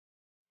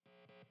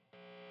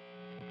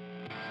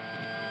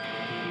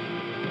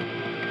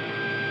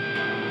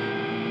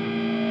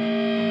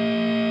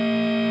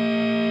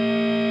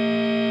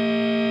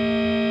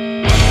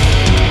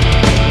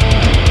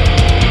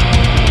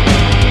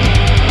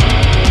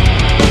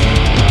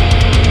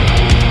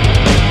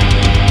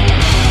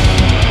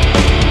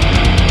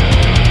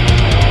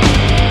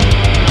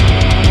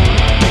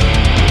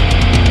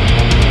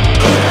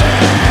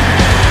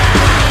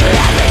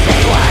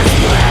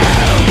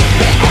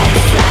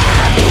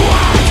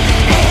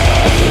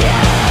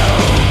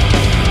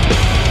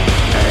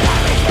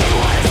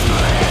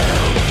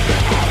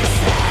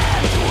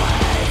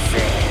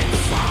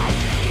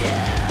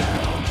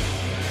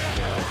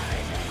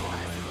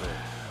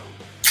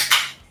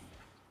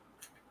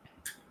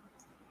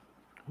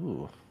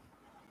Ooh,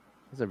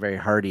 that's a very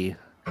hearty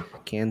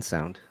can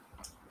sound.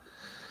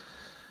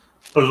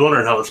 I was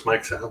wondering how this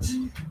mic sounds.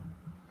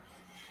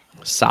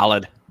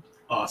 Solid.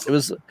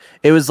 Awesome.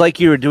 It was like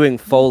you were doing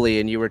Foley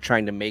and you were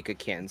trying to make a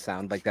can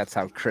sound. Like that's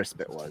how crisp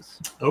it was.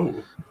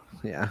 Oh.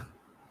 Yeah.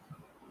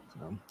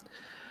 So.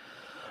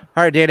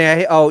 All right,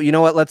 Danny. You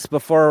know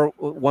what?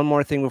 One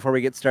more thing before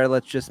we get started.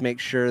 Let's just make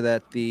sure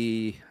that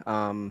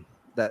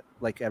that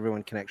like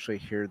everyone can actually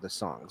hear the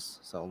songs.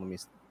 So let me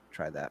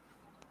try that.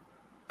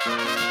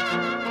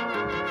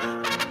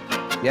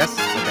 Yes.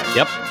 Okay.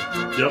 Yep.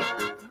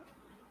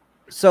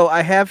 So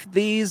I have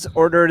these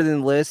ordered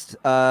in list.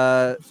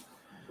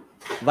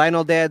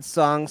 Vinyl Dad's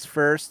songs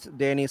first,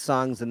 Danny's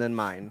songs, and then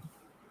mine.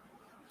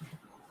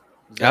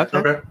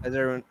 Okay. Is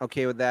everyone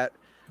okay with that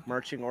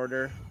marching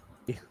order?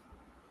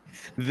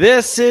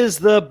 This is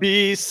the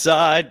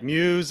B-side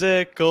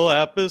musical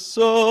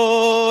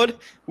episode.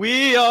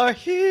 We are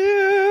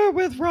here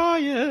with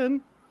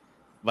Ryan.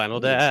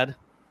 Vinyl Dad.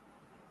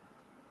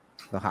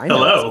 The high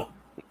Hello.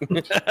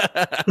 notes.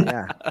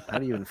 Yeah. How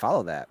do you even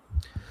follow that?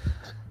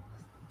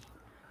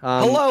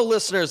 Hello,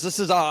 listeners. This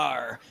is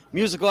our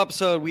musical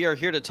episode. We are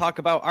here to talk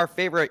about our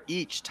favorite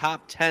each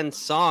top 10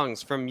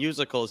 songs from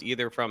musicals,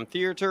 either from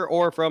theater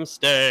or from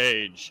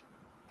stage.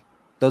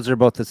 Those are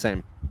both the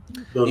same.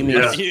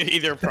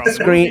 Either from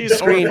screen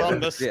or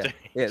from the stage.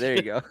 Yeah, there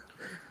you go.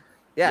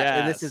 Yeah, Yes.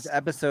 And this is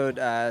episode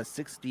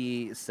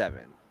 67.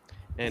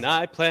 And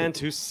I plan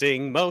to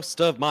sing most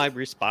of my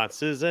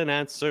responses and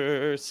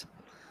answers.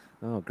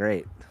 Oh,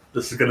 great.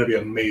 This is going to be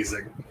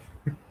amazing.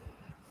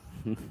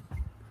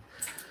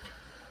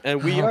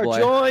 And we are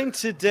joined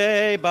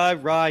today by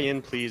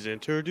Ryan. Please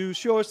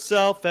introduce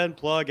yourself and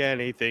plug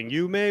anything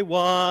you may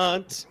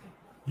want.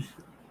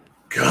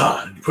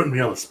 God, you're putting me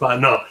on the spot.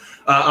 No,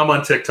 I'm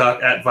on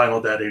TikTok at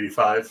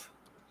VinylDad85.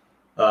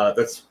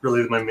 That's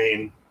really my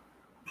main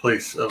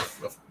place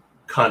of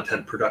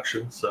content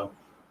production. So,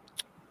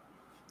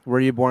 Were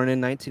you born in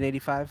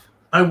 1985?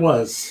 I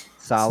was.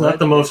 Solid. It's not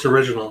the most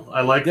original.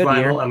 I like Good vinyl.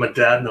 year. I'm a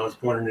dad, and I was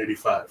born in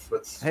 85.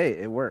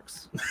 Hey, it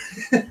works.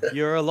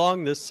 You're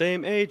along the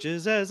same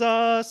ages as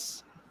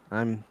us.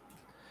 I'm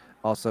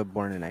also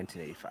born in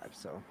 1985,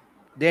 so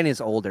Danny's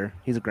older.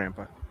 He's a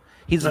grandpa.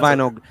 He's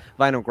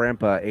vinyl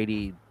grandpa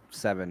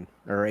 87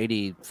 or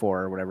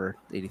 84 or whatever,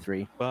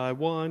 83. By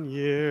 1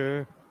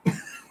 year.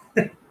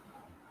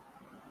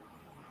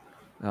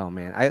 Oh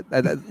man,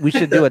 we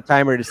should do a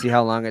timer to see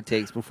how long it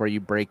takes before you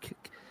break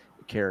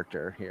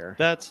character here.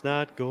 That's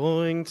not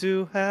going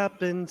to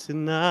happen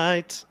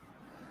tonight.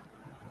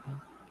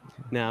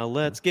 Now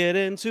let's get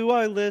into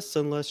our list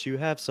unless you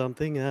have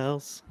something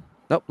else.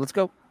 Nope, let's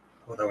go.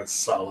 Oh, that was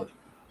solid.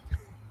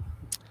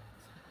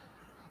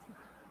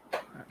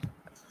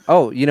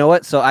 Oh, you know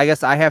what? So I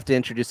guess I have to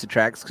introduce the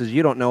tracks because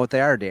you don't know what they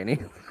are, Danny.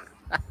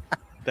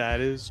 That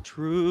is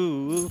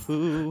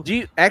true. Do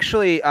you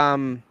actually,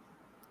 Ryan,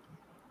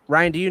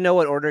 do you know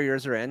what order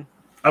yours are in?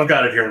 I've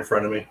got it here in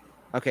front of me.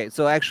 Okay,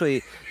 so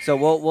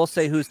we'll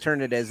say whose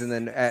turn it is, and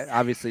then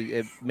obviously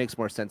it makes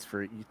more sense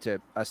for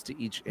us to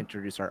each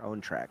introduce our own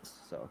tracks.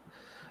 So,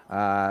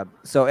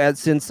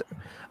 since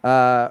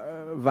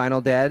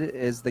Vinyl Dad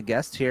is the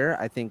guest here,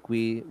 I think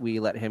we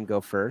let him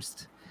go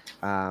first.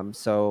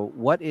 So,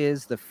 what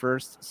is the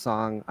first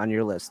song on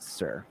your list,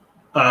 sir?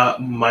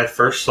 My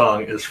first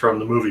song is from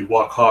the movie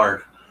Walk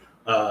Hard.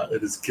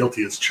 It is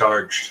 "Guilty as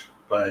Charged"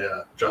 by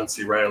John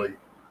C. Reilly,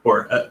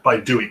 or by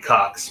Dewey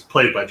Cox,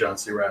 played by John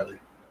C. Reilly.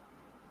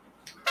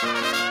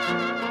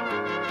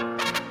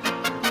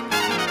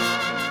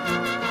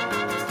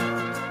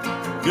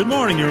 Good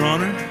morning, Your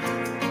Honor.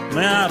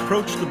 May I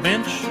approach the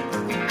bench?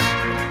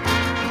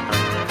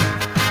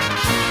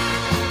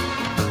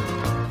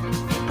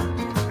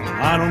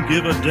 I don't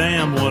give a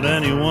damn what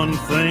anyone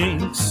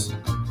thinks.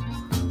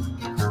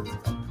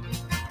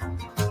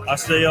 I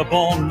stay up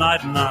all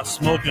night and I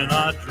smoke and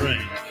I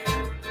drink.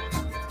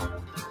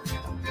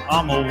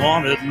 I'm a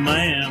wanted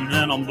man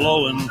and I'm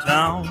blowing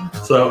town.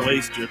 So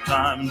waste your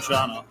time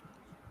trying to...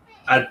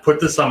 I'd put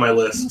this on my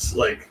list.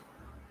 Like,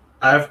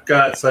 I've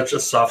got such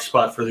a soft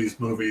spot for these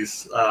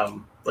movies,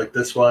 like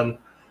this one,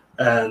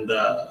 and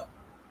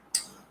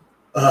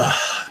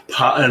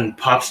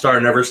Pop Star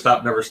Never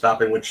Stop Never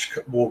Stopping, which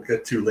we'll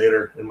get to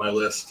later in my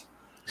list.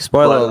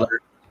 Spoiler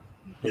alert.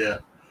 Yeah,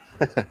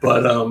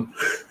 but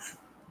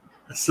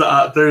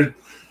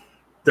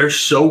they're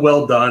so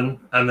well done,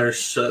 and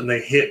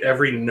they hit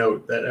every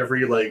note that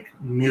every like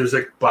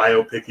music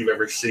biopic you've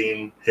ever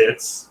seen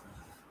hits,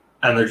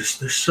 and they're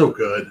so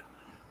good.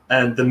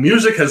 And the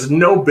music has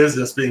no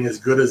business being as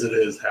good as it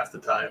is half the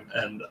time.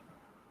 And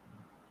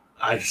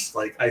I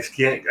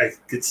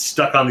get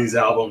stuck on these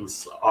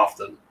albums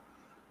often.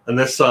 And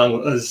this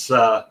song is,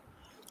 I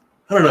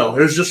don't know,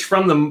 it was just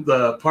from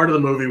the part of the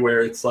movie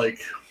where it's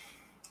like,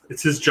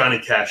 it's his Johnny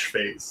Cash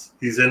phase.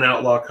 He's in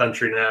outlaw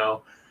country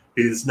now.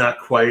 He's not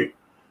quite,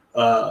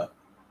 he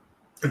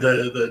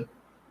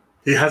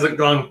hasn't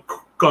gone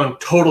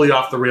totally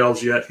off the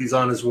rails yet. He's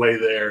on his way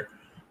there.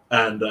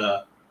 And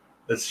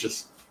it's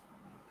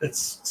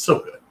so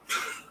good.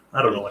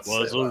 I don't know what to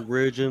Was say. about it.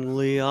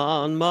 originally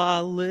on my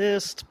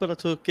list, but I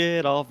took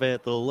it off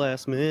at the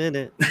last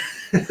minute.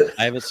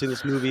 I haven't seen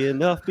this movie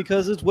enough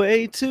because it's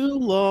way too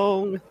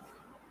long,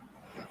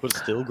 but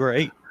it's still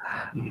great.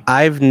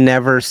 I've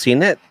never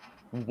seen it.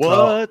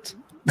 What?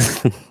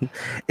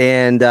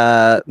 And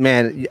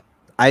man,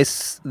 my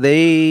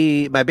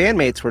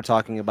bandmates were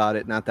talking about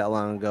it not that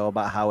long ago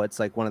about how it's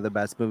like one of the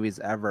best movies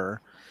ever.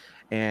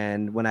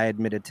 And when I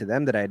admitted to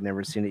them that I had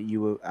never seen it,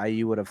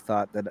 you would have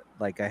thought that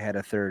like I had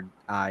a third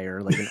eye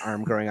or like an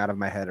arm growing out of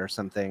my head or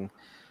something.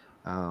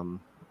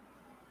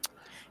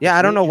 Yeah,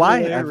 I don't know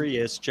why.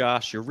 Hilarious,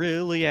 Josh. You're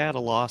really at a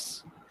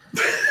loss.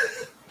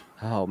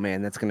 Oh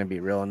man, that's gonna be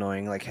real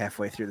annoying. Like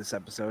halfway through this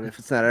episode, if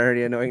it's not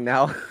already annoying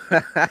now,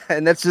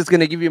 and that's just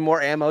gonna give you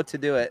more ammo to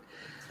do it.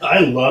 I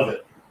love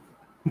it.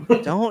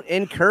 Don't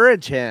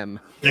encourage him.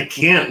 I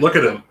can't look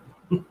at him.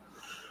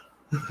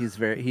 He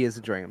is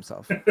enjoying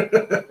himself.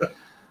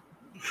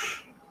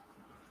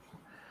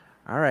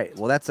 All right.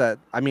 Well, I've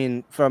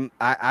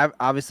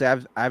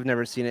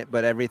never seen it,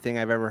 but everything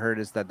I've ever heard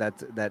is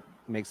that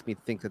makes me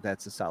think that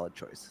that's a solid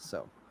choice.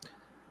 So,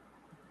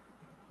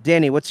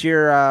 Danny, what's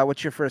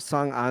your first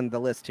song on the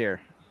list here?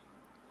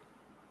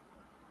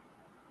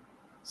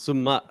 So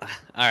all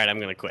right, I'm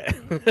gonna quit.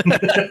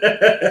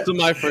 So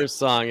my first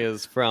song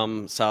is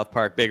from South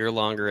Park, Bigger,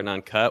 Longer, and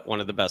Uncut, one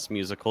of the best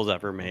musicals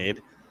ever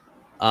made.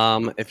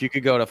 If you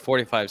could go to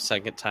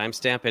 45-second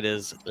timestamp, it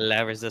is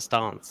La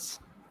Resistance.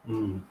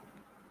 Mm.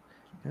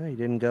 No, you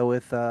didn't go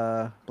with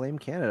Blame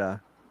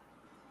Canada.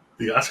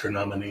 The Oscar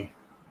nominee.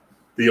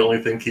 The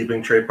only thing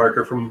keeping Trey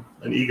Parker from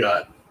an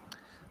EGOT.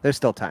 There's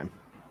still time.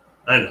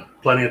 I know.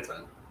 Plenty of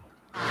time.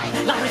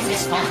 La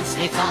Resistance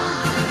est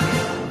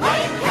on.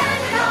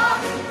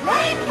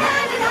 Blame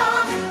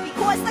Canada,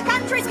 because the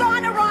country's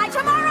gone awry.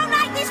 Tomorrow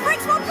night, these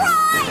freaks will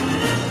cry.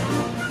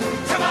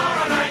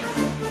 Tomorrow night,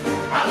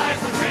 our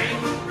lives will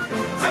change.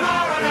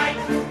 Tomorrow night,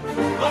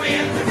 we'll be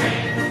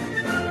entertained.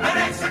 An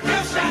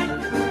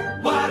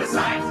execution, what a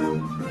sight.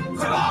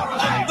 Tomorrow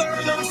night.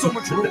 There's so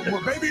much room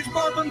where babies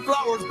birth and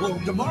flowers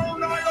bloom. Tomorrow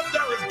night up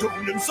there is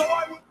doomed, and so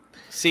I...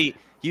 See,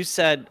 you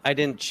said I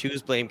didn't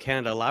choose Blame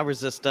Canada. La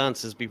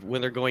Resistance is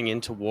when they're going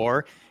into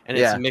war, and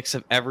it's a mix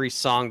of every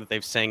song that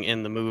they've sang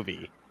in the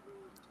movie.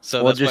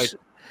 So Well, that's why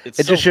it's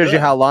it so just shows you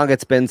good. how long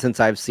it's been since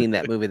I've seen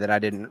that movie that I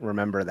didn't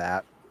remember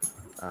that.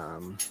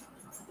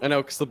 I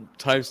know, because the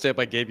timestamp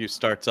I gave you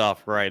starts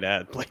off right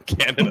at Blame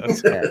Canada.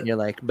 Yeah, you're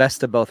like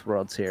best of both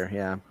worlds here.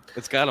 Yeah.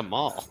 It's got them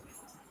all.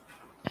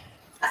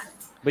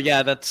 But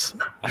yeah, that's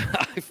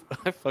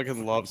I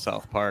fucking love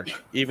South Park.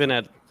 Even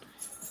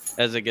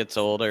as it gets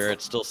older,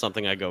 it's still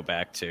something I go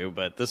back to.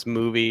 But this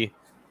movie,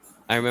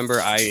 I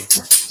remember I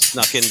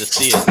snuck in to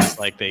see it. It's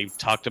like they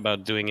talked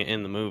about doing it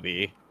in the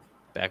movie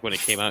back when it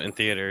came out in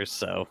theaters.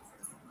 So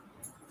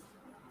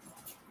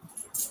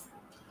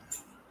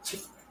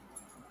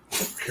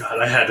God,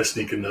 I had to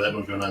sneak into that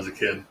movie when I was a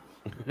kid.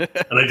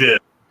 And I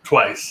did.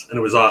 Twice. And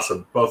it was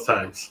awesome. Both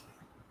times.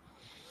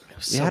 it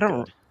was so I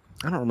don't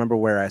good. remember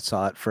where I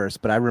saw it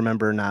first, but I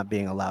remember not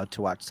being allowed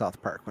to watch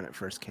South Park when it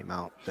first came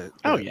out. The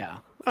Oh yeah.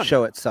 Oh,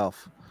 show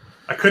itself.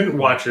 I couldn't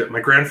watch it. My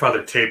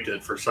grandfather taped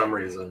it for some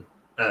reason.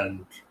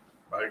 And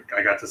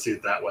I got to see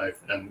it that way.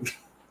 And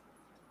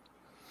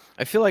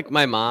I feel like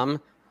my mom,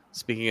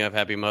 speaking of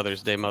Happy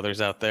Mother's Day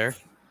mothers out there,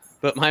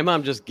 but my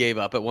mom just gave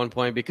up at one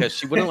point because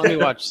she wouldn't let me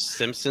watch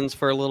Simpsons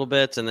for a little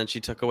bit, and then she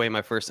took away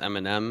my first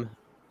Eminem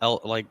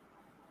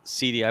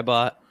CD I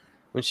bought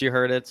when she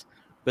heard it.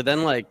 But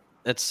then like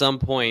at some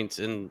point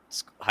in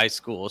high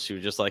school, she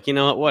was just like, you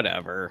know what,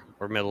 whatever,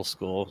 or middle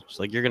school.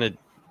 She's like, you're gonna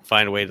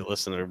find a way to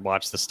listen or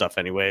watch this stuff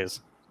anyways.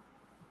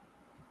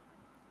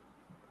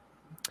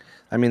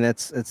 I mean,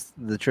 it's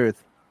the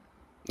truth.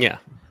 Yeah.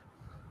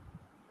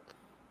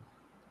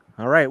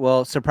 All right.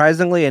 Well,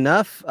 surprisingly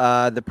enough,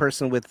 the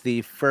person with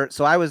the first.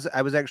 So I was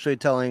actually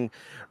telling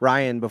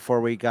Ryan before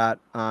we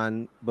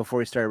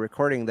started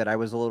recording that I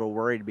was a little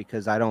worried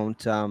because I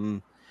don't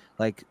I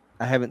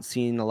haven't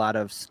seen a lot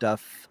of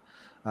stuff,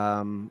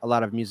 a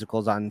lot of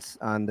musicals from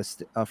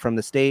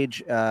the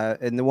stage,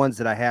 and the ones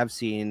that I have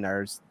seen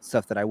are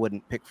stuff that I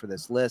wouldn't pick for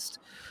this list.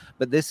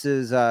 But this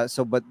is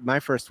But my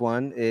first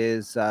one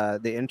is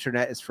The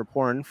Internet is for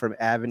Porn from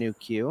Avenue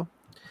Q,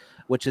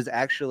 which is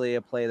actually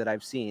a play that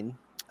I've seen.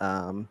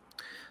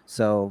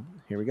 So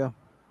here we go.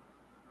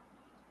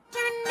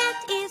 Internet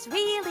is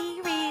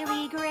really,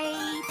 really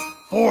great.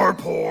 For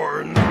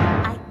porn.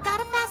 I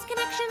got a fast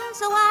connection,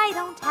 so I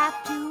don't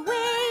have to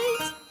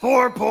wait.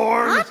 For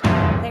porn. What?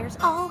 There's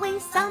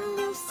always some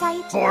new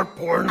site. For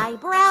porn. I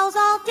browse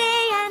all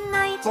day and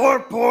night. For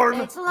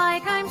porn. It's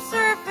like I'm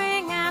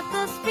surfing at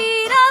the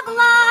speed of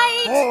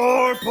light.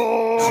 For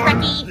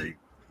porn. Trekkie.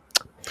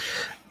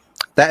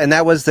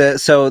 That was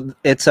it's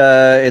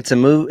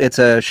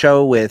a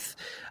show with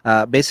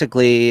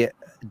basically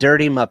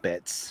dirty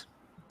Muppets.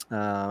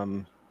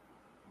 and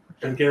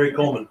Gary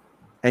Coleman.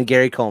 And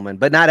Gary Coleman,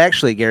 but not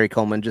actually Gary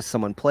Coleman, just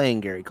someone playing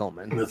Gary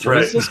Coleman. That's What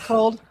right. is this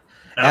called?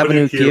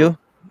 Avenue Q.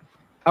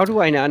 How do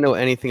I not know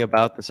anything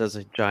about this as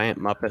a giant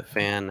Muppet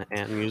fan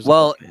and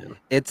musical fan?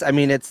 It's not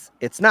Muppets.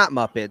 It's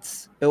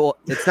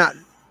not.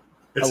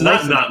 It's A not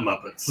license- not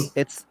Muppets.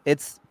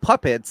 It's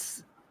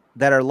puppets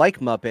that are like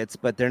Muppets,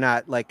 but they're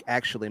not like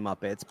actually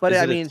Muppets. But Is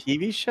I it mean, a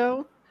TV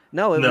show?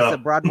 no, it No. was a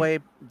Broadway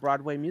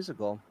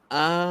musical,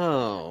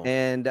 Oh,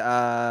 and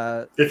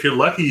If you're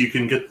lucky, you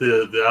can get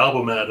the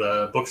album at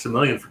Books A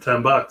Million for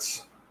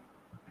 $10.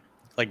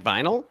 like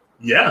vinyl?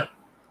 Yeah,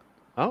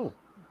 Oh,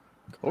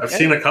 okay. I've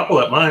seen a couple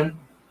at mine.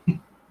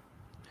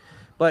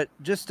 But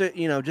just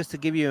to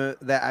give you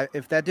that,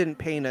 if that didn't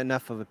paint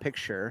enough of a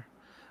picture,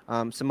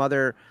 some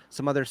other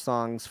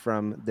songs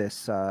from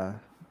this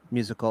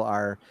musical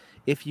are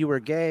 "If You Were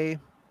Gay,"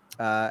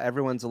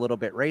 "Everyone's a Little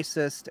Bit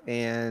Racist,"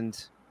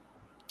 and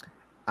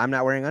 "I'm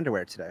Not Wearing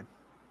Underwear Today."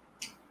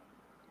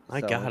 My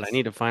So God, I it's-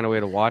 need to find a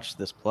way to watch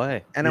this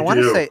play. And You I want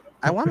to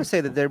do.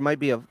 say that there might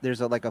be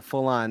there's a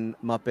full-on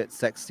Muppet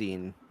sex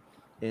scene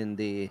in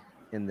the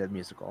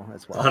musical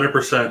as well.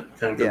 100%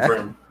 can Yeah.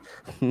 confirm.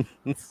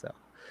 So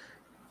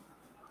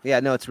yeah,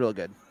 no, it's real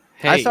good.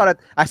 Hey, I saw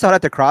it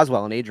at the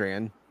Croswell in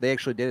Adrian. They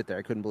actually did it there.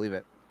 I couldn't believe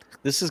it.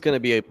 this is going to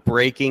be a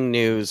breaking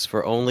news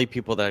for only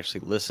people that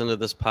actually listen to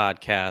this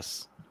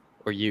podcast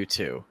or you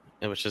two,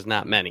 and which is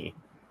not many.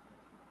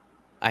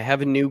 I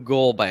have a new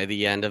goal by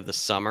the end of the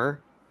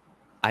summer.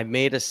 I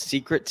made a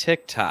secret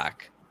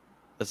TikTok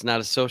that's not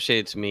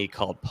associated to me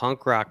called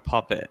Punk Rock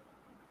Puppet.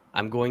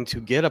 I'm going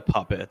to get a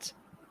puppet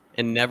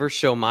and never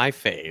show my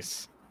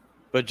face,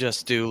 but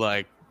just do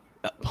like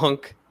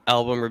punk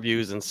album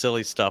reviews and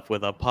silly stuff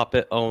with a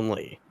puppet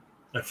only.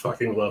 I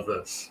fucking love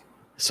this.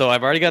 So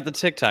I've already got the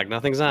TikTok.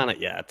 Nothing's on it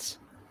yet.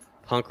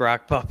 Punk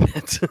Rock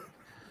Puppet.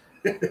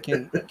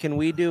 Can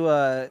we do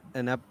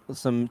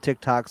some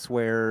TikToks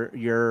where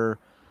your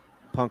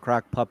punk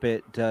rock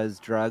puppet does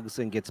drugs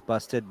and gets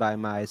busted by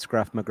my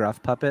Scruff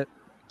McGruff puppet?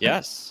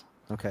 Yes.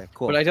 Okay,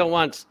 cool. But I don't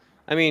want,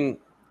 I mean,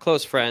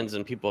 close friends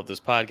and people of this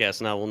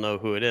podcast now will know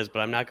who it is, but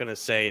I'm not going to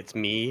say it's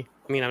me.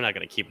 I mean, I'm not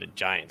going to keep it a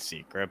giant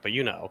secret, but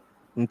you know.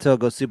 Until it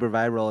goes super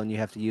viral and you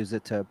have to use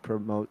it to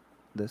promote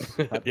this.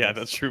 Yeah, podcast.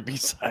 that's true.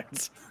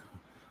 Besides.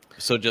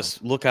 So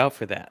just look out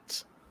for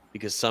that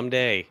because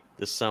someday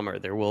this summer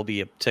there will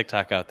be a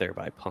TikTok out there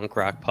by Punk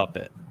Rock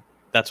Puppet.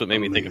 That's what made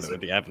me think of it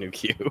with the Avenue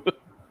Q.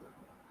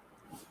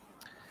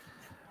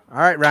 All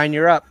right, Ryan,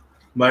 you're up.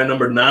 My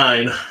number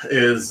 9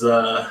 is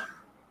now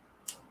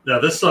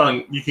this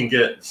song you can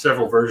get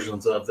several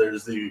versions of.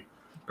 There's the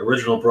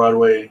original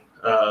Broadway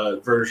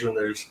version,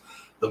 there's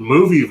the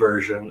movie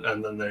version,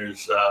 and then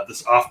there's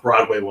this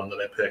off-Broadway one that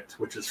I picked,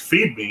 which is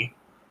Feed Me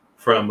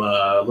from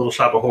Little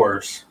Shop of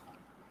Horrors.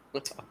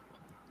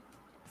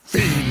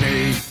 Feed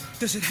me.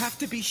 Does it have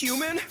to be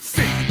human?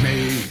 Feed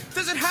me.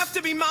 Does it have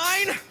to be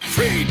mine?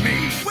 Feed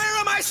me. Where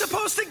am I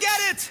supposed to get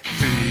it?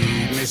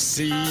 Feed me,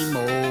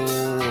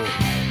 Seymour.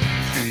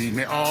 Feed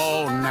me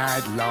all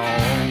night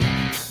long.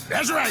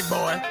 That's right,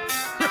 boy.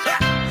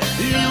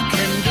 You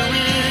can do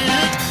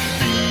it.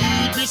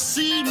 Feed me,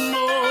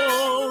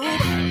 Seymour.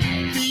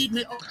 Feed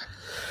me.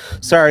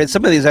 Sorry,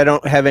 some of these I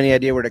don't have any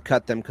idea where to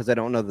cut them because I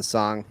don't know the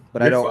song,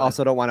 but I You're don't fine.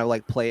 also don't want to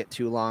like play it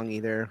too long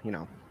either. You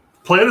know.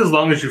 Play it as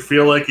long as you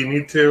feel like you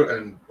need to,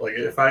 and like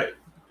if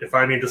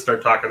I need to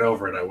start talking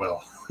over it, I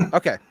will.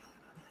 Okay,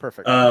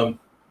 perfect.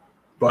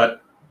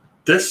 But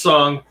this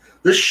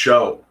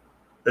show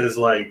is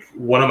like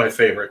one of my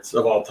favorites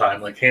of all time,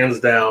 like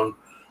hands down,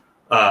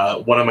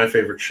 one of my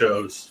favorite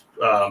shows.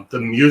 The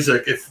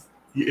music,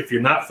 if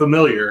you're not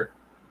familiar,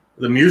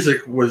 the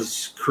music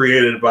was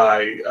created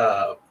by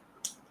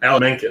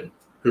Alan Menken,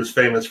 who's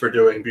famous for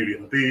doing Beauty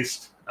and the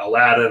Beast,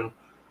 Aladdin,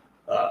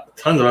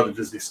 tons of other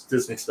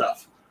Disney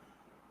stuff.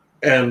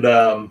 And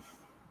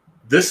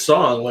this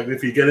song, like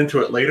if you get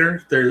into it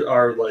later, there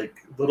are like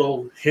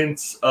little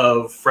hints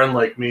of Friend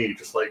Like Me,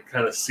 just like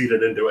kind of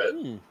seeded into it.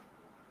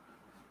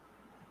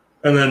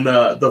 And then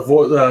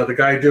the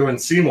guy doing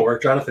Seymour,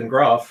 Jonathan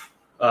Groff,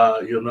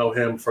 you'll know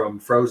him from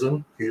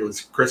Frozen. He was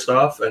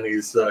Kristoff, and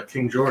he's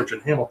King George in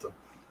Hamilton.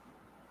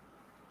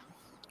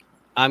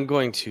 I'm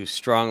going to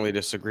strongly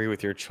disagree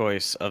with your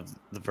choice of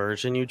the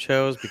version you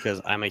chose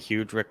because I'm a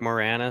huge Rick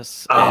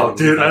Moranis Oh,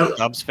 dude,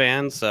 Cubs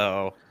fan,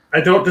 so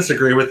I don't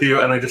disagree with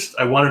you, and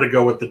I wanted to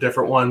go with the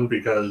different one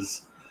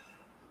because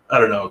I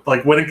don't know,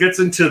 like when it gets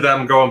into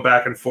them going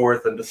back and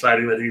forth and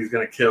deciding that he's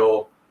going to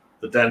kill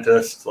the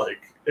dentist, like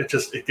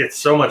it gets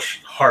so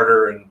much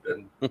harder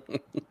and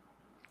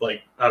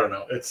like I don't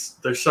know,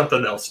 there's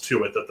something else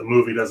to it that the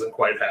movie doesn't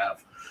quite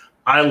have.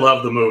 I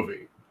love the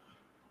movie,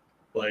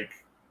 like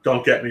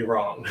don't get me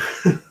wrong.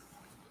 all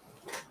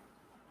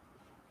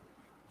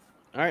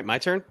right, my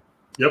turn.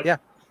 Yep. Yeah.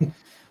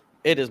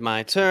 It is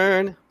my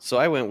turn. So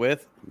I went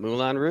with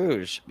Moulin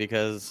Rouge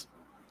because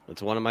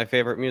it's one of my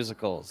favorite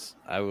musicals.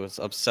 I was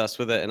obsessed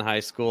with it in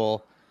high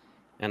school,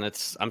 and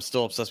I'm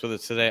still obsessed with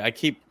it today. I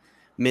keep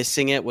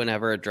missing it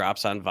whenever it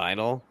drops on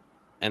vinyl,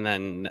 and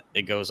then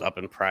it goes up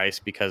in price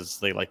because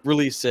they like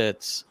release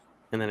it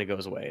and then it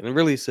goes away, and then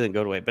release it and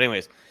go away. But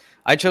anyways,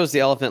 I chose the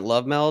Elephant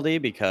Love Melody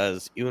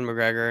because Ewan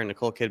McGregor and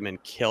Nicole Kidman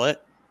kill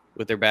it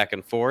with their back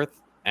and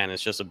forth. and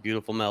it's just a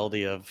beautiful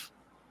melody of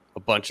a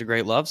bunch of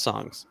great love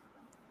songs.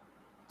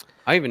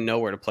 I don't even know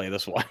where to play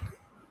this one.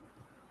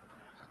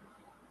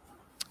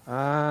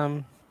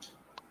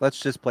 Let's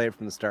just play it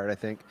from the start, I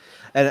think.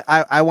 And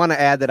I want to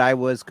add that I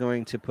was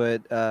going to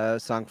put a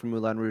song from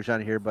Moulin Rouge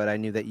on here, but I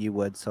knew that you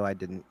would, so I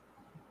didn't.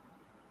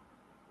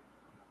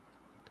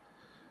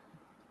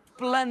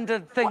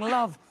 Splendid thing,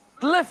 love.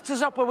 Lift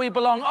us up where we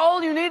belong.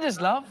 All you need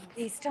is love.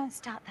 Please don't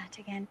start that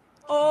again.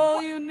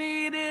 All you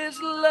need is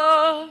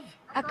love.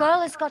 A girl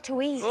has got to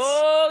eat.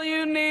 All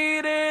you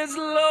need is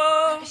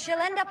love. She'll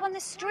end up on the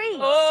street.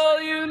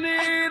 All you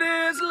need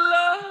is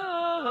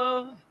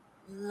love.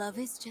 Love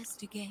is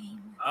just a game.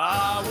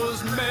 I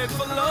was made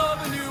for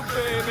loving you,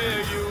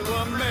 baby. You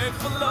were made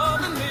for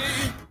loving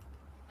me.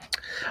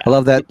 I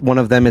love that one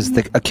of them is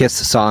a Kiss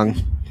song.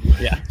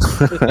 Yeah.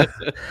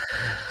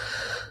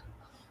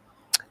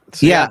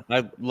 Yeah.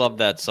 I love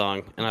that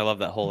song, and I love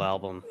that whole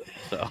album.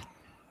 So,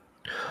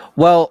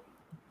 well,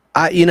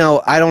 I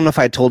don't know if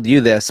I told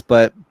you this,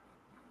 but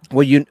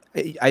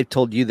I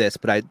told you this,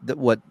 but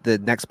what the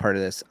next part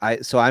of this,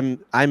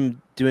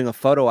 I'm doing a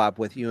photo op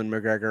with Ewan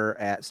McGregor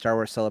at Star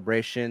Wars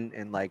Celebration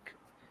in like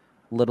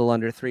little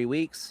under 3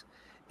 weeks,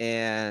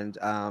 and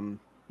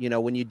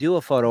when you do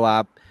a photo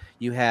op,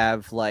 you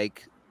have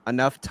like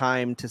enough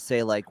time to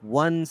say like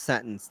one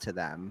sentence to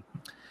them.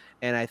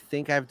 And I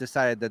think I've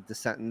decided that the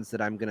sentence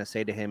that I'm going to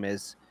say to him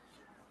is,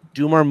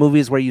 do more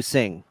movies where you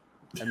sing.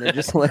 And then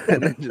just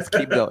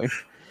keep going.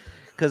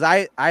 Because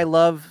I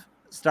love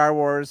Star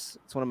Wars.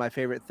 It's one of my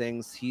favorite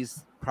things.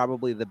 He's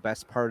probably the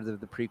best part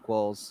of the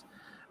prequels.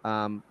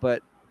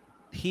 But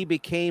he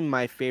became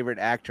my favorite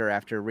actor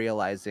after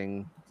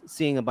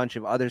seeing a bunch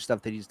of other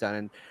stuff that he's done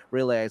and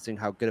realizing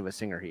how good of a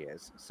singer he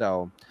is.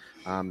 So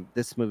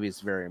this movie is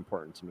very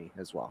important to me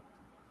as well.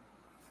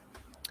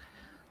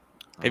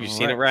 have you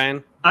seen it,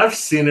 Ryan? I've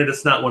seen it.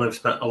 It's not one I've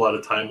spent a lot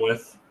of time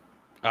with.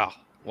 Oh,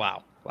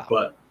 wow.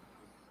 But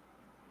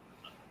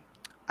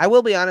I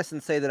will be honest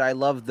and say that I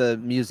love the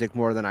music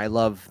more than I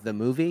love the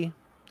movie.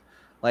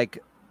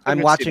 Like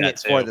I'm watching it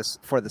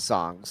for the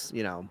songs,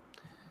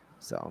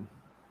 So,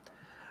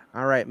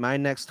 all right, my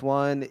next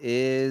one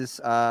is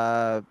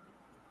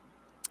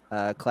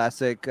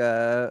classic.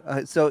 So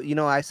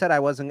I said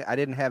I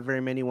didn't have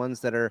very many ones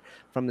that are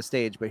from the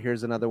stage, but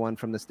here's another one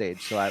from the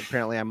stage. So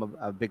apparently I'm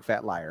a big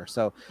fat liar.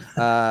 So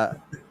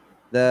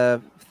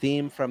the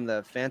theme from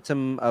the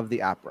Phantom of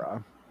the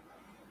Opera.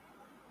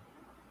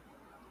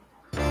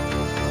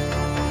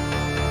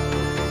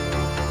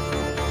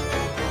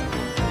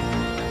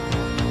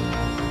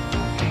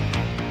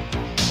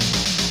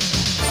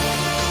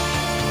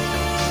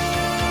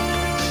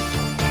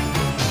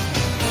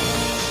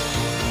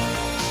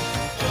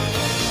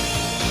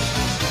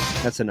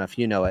 That's enough.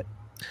 You know it.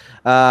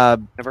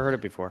 Never heard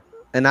it before.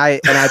 And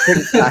I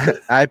picked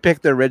I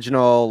picked the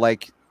original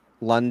like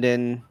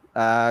London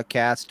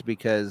cast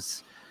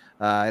because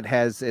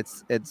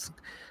it's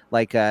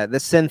like the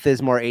synth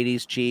is more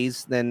 80s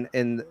cheese than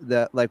in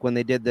the like when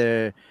they did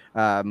the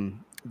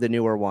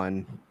newer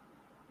one.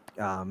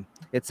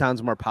 It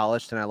sounds more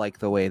polished, and I like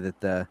the way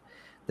that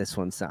this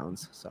one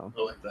sounds. So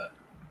I like that.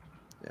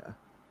 Yeah.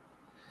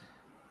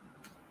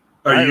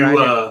 Are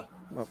you?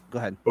 Oh, go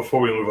ahead. Before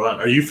we move on,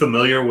 are you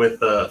familiar with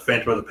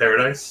Phantom of the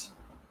Paradise?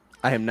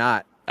 I am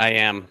not. I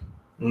am.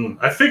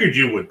 I figured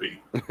you would be.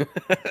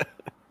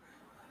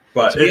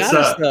 But to be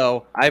honest,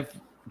 though, I've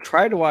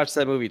tried to watch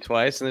that movie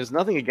twice, and there's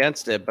nothing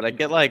against it, but I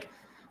get like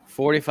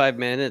 45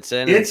 minutes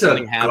in. It's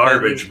a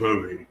garbage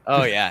movie.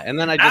 Oh yeah, and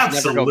then I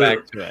just never go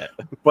back to it.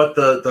 But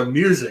the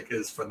music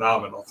is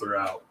phenomenal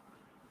throughout.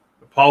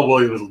 Paul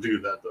Williams will do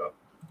that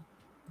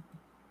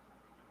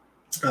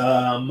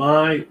though.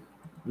 My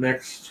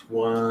next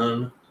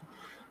one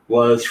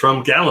was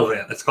from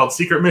Gallivant. It's called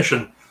Secret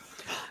Mission.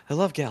 I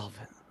love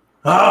Gallivant.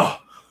 Oh!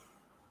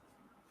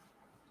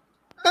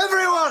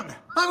 Everyone,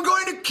 I'm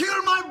going to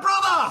kill my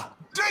brother!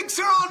 Drinks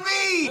are on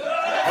me!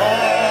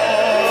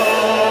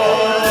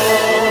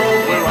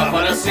 We're off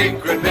on a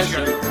secret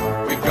mission.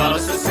 We've got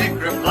us a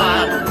secret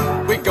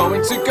plan. We're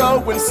going to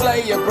go and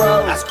slay your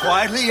bro As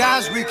quietly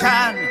as we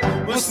can.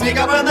 We'll sneak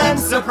up and then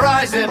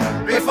surprise him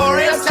before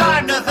he has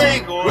time to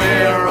think.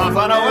 We're off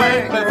on our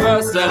way. But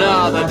first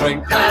another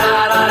drink. Da,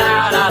 da,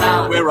 da, da,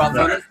 da. We're off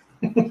on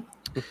a...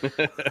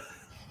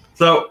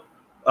 So,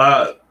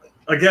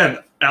 again,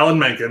 Alan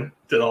Menken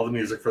did all the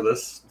music for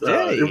this.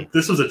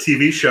 This was a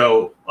TV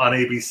show on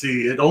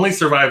ABC. It only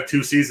survived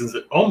 2 seasons.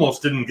 It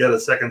almost didn't get a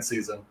second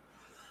season.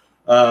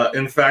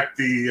 In fact,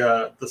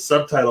 the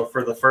subtitle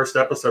for the first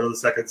episode of the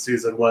second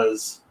season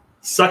was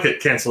 "Suck It,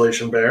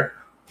 Cancellation Bear."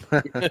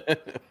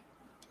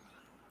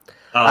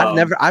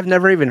 I've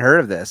never even heard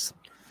of this.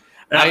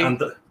 I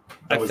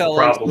fell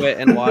into it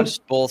and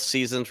watched both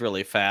seasons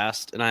really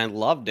fast, and I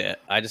loved it.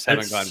 I just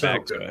haven't gone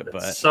back to it.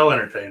 But it's so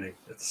entertaining.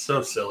 It's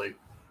so silly.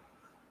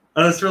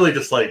 And it's really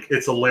just like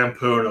it's a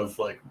lampoon of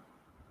like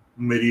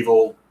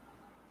medieval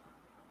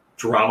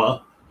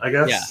drama, I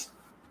guess.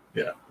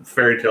 Yeah,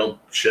 fairy tale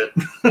shit.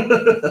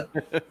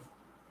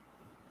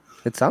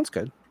 It sounds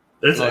good.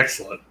 It's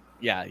excellent.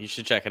 Yeah, you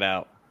should check it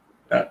out.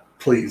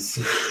 Please.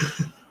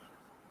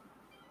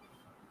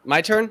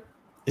 My turn?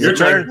 Your it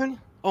my turn.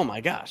 Oh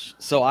my gosh.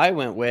 So I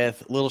went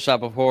with Little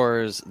Shop of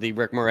Horrors, the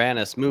Rick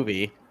Moranis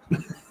movie.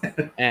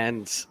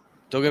 And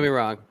don't get me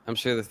wrong, I'm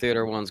sure the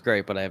theater one's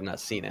great, but I have not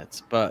seen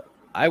it. But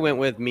I went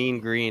with Mean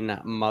Green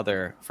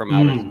Mother from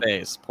Outer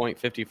Space.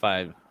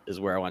 0.55 is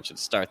where I want you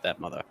to start that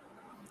mother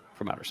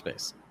from outer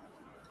space.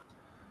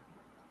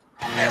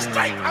 That's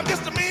right. I'm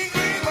just a mean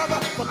green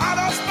mother from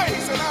outer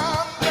space, and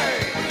I'm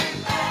bad.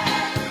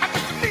 I'm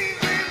just a mean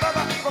green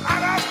mother from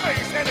outer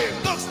space, and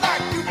it looks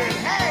like you've been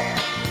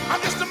had.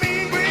 I'm just a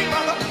mean green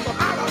mother from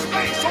outer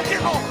space, so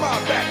get off my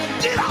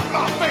back, get out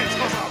my face,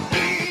 'cause I'm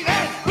mean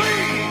and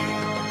green,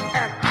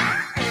 and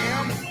I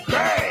am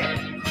bad.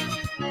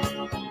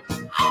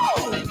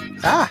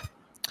 Oh!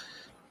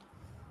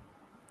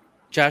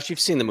 Josh, you've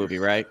seen the movie,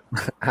 right?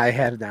 I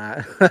have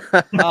not.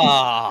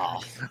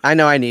 Oh. I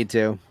know I need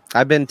to.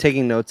 I've been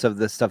taking notes of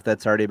the stuff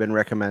that's already been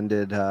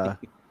recommended.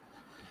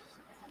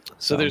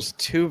 So there's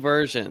two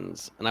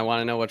versions, and I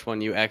want to know which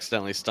one you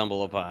accidentally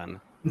stumble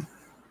upon,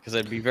 because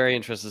I'd be very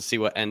interested to see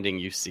what ending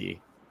you see.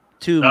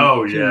 Two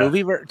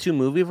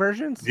movie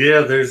versions.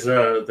 Yeah, there's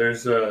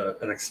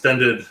an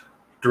extended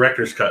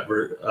director's cut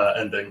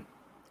ending.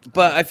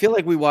 But I feel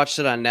like we watched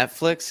it on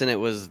Netflix, and it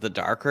was the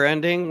darker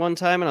ending one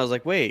time, and I was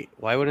like, wait,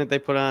 why wouldn't they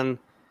put on?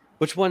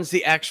 Which one's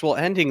the actual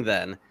ending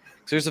then?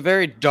 So there's a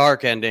very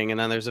dark ending, and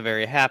then there's a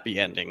very happy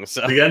ending.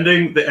 So the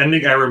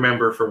ending I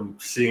remember from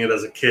seeing it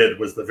as a kid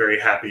was the very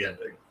happy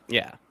ending.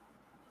 Yeah.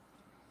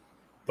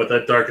 But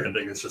that dark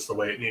ending is just the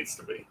way it needs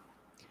to be.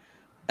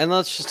 And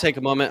let's just take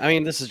a moment. I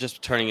mean, this is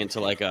just turning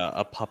into like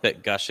a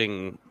puppet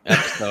gushing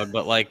episode,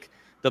 but like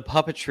the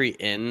puppetry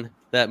in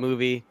that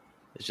movie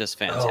is just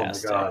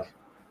fantastic. Oh my God.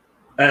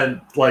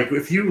 And like,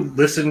 if you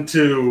listen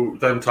to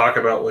them talk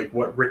about like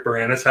what Rick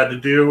Moranis had to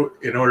do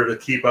in order to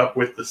keep up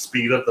with the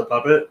speed of the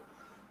puppet,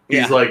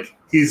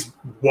 he's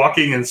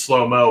walking in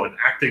slow-mo and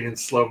acting in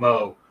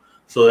slow-mo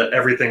so that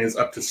everything is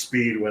up to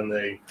speed when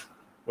they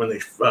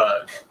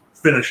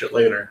finish it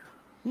later.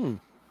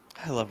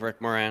 I love Rick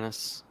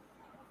Moranis.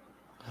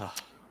 Oh.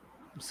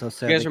 I'm so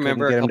sad. You guys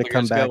remember a couple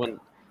years back ago when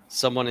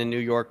someone in New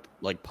York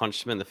like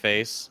punched him in the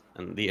face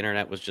and the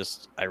internet was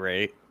just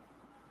irate?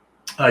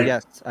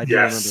 Yes, I do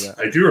remember that.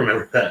 I do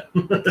remember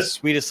that. The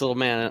sweetest little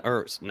man,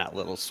 or not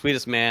little,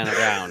 sweetest man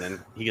around,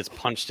 and he gets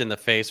punched in the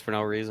face for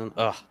no reason.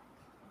 Ugh.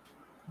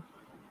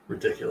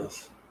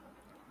 Ridiculous.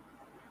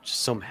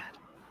 Just so mad.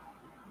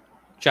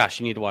 Josh,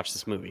 you need to watch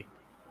this movie.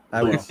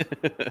 I will.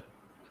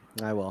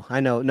 I will. I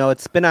know. No,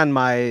 it's been on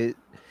my.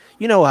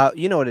 You know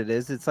what it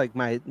is. It's like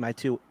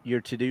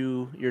your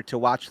to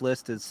watch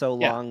list is so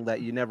long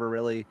that you never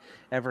really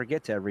ever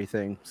get to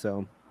everything.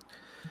 So,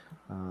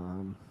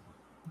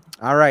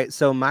 all right.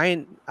 So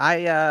mine.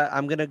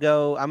 I'm gonna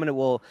go.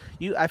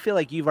 I feel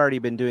like you've already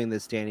been doing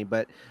this, Danny,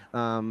 but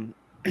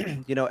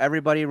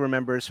everybody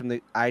remembers from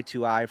the Eye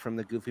to Eye from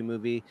the Goofy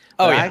movie.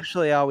 I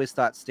actually always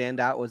thought Stand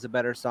Out was a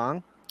better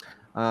song.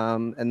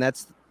 And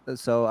that's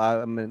what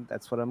I'm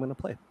going to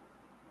play.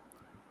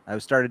 I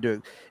started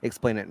to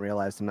explain it and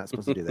realized I'm not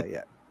supposed to do that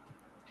yet.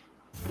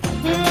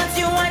 Once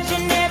you're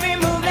watching every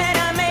move that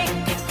I make,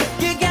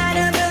 you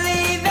gotta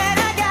believe that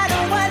I got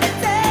what it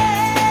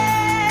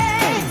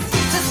takes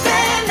to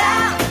stand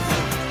out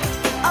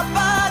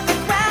above the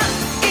crowd.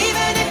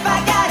 Even if I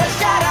got a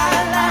shot out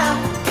loud,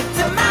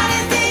 tomorrow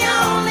is the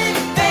only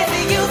face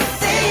that you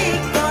see.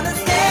 Gonna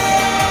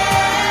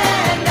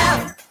stand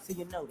out so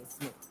you notice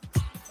me.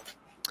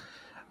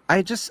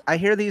 I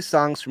hear these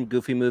songs from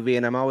Goofy movie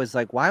and I'm always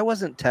like, why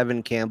wasn't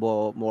Tevin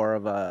Campbell more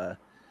of a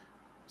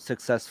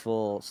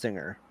successful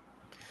singer?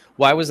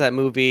 Why was that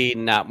movie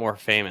not more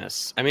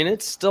famous? I mean,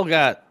 it's still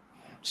got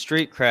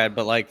street cred,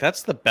 but like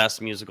that's the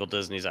best musical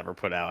Disney's ever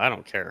put out. I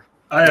don't care.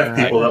 I have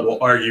people that will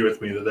argue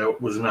with me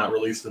that was not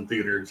released in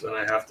theaters, and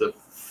I have to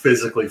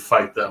physically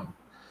fight them.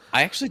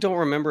 I actually don't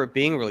remember it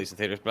being released in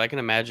theaters, but I can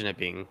imagine it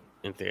being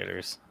in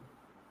theaters.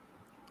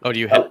 Oh, do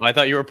you have? I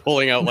thought you were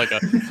pulling out like a.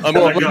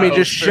 Let me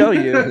just show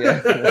you.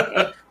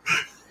 Yeah.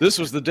 This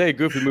was the day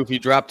Goofy movie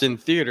dropped in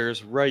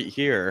theaters right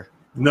here.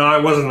 No, I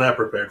wasn't that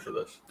prepared for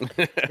this.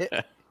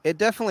 It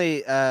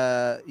definitely,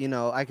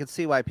 I could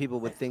see why people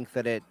would think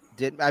that it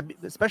did,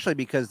 especially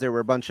because there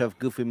were a bunch of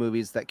Goofy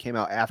movies that came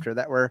out after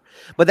that were.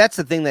 But that's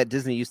the thing that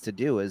Disney used to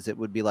do is it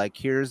would be like,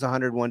 here's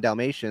 101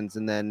 Dalmatians,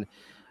 and then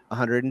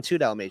 102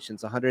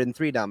 Dalmatians,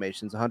 103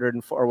 Dalmatians,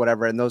 104 or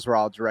whatever, and those were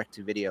all direct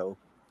to video.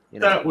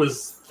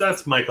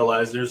 That's Michael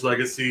Eisner's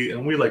legacy,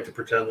 and we like to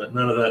pretend that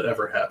none of that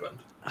ever happened.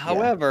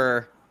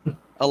 However,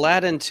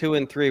 Aladdin 2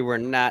 and 3 were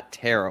not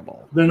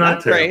terrible. They're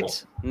not terrible.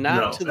 Great,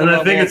 not to the and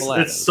level I think of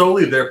Aladdin. it's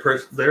solely their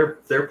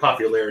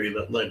popularity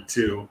that led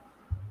to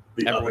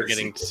the Everyone other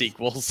getting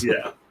sequels.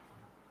 Yeah.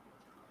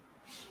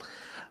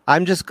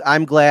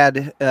 I'm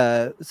glad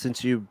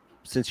since you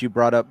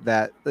brought up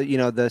that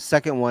the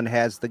second one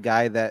has the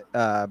guy that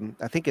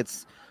I think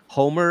it's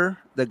Homer,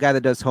 the guy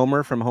that does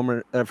Homer from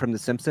The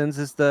Simpsons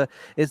is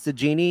the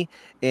genie,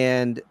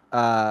 and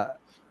I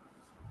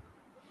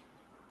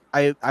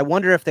Mm-hmm.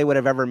 wonder if they would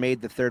have ever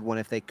made the third one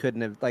if they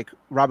couldn't have, like,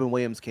 Robin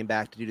Williams came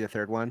back to do the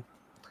third one.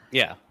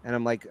 Yeah. And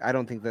I'm like, I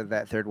don't think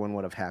that third one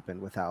would have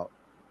happened without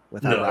No,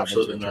 Robin's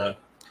absolutely return.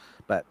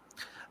 not. But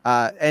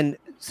and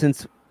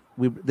since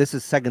this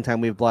is the second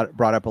time we've brought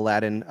up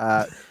Aladdin,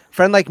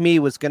 Friend Like Me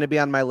was going to be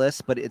on my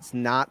list, but it's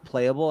not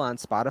playable on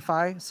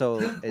Spotify. So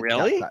it got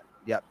Really? cut.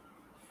 Yep.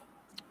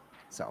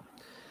 So.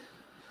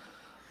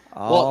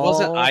 Well,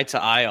 wasn't Oh, Eye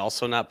to Eye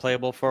also not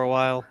playable for a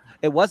while?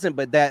 It wasn't,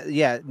 but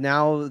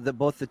now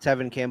both the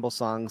Tevin Campbell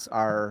songs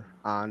are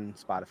on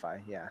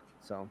Spotify. Yeah.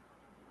 So.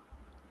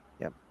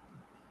 Yep.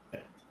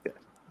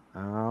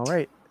 All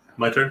right.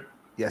 My turn?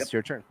 Yes,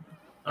 your turn.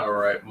 All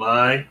right.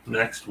 My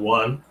next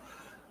one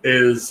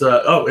is,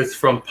 it's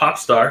from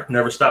Popstar,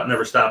 Never Stop,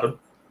 Never Stoppin'.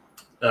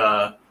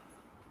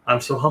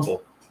 I'm So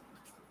Humble.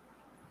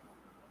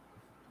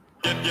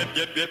 I've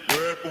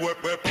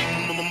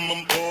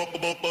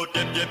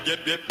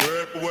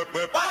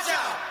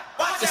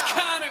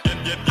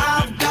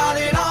got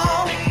it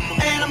all,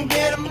 and I'm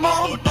getting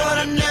more, but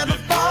I never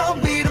fall,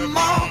 beat 'em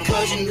all,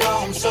 'cause you know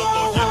I'm so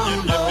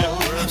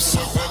humble. I'm so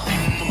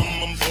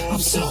humble. I'm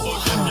so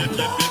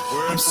humble.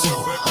 I'm so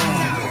humble.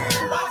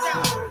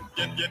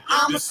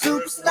 I'm a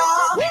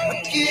superstar,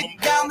 a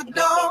kick down the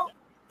door.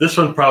 This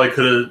one probably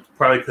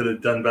could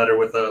have done better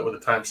with a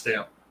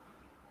timestamp,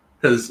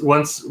 because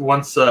once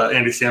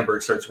Andy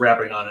Samberg starts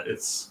rapping on it,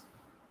 it's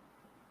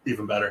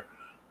even better.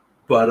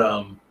 But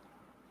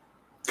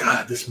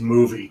God, this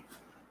movie,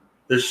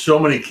 there's so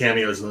many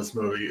cameos in this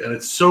movie, and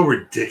it's so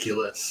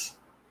ridiculous.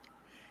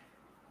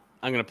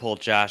 I'm gonna pull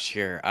Josh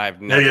here. I've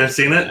Have you never ever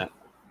seen it? that.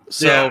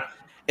 So Yeah.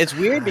 it's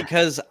weird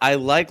because I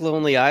like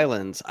Lonely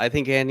Island. I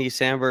think Andy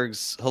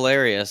Samberg's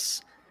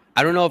hilarious.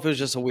 I don't know if it was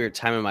just a weird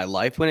time in my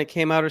life when it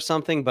came out or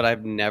something, but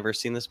I've never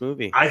seen this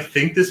movie. I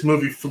think this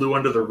movie flew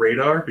under the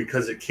radar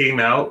because it came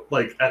out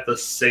like at the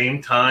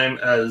same time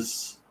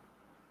as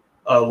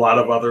a lot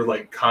of other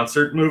like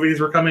concert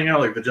movies were coming out,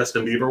 like the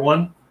Justin Bieber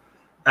one,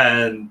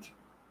 and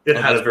it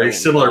had that's a very right.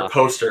 similar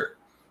poster.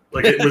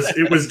 Like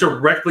it was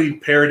directly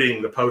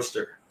parodying the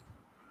poster.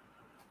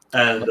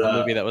 And A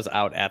movie that was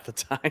out at the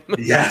time.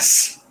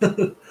 yes.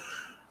 And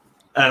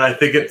I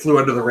think it flew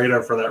under the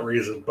radar for that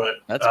reason. But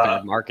That's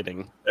bad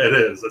marketing. it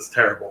is. It's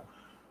terrible.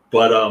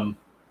 But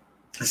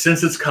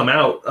since it's come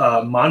out,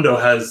 Mondo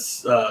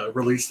has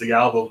released the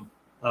album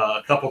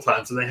a couple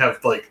times, and they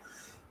have like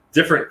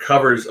different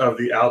covers of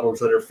the albums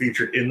that are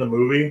featured in the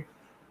movie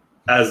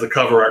as the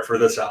cover art for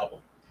this album.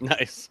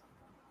 Nice.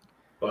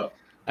 But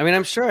I mean,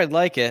 I'm sure I'd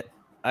like it.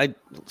 I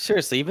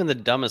seriously, even the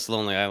dumbest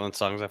Lonely Island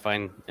songs I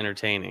find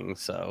entertaining.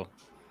 So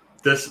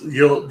this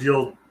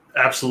you'll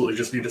absolutely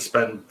just need to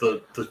spend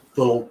the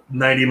little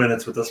 90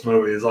 minutes with this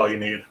movie is all you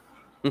need.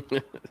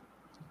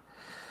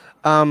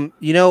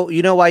 You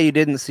know why you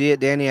didn't see it,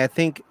 Danny? I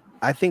think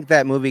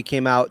that movie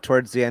came out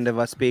towards the end of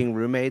us being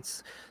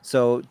roommates.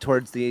 So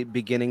towards the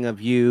beginning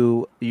of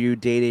you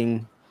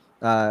dating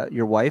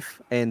your wife,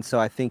 and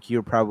so I think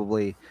you're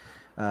probably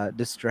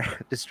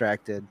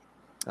distracted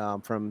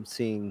from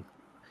seeing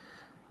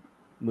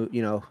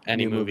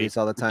Any new movie. movies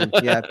all the time.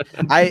 Yeah,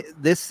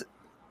 this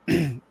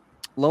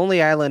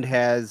Lonely Island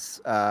has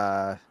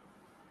have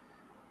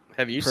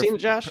you seen it,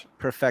 Josh?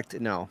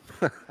 perfected. No,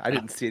 I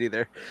didn't see it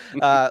either.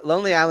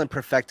 Lonely Island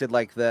perfected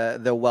like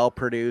the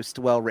well-produced,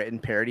 well-written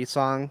parody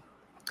song,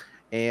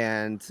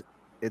 and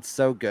it's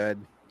so good.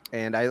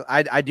 And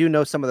I do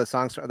know some of the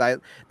songs.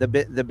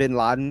 The Bin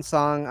Laden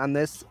song on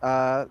this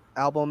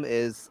album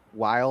is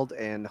wild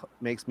and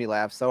makes me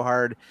laugh so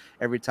hard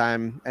every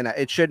time. And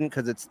it shouldn't,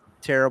 because it's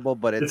terrible,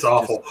 but it's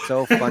awful. just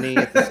so funny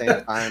at the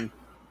same time.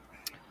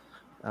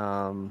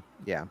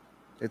 Yeah.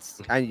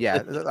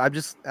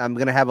 I'm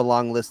gonna have a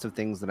long list of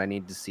things that I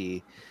need to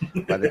see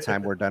by the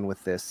time we're done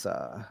with this.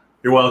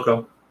 You're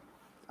welcome.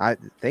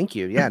 Thank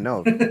you. Yeah,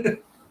 no.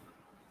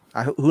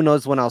 Who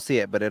knows when I'll see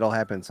it, but it'll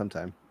happen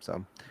sometime. So,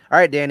 all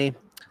right, Danny.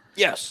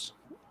 Yes.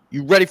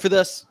 You ready for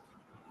this?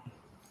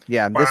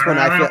 Yeah, this one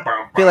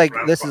I feel like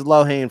this is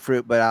low hanging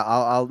fruit, but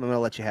I'm gonna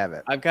let you have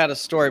it. I've got a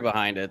story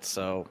behind it.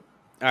 So,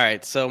 all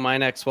right. So my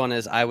next one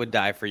is "I Would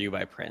Die for You"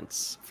 by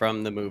Prince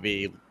from the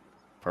movie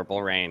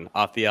Purple Rain,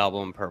 off the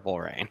album Purple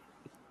Rain.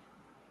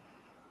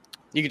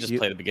 You can just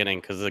play the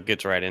beginning because it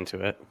gets right into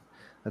it.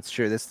 That's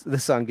true. This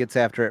song gets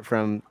after it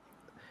from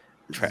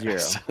Tracks. Zero.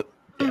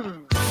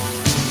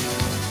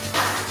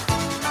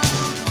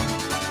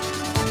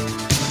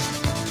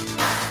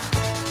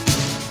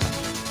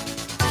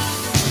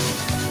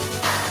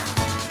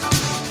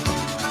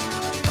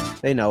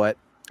 They know it.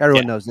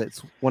 Everyone knows it.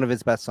 It's one of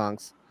his best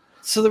songs.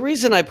 So the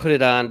reason I put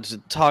it on to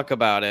talk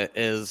about it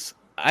is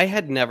I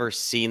had never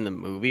seen the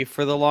movie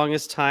for the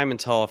longest time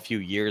until a few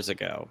years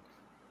ago.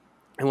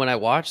 And when I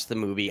watched the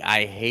movie,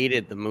 I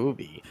hated the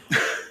movie,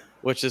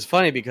 which is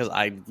funny because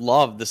I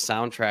love the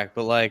soundtrack.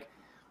 But like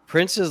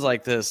Prince is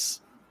like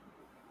this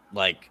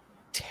like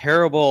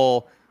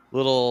terrible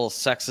little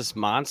sexist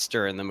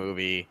monster in the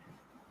movie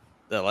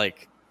that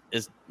like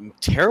is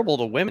terrible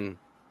to women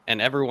and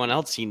everyone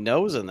else he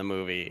knows in the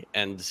movie.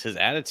 And his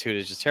attitude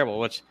is just terrible,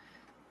 which,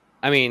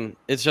 I mean,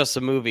 it's just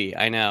a movie,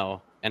 I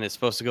know, and it's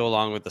supposed to go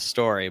along with the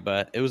story,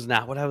 but it was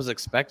not what I was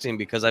expecting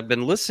because I've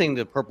been listening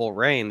to Purple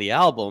Rain, the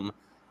album,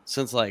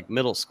 since like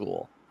middle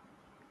school.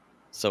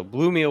 So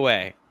blew me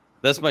away.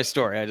 That's my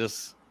story. I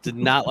just did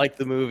not like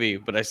the movie,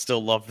 but I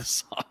still love the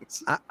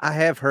songs. I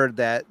have heard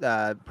that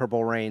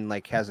Purple Rain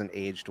like hasn't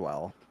aged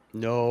well.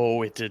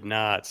 No, it did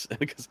not.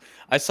 Because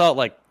I saw it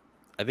like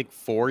I think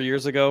 4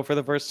 years ago for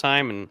the first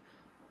time, and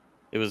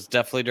it was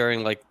definitely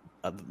during like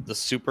the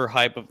super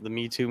hype of the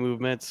Me Too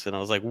movement, and I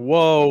was like,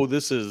 "Whoa,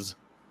 this is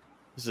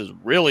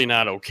really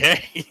not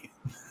okay."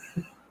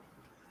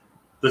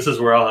 This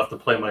is where I'll have to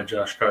play my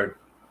Josh card.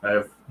 I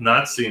have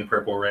not seen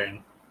Purple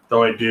Rain,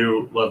 though I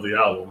do love the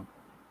album.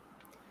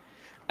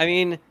 I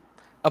mean,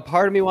 a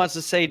part of me wants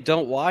to say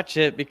don't watch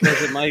it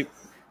because it might.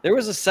 There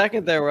was a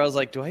second there where I was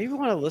like, "Do I even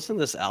want to listen to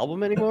this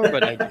album anymore?"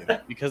 But I do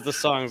because the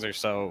songs are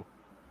so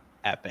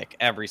epic.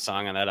 Every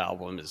song on that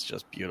album is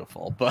just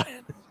beautiful, but I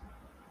it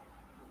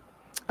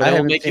will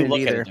haven't make you seen it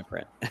look at either. it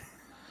different.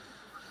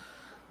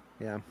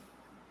 Yeah.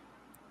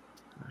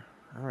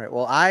 All right.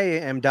 Well, I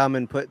am dumb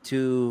and put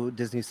 2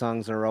 Disney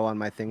songs in a row on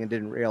my thing and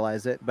didn't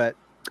realize it. But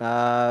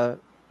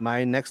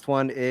my next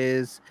one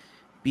is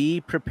 "Be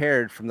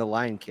Prepared" from The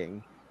Lion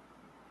King.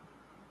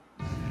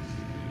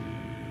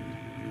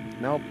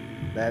 Nope,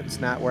 that's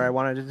not where I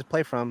wanted it to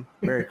play from.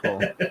 Very cool.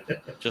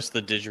 Just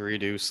the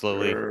didgeridoo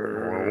slowly.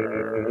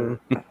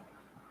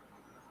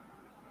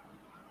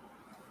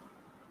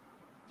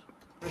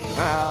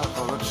 Prepare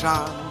for the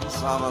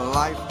chance of a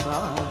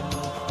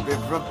lifetime. Be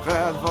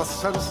prepared for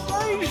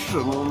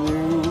sensational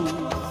news.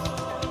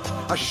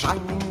 A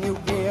shining new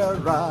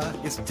era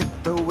is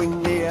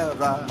tiptoeing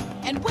nearer.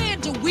 And where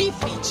do we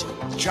feature?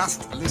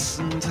 Just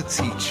listen to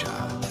teacher.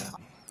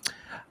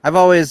 I've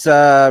always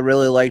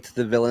really liked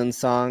the villain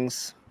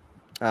songs,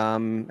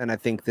 and I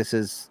think this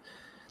is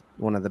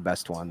one of the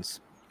best ones.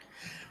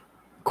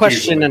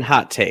 Question Easily. and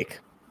hot take.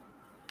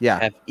 Yeah,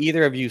 Have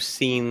either of you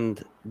seen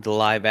the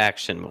live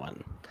action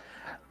one?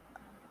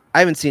 I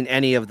haven't seen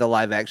any of the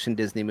live action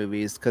Disney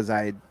movies because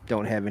I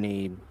don't have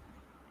any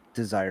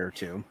desire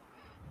to.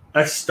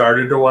 I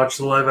started to watch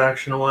the live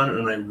action one,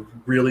 and I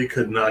really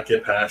could not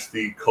get past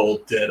the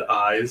cold, dead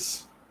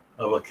eyes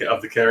of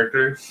the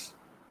characters.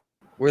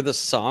 Were the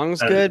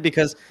songs And- good?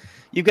 Because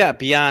you got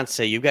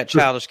Beyonce, you got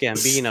Childish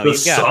Gambino, The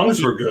you got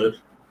songs were good.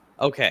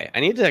 Okay, I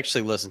need to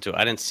actually listen to it.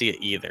 I didn't see it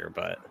either,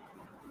 but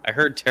I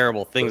heard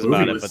terrible things The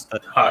movie about it. was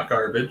But hot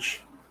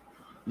garbage.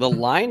 the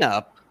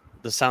lineup,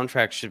 the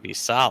soundtrack should be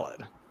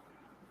solid.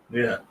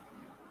 Yeah.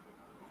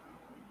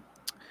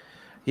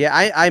 Yeah,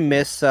 I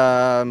miss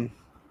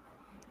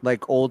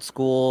like old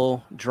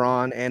school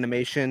drawn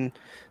animation.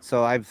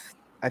 So I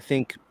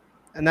think,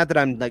 and not that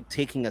I'm like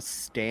taking a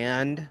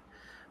stand,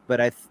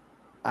 but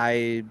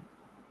I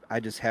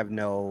just have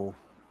no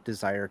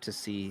desire to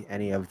see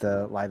any of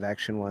the live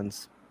action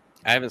ones.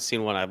 I haven't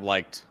seen one I've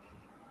liked.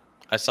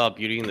 I saw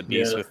Beauty and the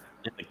Beast Yeah.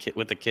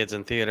 with the kids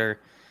in theater.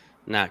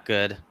 Not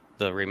good.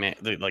 The remake,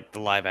 the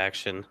live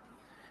action.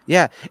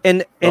 Yeah,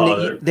 and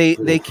Oh,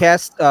 they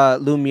cast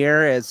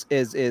Lumiere as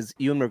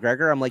Ewan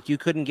McGregor. I'm like, you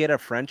couldn't get a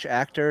French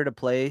actor to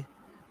play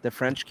the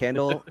French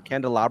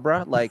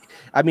candelabra. Like,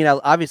 I mean,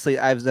 obviously,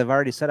 I've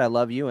already said I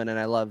love Ewan and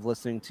I love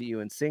listening to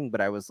Ewan sing,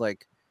 but I was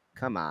like,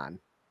 come on,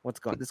 what's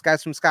going? This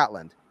guy's from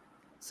Scotland.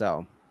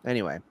 So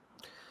anyway,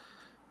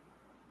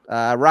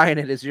 Ryan,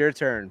 it is your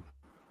turn.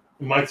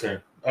 My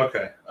turn.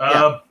 Okay.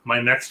 Yeah. My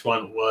next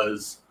one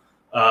was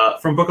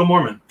from Book of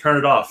Mormon. Turn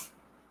It Off.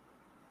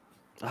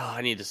 Oh,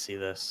 I need to see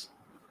this.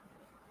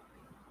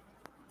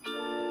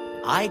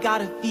 I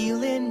got a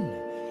feeling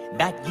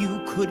that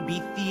you could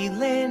be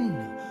feeling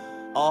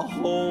a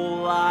whole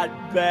lot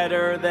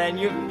better than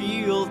you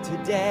feel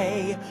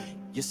today.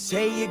 You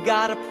say you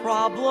got a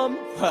problem?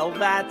 Well,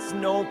 that's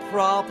no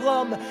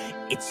problem.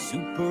 It's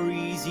super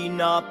easy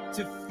not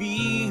to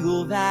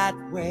feel that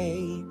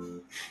way.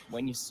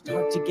 When you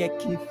start to get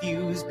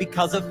confused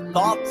because of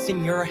thoughts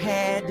in your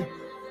head,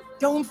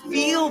 don't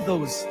feel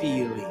those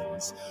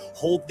feelings.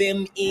 Hold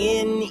them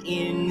in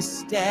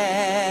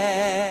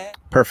instead.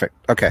 Perfect.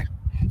 Okay.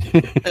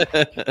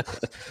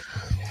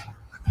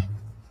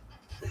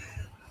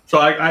 So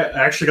I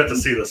actually got to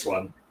see this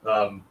one.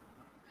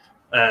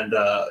 And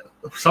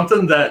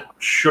something that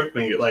shook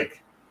me,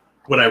 like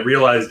when I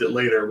realized it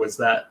later, was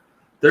that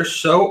they're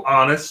so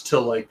honest to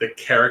like the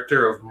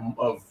character of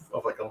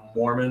like a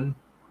Mormon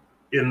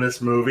in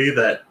this movie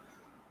that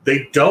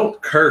they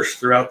don't curse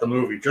throughout the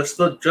movie. Just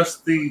the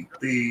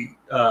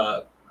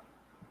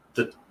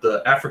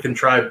African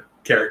tribe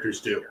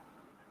characters do.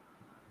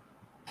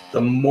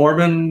 The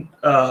Mormon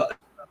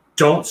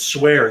don't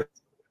swear in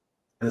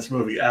this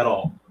movie at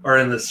all, or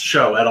in this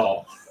show at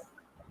all.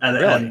 And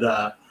Really?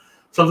 and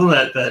something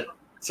that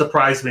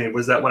surprised me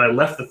was that when I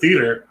left the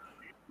theater,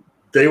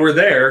 they were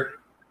there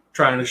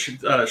trying to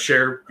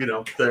share,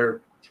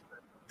 their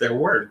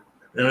word,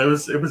 and it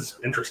was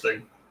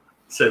interesting,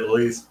 to say the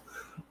least.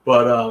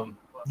 But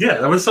yeah,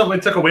 that was something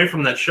I took away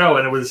from that show,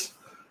 and it was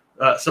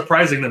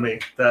surprising to me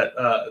that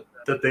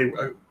they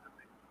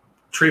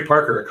Trey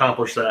Parker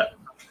accomplished that.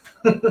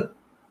 There's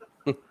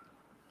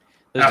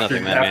After-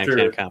 nothing that man after,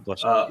 can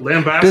accomplish.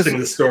 Lambasting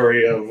the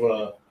story of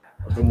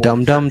the Mormon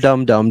Dum dum Church.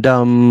 dum dum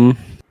dum.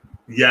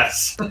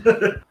 Yes.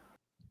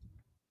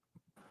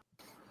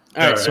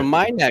 All right, All so right.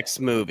 my next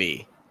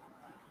movie,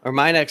 or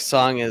my next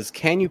song is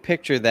 "Can You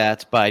Picture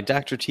That" by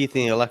Dr. Teeth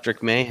and the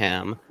Electric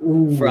Mayhem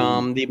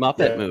from the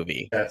Muppet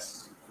movie.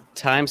 Yes.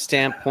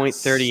 Timestamp point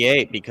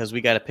 38 because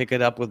we got to pick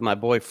it up with my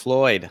boy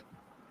Floyd.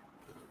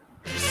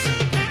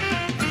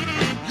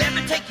 Let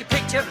me take your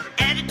picture,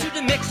 add it to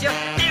the mixture.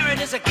 There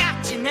it is, I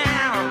got you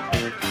now.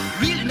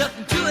 Really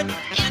nothing to it,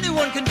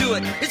 anyone can do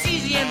it. It's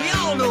easy and we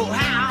all know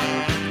how.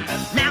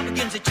 Now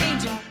begins a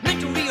changing,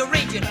 mental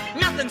rearranging.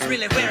 Nothing's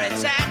really where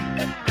it's at.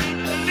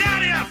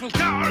 Daddy Apple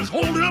Tower is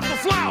holding up a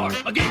flower.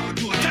 I gave it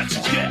to a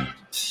Texas cat.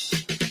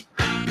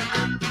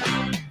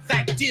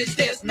 Fact is,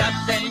 there's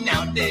nothing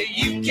out there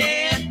you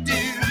can't do.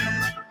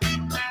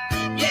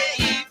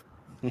 Yeah,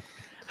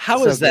 How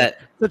So is good. that?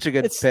 Such a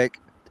good It's- pick.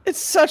 It's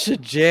such a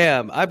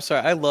jam. I'm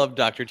sorry. I love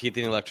Dr. Teeth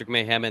and the Electric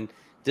Mayhem, and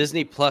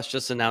Disney Plus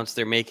just announced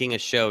they're making a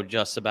show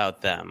just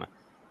about them.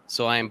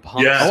 So I am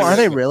pumped. Yes. Oh, are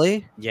they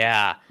really?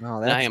 Yeah. Oh,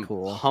 And I that's am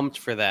cool. pumped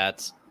for that.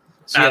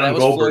 So yeah, Adam that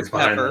was Goldberg's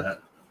Floyd behind Pepper. that.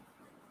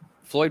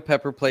 Floyd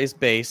Pepper plays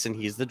bass and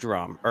he's the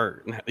drum.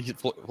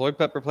 Floyd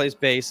Pepper plays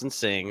bass and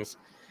sings.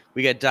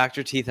 We got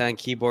Dr. Teeth on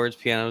keyboards,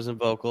 pianos, and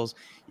vocals.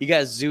 You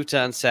got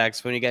Zoot on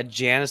saxophone. You got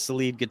Janice, the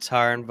lead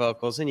guitar and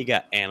vocals, and you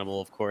got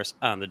Animal, of course,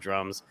 on the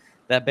drums.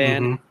 That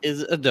band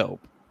is a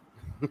dope.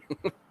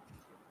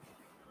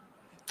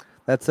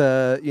 That's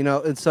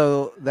and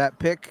so that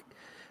pick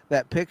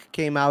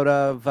came out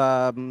of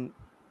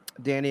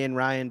Danny and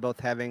Ryan both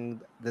having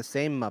the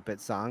same Muppet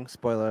song.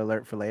 Spoiler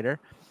alert for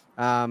later.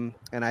 And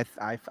I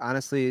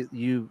honestly,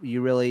 you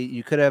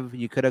could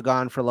have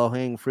gone for Low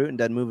Hanging Fruit and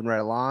done Moving Right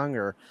Along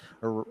or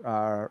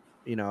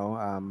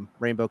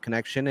Rainbow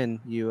Connection, and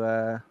you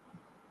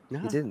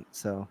didn't.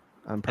 So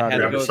I'm I proud had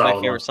of to you. go with my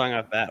favorite song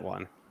off that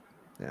one.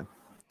 Yeah.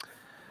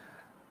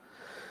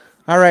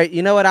 All right,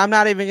 you know what? I'm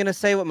not even gonna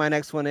say what my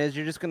next one is.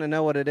 You're just gonna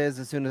know what it is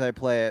as soon as I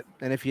play it.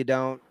 And if you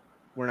don't,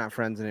 we're not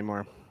friends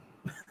anymore.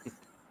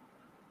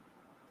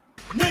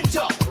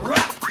 Ninja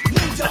rap,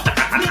 ninja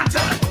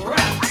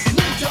rap,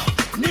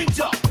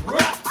 ninja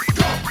rap.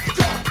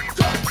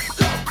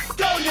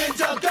 Go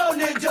ninja, go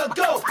ninja,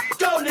 go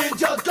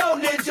ninja, go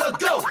ninja,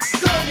 go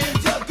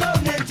ninja, go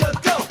ninja,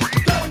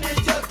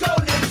 go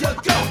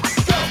ninja, go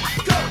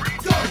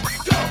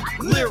ninja,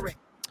 go lyric.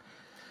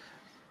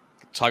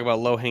 Talk about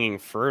low hanging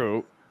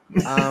fruit.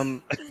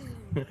 It's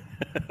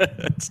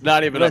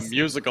not even a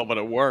musical, but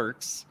it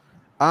works.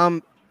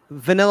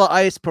 Vanilla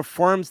Ice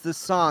performs the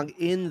song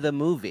in the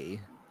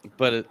movie,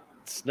 but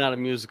it's not a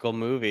musical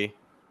movie.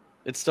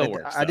 It still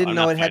works. I didn't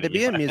know it had to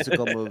be a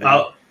musical movie.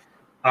 I'll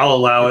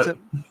allow it.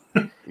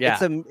 Yeah.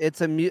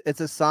 It's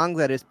a song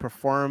that is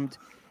performed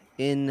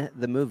in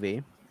the movie.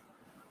 Can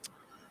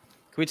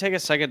we take a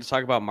second to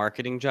talk about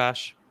marketing,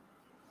 Josh?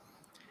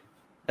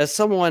 As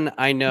someone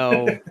I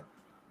know,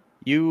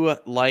 you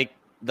like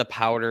the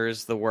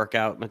powders, the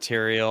workout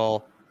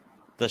material,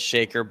 the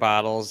shaker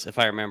bottles. If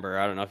I remember,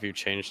 I don't know if you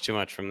changed too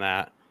much from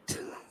that.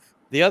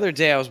 The other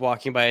day I was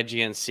walking by a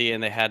GNC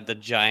and they had the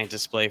giant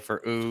display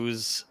for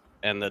Ooze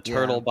and the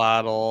turtle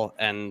bottle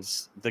and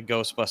the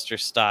Ghostbuster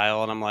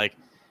style. And I'm like,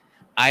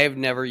 I have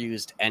never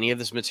used any of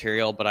this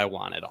material, but I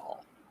want it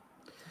all.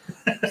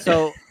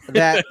 So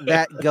that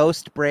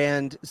Ghost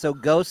brand. So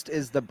Ghost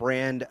is the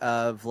brand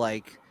of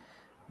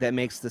that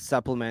makes the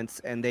supplements,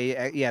 and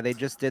they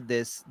just did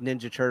this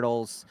Ninja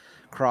Turtles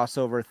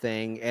crossover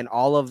thing, and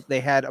they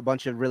had a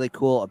bunch of really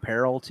cool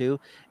apparel too,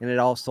 and it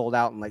all sold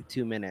out in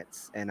 2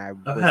 minutes. And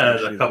I've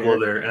had a couple of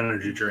their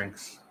energy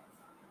drinks.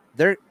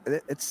 Their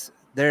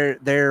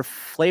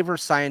flavor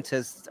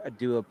scientists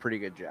do a pretty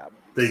good job.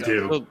 They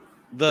do. So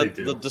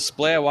the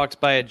display I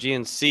walked by at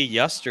GNC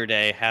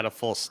yesterday had a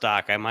full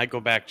stock. I might go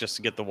back just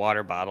to get the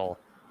water bottle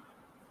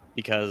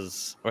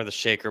or the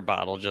shaker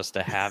bottle just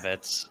to have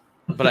it.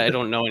 But I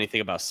don't know anything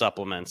about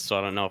supplements, so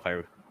I don't know if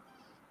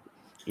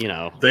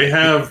They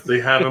have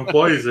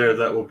employees there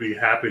that will be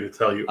happy to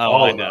tell you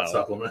all about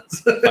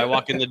supplements. If I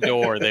walk in the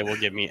door, they will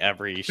give me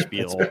every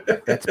spiel.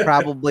 That's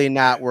probably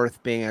not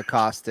worth being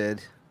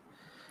accosted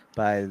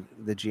by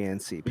the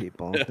GNC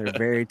people. They're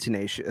very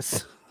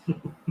tenacious. All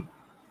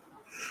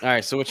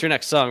right, so what's your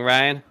next song,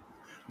 Ryan?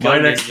 My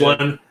next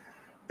one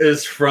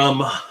is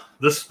from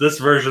this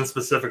version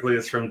specifically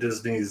is from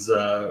Disney's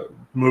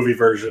movie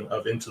version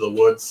of Into the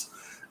Woods.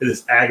 It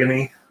is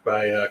Agony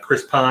by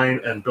Chris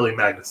Pine and Billy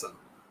Magnuson.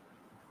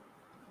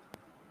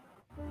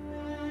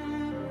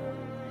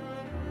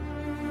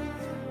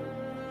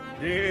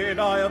 Did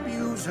I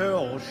abuse her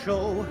or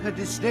show her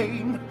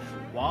disdain?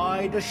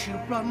 Why does she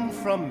run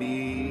from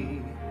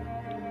me?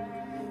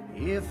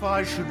 If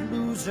I should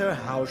lose her,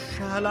 how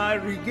shall I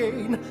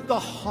regain the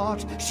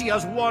heart she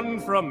has won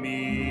from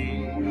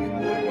me?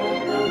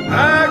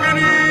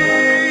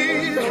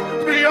 Agony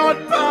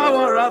beyond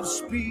power of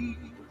speech.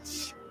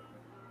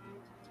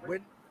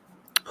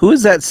 Who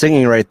is that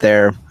singing right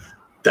there?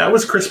 That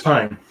was Chris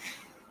Pine.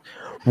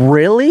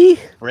 Really?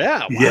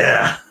 Yeah.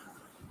 Yeah.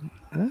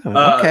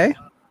 Oh, okay.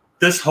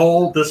 This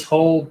whole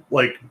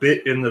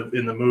bit in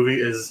the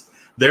movie is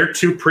they're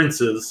two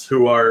princes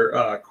who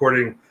are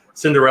courting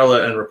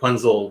Cinderella and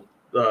Rapunzel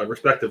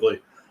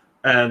respectively,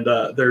 and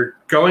they're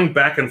going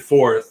back and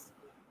forth,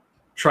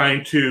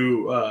 trying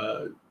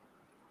to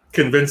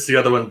convince the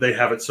other one they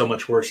have it so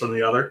much worse than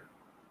the other,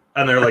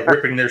 and they're like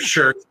ripping their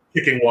shirts,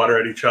 kicking water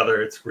at each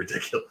other. It's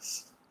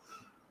ridiculous.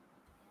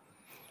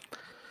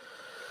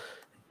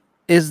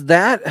 Is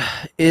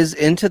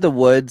Into the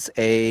Woods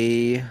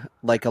a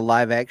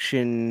live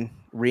action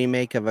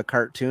remake of a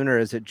cartoon, or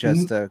is it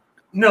just a?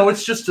 No,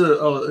 it's just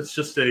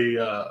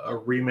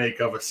a remake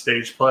of a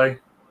stage play.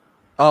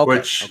 Oh, okay.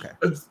 Which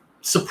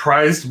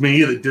surprised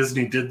me that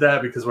Disney did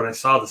that, because when I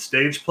saw the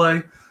stage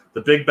play,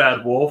 the big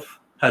bad wolf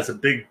has a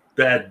big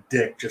bad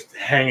dick just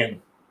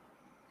hanging.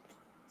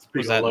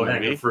 Speaking of low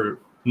hanging fruit,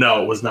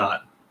 no, it was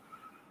not.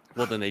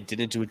 Well, then they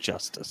didn't do it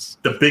justice.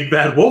 The big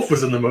bad wolf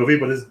was in the movie,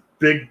 but his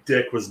big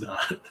dick was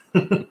not.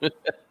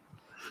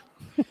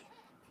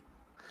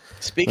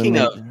 Speaking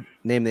of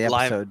name the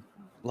episode,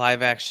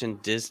 live action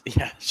Disney.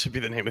 Yeah, should be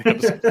the name of the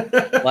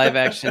episode. Live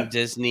action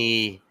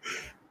Disney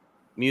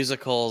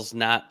musicals,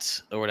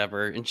 not or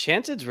whatever.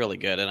 Enchanted's really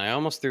good, and I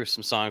almost threw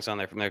some songs on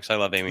there from there because I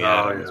love Amy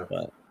Adams. Yeah.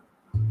 But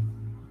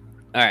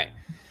all right,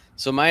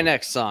 so my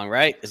next song,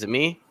 right? Is it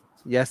me?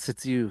 Yes,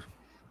 it's you.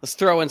 Let's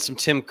throw in some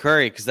Tim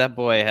Curry because that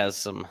boy has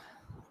some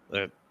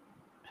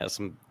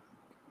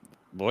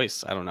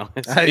voice. I don't know.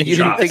 You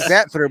didn't think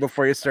that through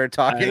before you started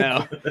talking. I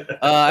know.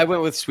 I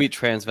went with Sweet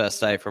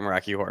Transvestite from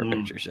Rocky Horror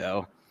Picture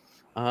Show.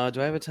 Do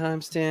I have a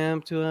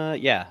timestamp to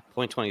yeah,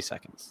 0.20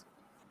 seconds.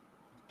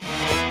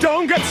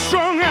 Don't get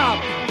strung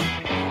out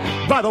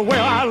by the way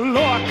I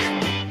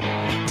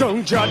look.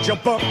 Don't judge a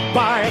book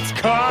by its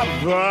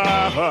cover.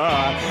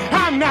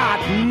 I'm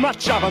not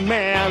much of a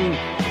man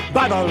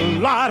by the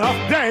light of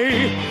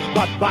day,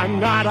 but by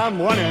night I'm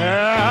one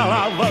hell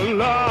of a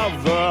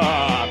lover.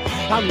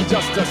 I'm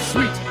just a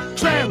sweet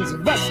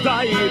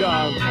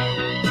transvestite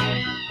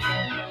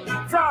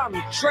from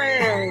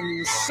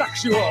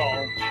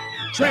transsexual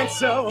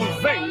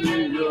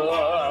Transylvania.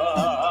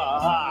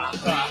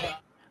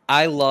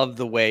 I love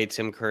the way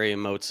Tim Curry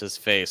emotes his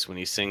face when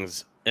he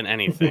sings in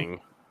anything.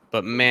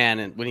 But man,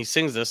 and when he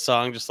sings this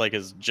song, just like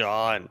his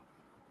jaw, and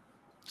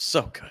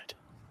so good.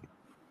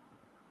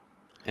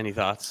 Any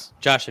thoughts?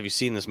 Josh, have you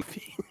seen this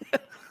movie?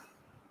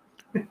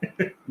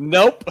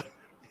 Nope.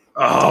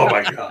 Oh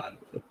my god.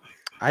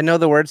 I know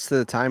the words to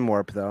the Time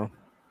Warp though.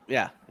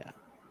 Yeah.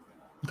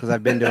 Because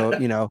I've been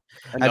to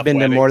I've been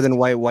to more than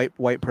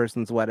white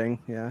person's wedding.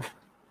 Yeah.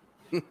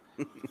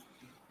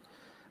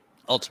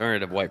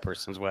 Alternative white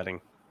person's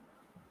wedding.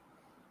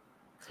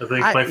 I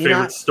think my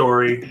favorite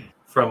story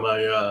from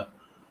a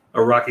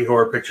Rocky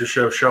Horror Picture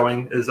Show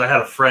showing is I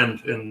had a friend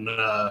in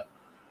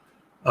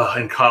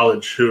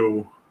college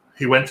who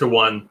he went to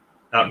one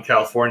out in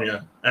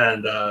California,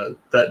 and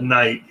that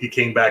night he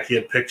came back. He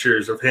had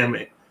pictures of him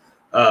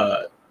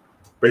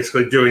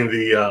basically doing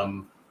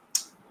the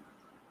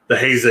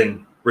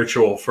hazing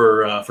ritual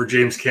for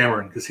James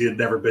Cameron, because he had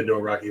never been to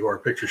a Rocky Horror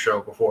Picture Show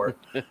before,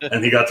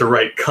 and he got to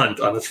write "cunt"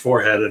 on his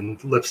forehead in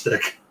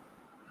lipstick.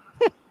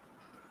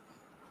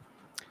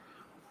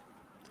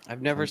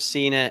 I've never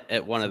seen it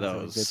at one of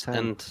those,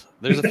 and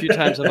there's a few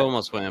times I've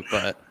almost went,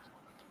 but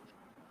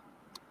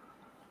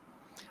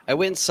I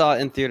went and saw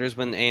it in theaters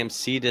when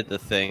AMC did the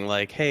thing,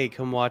 like, hey,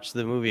 come watch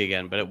the movie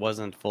again, but it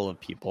wasn't full of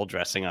people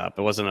dressing up.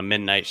 It wasn't a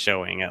midnight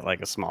showing at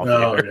like a small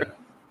theater.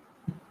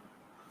 Yeah.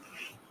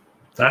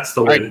 That's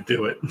the way to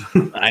do it.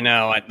 I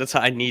know. That's how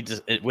I need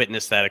to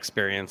witness that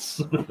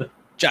experience.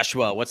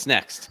 Joshua, what's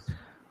next?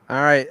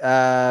 All right.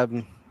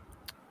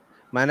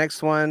 My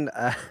next one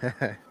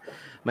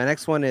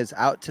is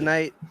Out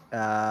Tonight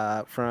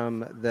from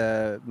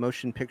the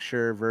motion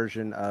picture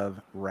version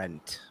of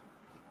Rent.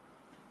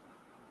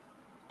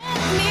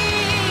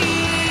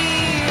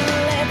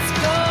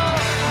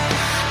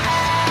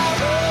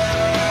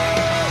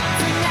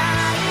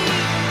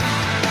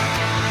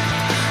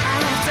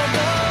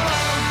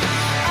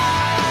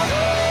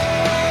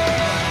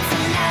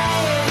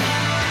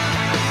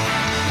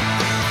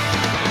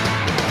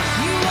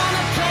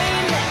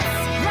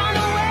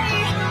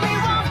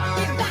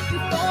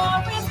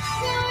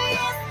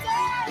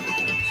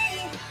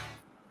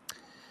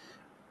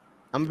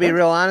 I'm gonna be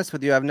real honest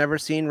with you. I've never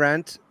seen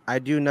Rent. I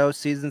do know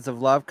Seasons of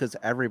Love because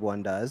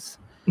everyone does.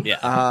 Yeah.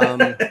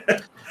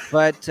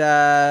 But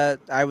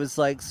I was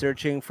like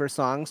searching for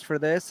songs for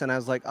this, and I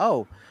was like,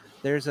 oh,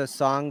 there's a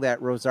song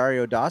that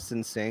Rosario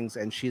Dawson sings,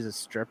 and she's a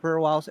stripper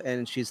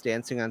and she's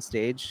dancing on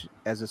stage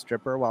as a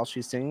stripper while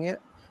she's singing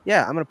it.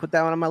 Yeah, I'm gonna put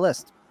that one on my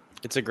list.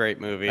 It's a great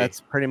movie.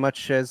 That's pretty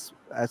much as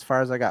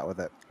far as I got with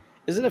it.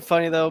 Isn't it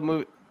funny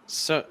though?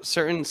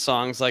 Certain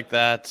songs like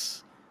that,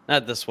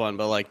 not this one,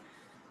 but like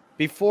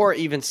before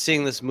even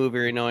seeing this movie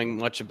or knowing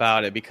much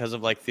about it, because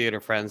of like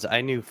theater friends,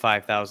 I knew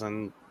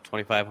 5,000,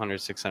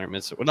 2,500, 600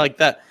 minutes, like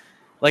that.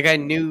 Like I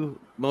knew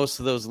most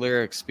of those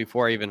lyrics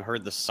before I even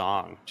heard the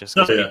song, just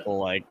because people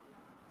like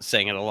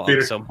sang it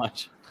along so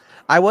much.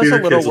 I was a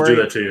little worried.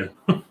 Do that to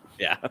you.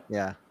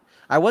 Yeah.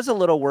 I was a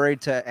little worried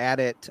to add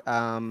it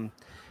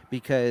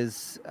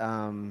because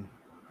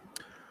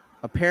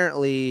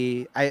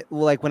apparently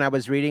when I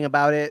was reading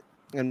about it,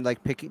 and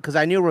like picking, because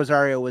I knew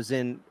Rosario was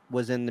in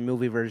the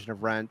movie version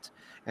of Rent,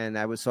 and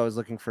I was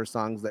looking for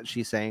songs that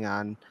she sang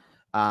on,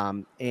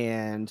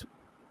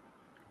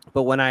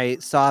 but when I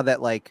saw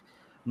that like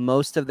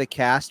most of the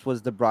cast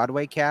was the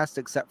Broadway cast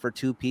except for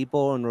 2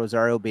 people and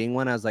Rosario being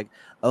one, I was like,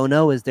 oh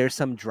no, is there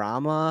some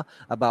drama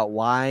about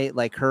why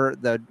like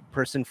the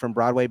person from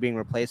Broadway being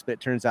replaced? But it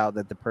turns out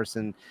that the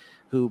person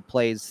who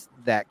plays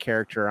that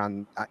character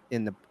on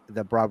in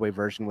the Broadway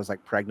version was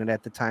like pregnant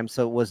at the time,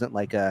 so it wasn't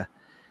like there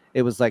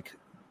was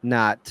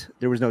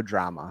no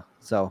drama.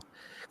 So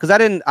because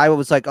I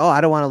was like, oh,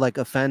 I don't want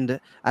to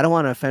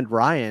offend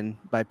Ryan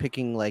by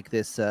picking like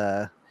this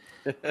I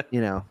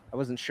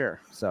wasn't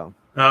sure. So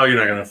oh, you're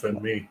not gonna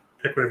offend me.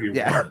 Pick whatever you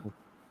want.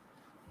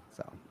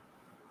 So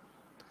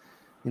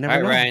all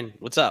right, Ryan,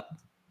 what's up?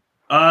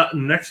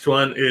 Next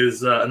one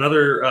is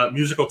another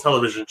musical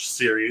television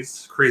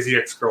series, Crazy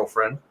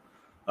Ex-Girlfriend.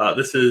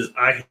 This is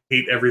I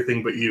Hate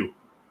Everything But You.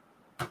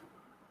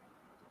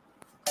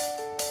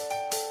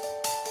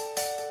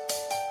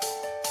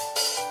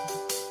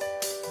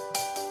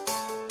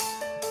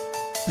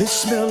 The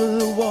smell of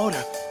the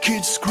water,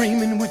 kids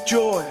screaming with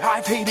joy.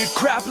 I've hated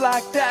crap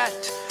like that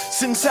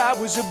since I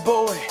was a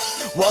boy.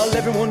 While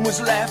everyone was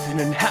laughing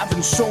and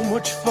having so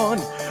much fun,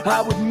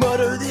 I would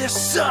mutter, this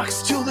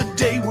sucks, till the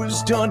day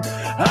was done.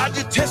 I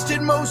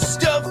detested most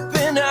stuff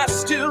and I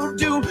still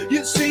do.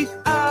 You see,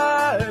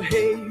 I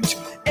hate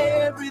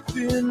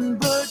everything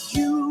but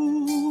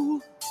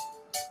you.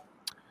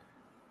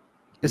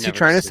 Is he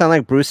trying to sound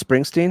like Bruce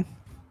Springsteen?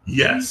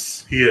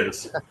 Yes, he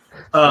is.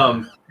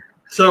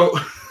 So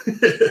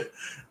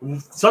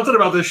something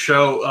about this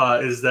show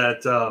is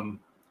that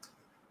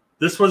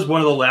this was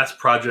one of the last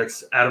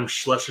projects Adam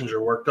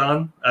Schlesinger worked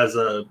on as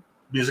a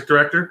music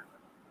director,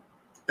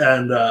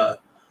 and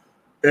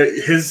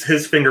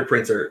his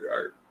fingerprints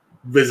are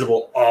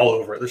visible all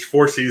over it. There's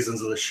 4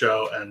 seasons of the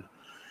show, and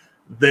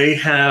they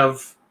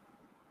have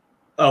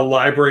a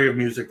library of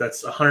music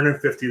that's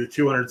 150 to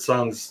 200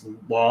 songs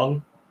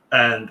long,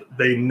 and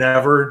they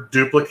never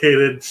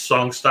duplicated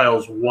song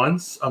styles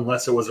once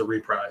unless it was a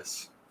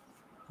reprise.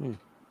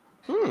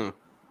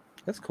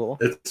 That's cool.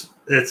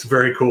 It's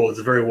very cool. It's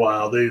very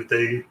wild.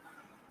 They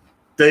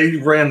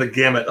ran the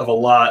gamut of a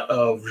lot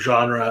of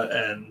genre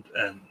and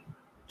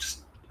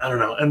just, I don't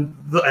know. And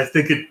I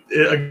think it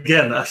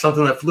again,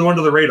 something that flew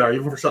under the radar,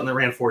 even for something that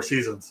ran 4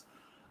 seasons,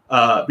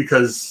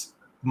 because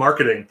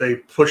marketing, they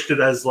pushed it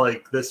as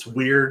like this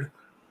weird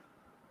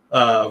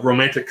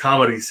romantic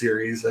comedy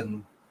series,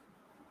 and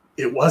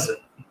it wasn't.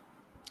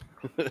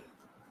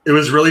 It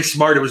was really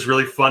smart. It was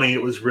really funny.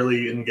 It was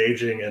really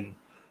engaging. And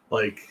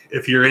like,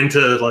 if you're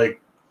into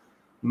like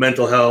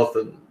mental health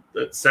and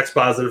sex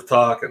positive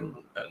talk and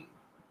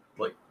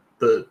like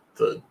the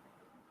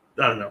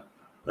I don't know.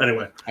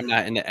 Anyway, I'm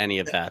not into any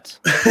of that.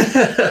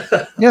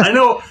 Yeah. I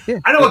know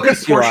a good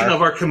portion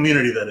of our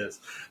community that is.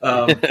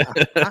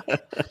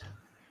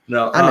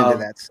 No, I'm into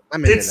that.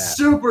 It's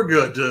super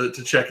good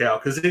to check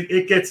out because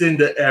it gets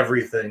into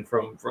everything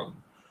from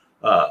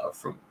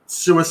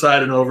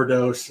suicide and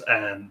overdose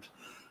and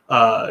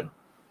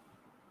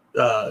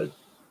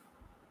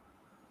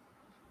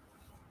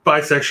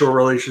bisexual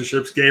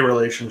relationships, gay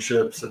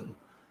relationships, and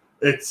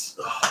it's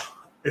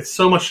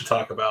so much to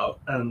talk about.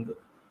 And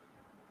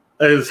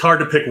it's hard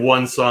to pick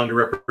one song to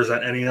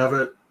represent any of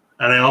it.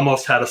 And I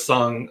almost had a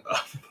song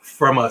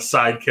from a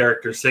side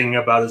character singing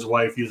about his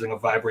wife using a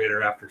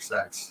vibrator after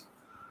sex,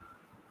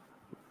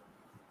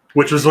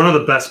 which was one of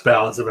the best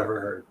ballads I've ever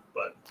heard.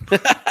 But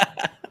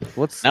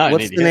what's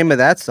the name of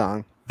that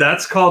song?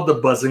 That's called The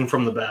Buzzing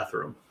from the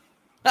Bathroom.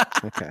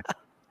 Okay.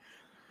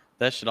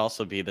 That should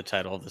also be the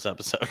title of this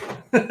episode.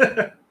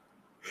 I'll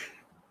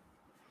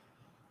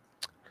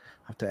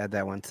have to add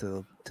that one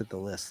to the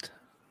list.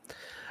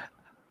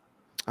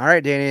 All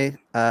right, Danny.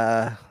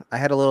 I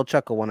had a little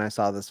chuckle when I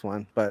saw this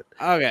one, but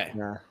okay.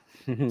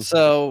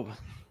 So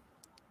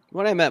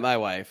when I met my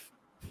wife,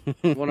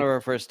 one of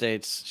our first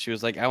dates, she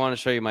was like, I want to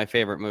show you my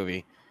favorite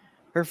movie.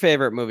 Her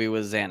favorite movie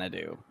was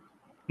Xanadu.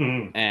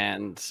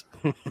 And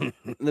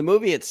the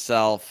movie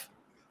itself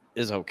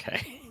is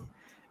okay.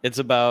 It's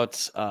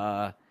about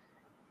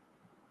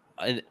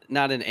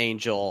not an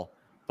angel,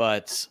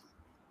 but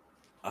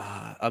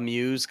a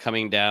muse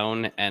coming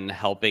down and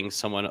helping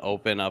someone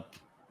open up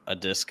a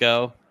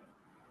disco.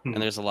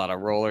 And there's a lot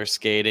of roller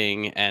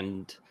skating,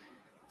 and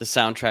the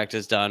soundtrack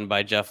is done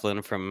by Jeff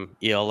Lynne from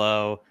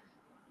ELO,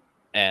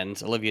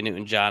 and Olivia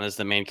Newton-John is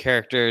the main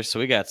character. So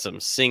we got some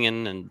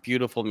singing and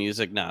beautiful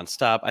music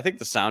nonstop. I think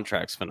the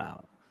soundtrack's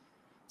phenomenal.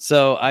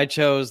 So I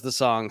chose the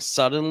song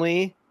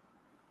Suddenly,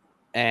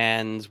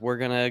 and we're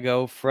going to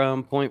go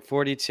from point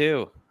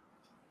 42.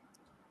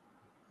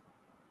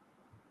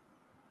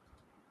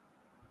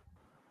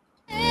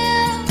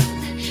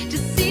 To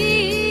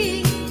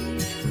see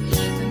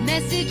the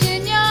message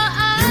in your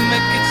eyes. You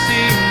make it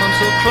seem I'm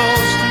so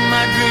close to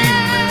my dream,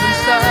 and then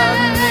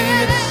suddenly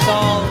it's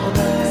all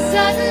there.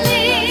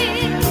 Suddenly,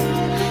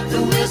 the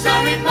wheels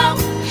are in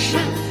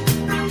motion,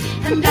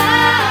 and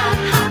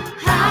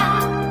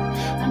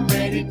I'm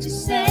ready to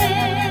sail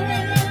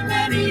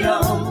any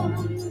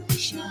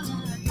ocean.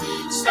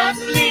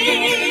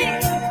 softly.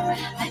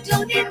 I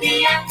don't get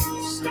the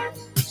answers,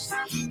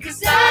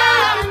 'cause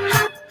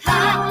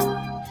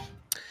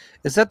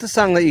Is that the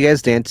song that you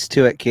guys danced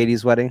to at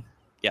Katie's wedding?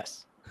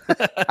 Yes.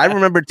 I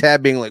remember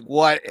Tab being like,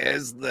 "What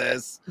is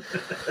this?"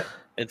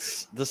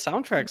 It's the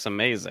soundtrack's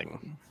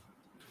amazing.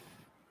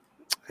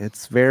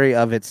 It's very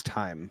of its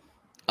time.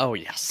 Oh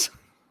yes.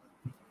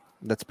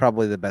 That's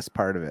probably the best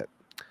part of it.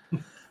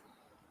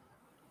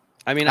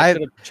 I mean, I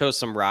could have chose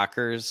some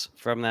rockers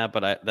from that,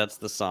 but that's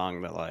the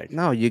song that like.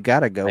 No, you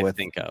gotta go with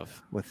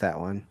that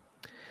one.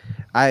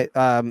 I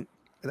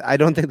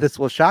don't think this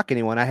will shock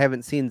anyone. I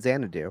haven't seen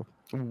Xanadu.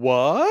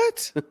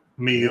 What?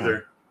 Me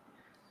either.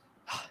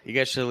 You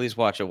guys should at least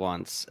watch it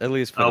once. At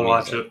least for I'll the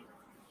watch music. it.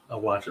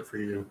 I'll watch it for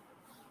you.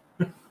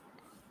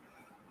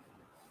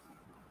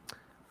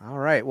 All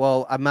right.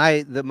 Well,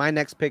 my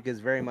next pick is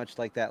very much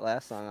like that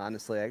last song.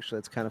 Honestly, actually,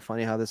 it's kind of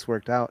funny how this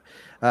worked out.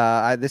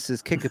 This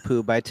is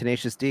Kickapoo by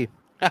Tenacious D.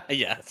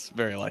 Yeah, it's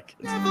very like.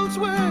 Devil's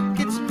work,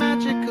 it's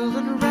magical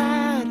and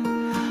rad.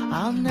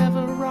 I'll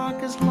never rock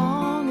as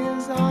long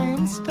as I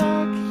am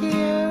stuck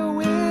here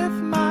with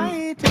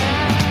my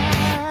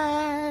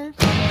dad.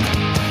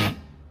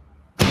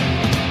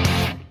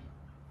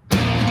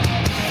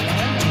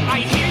 I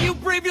hear you,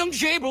 brave young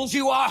jabrils,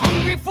 you are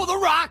hungry for the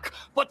rock.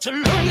 But to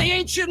learn the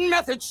ancient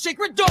methods,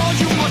 secret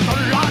doors you must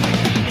unlock.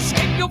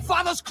 Escape your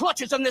father's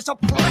clutches in this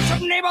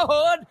oppressive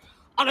neighborhood.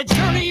 On a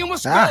journey you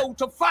must go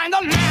to find the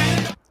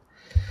land.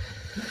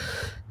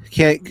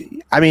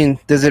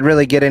 Does it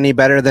really get any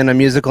better than a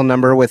musical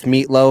number with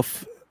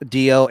Meatloaf,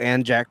 Dio,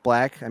 and Jack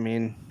Black? I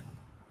mean,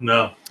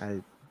 no.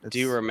 Do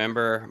you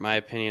remember my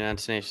opinion on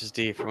Tenacious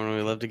D from when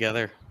we lived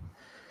together?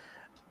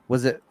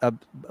 Was it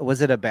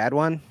a bad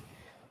one?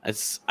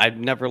 I've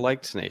never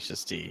liked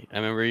Tenacious D. I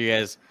remember you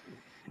guys.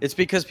 It's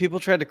because people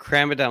tried to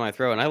cram it down my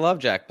throat, and I love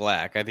Jack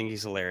Black. I think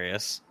he's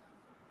hilarious,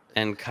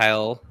 and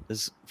Kyle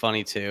is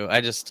funny too.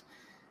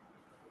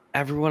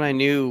 Everyone I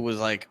knew was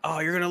like, "Oh,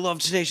 you're gonna love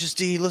Tenacious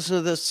D. Listen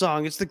to this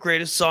song. It's the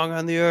greatest song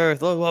on the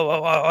earth.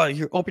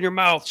 You open your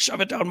mouth,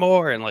 shove it down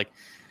more." And like,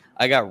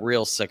 I got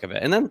real sick of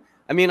it. And then,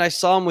 I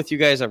saw him with you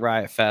guys at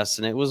Riot Fest,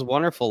 and it was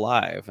wonderful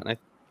live. And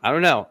I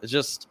don't know. It's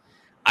just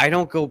I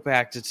don't go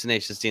back to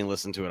Tenacious D and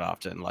listen to it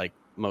often, like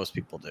most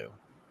people do.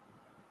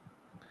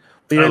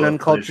 You're an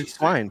uncultured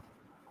swine.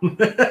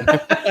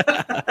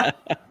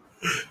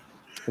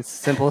 It's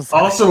simple as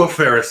also a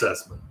fair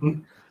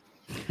assessment.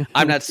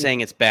 I'm not saying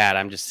it's bad.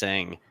 I'm just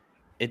saying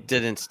it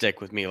didn't stick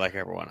with me like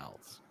everyone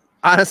else.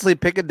 Honestly,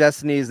 Pick of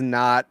Destiny is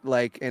not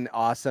like an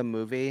awesome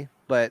movie,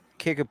 but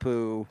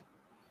Kickapoo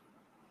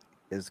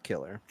is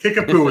killer.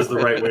 Kickapoo was the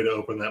right way to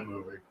open that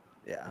movie.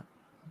 Yeah.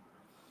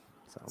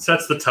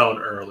 Sets the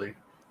tone early.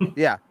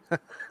 Yeah.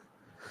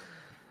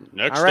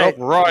 Next up,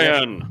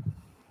 Ryan.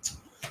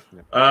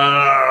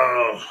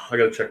 I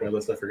gotta check my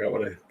list. I forgot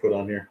what I put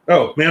on here.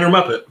 Oh, Man or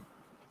Muppet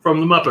from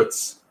the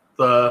Muppets,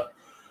 the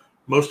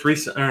most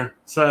recent,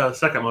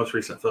 second most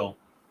recent film.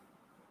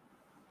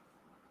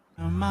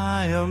 Am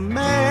I a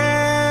man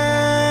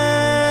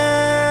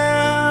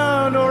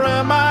or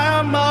am I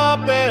a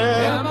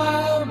Muppet? Am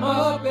I a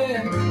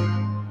Muppet?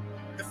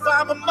 If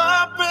I'm a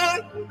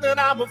Muppet, then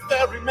I'm a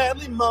very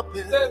manly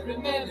Muppet. Very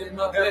manly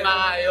Muppet. Am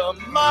I a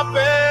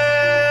Muppet?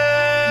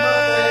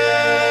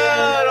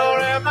 Or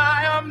am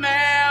I a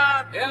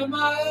man? Am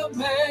I a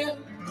man?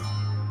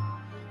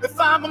 If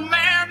I'm a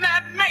man,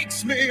 that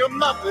makes me a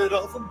Muppet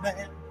of a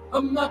man.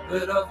 A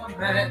Muppet of a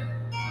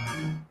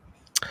man.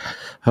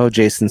 Oh,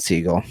 Jason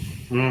Segel.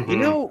 Mm-hmm. You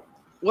know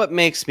what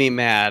makes me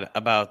mad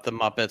about the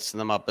Muppets and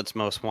the Muppets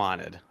Most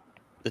Wanted,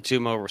 the two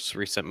most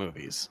recent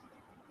movies?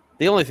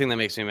 The only thing that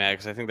makes me mad,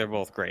 because I think they're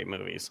both great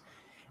movies,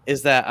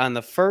 is that on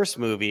the first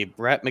movie,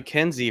 Brett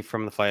McKenzie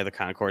from the Flight of the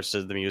Conchords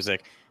did the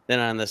music. Then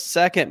on the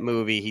second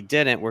movie, he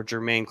didn't, where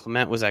Jermaine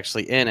Clement was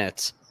actually in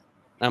it.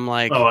 I'm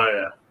like, oh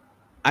yeah.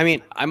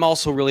 I'm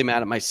also really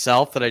mad at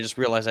myself that I just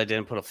realized I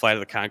didn't put a Flight of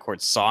the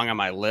Conchords song on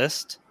my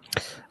list.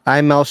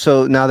 I'm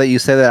also, now that you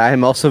say that, I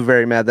am also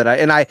very mad that I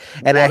had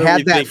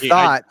that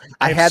thought.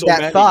 I had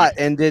that thought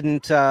and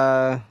didn't.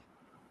 I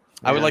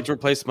would like to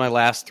replace my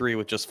last three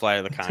with just Flight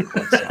of the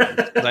Conchords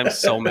songs, 'cause I'm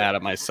so mad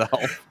at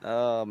myself.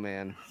 Oh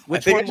man, I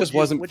think I just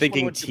wasn't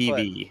thinking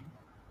TV.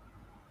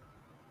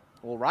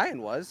 Well,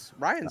 Ryan was.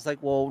 Ryan's like,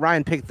 well,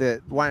 Ryan picked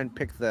the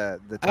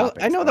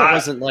topics. I know that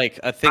wasn't like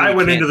a thing. I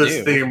went into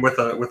this theme with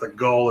a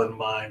goal in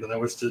mind, and that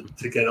was to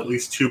get at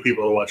least two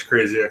people to watch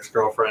Crazy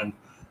Ex-Girlfriend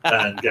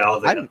and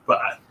Galaga.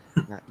 But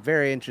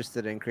very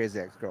interested in Crazy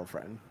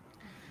Ex-Girlfriend.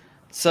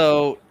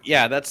 So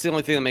yeah, that's the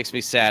only thing that makes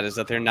me sad is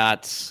that they're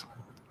not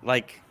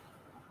like.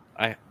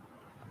 I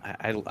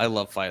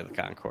love Flight of the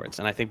Conchords,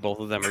 and I think both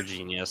of them are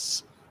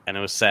genius. And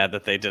it was sad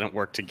that they didn't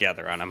work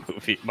together on a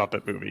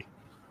Muppet movie.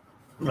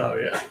 Oh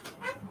yeah.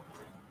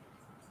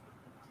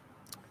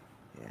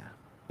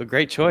 But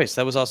great choice.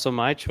 That was also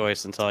my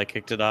choice until I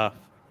kicked it off.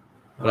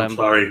 But I'm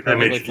sorry. I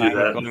made you do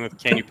that. Going with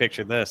Can You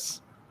Picture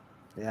This?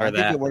 Yeah, I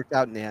think it worked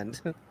out in the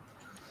end. All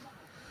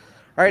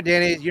right,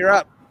 Danny, you're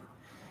up.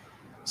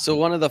 So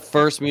one of the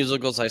first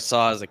musicals I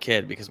saw as a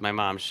kid, because my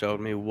mom showed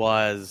me,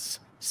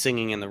 was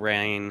Singing in the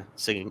Rain,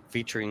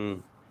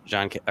 featuring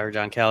Gene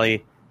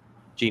Kelly.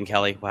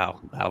 Wow,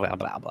 blah blah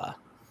blah blah.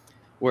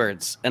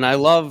 Words, and I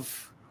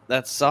love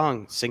that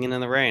song, "Singing in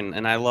the Rain,"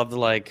 and I love the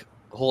like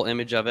whole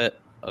image of it,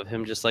 of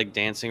him just like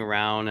dancing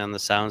around on the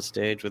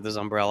soundstage with his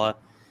umbrella.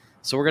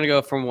 So we're gonna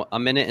go from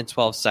 1 minute and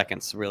 12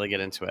 seconds to really get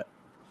into it.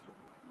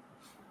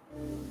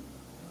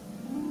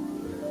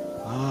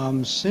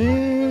 I'm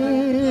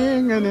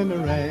singing in the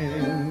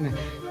rain,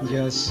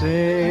 just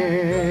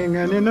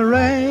singing in the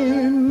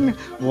rain.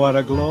 What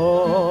a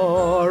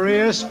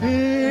glorious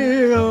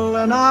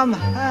feeling, I'm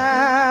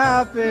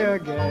happy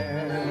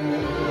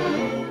again.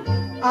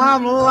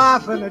 I'm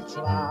laughing at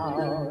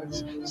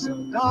clouds so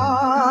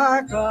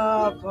dark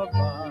up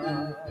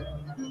above.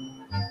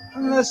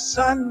 And the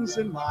sun's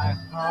in my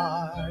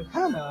heart,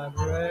 and I'm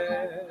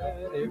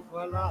ready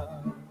for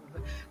love.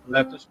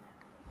 Let us.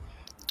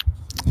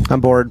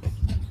 I'm bored.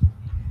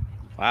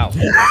 Wow.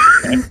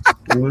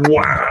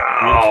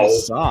 Wow. Beautiful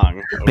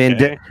song.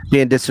 Okay.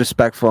 Being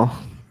disrespectful.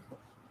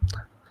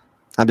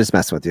 I'm just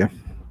messing with you.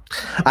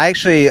 I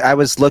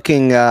was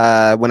looking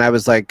when I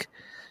was like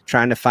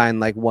trying to find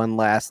like one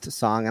last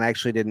song, and I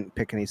actually didn't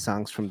pick any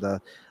songs from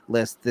the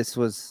list. This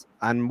was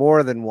on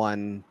more than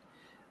one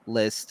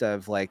list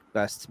of like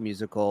best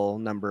musical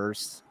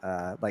numbers,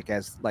 like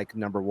as like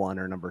number 1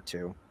 or number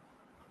 2.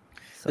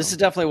 So. This is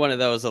definitely one of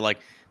those that like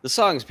the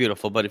song's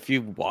beautiful, but if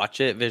you watch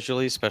it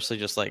visually, especially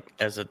just like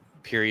as a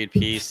period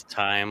piece,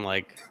 time,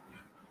 like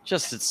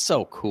just it's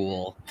so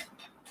cool.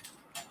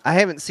 I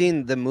haven't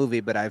seen the movie,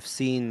 but I've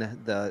seen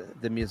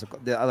the musical.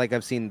 Like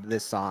I've seen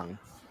this song,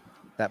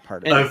 that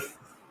part of it.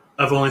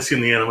 I've only seen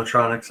the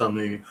animatronics on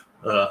the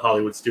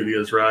Hollywood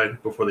Studios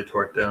ride before they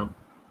tore it down.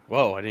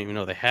 Whoa, I didn't even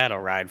know they had a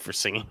ride for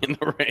Singing in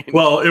the Rain.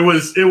 Well, it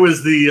was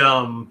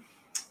the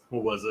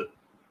what was it?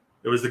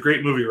 It was the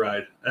Great Movie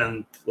Ride,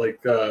 and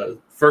like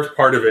first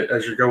part of it,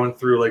 as you're going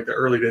through like the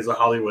early days of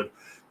Hollywood,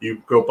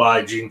 you go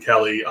by Gene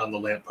Kelly on the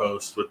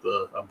lamppost with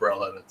the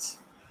umbrella, and it's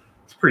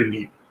pretty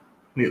neat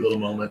little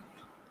moment.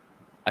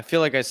 I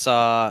feel like I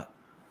saw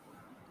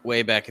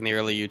way back in the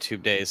early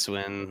YouTube days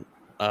when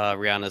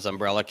Rihanna's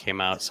Umbrella came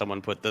out,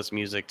 someone put this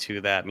music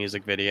to that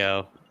music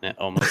video, and it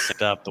almost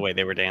synced up the way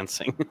they were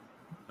dancing.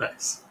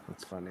 Nice.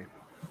 That's funny.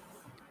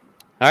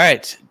 All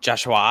right,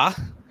 Joshua.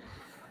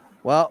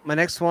 Well, my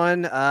next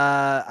one,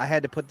 I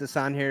had to put this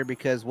on here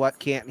because what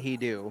can't he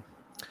do?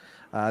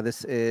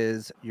 This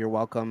is You're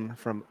Welcome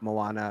from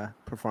Moana,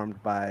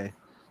 performed by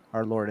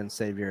our Lord and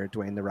Savior,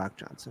 Dwayne "The Rock"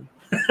 Johnson.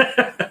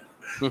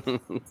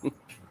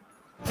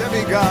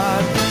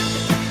 Demigod,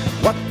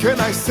 what can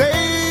I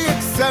say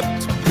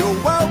except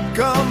you're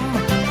welcome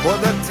for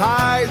the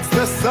tides,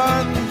 the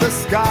sun, the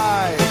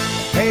sky.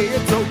 Hey,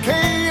 it's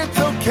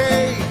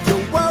okay,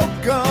 you're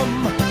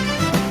welcome.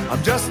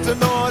 I'm just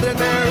an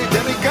ordinary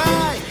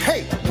demiguy.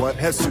 Hey, what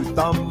has 2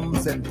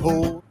 thumbs and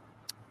pull?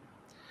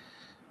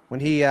 When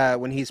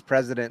he's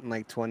president in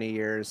like 20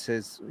 years,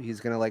 he's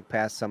gonna like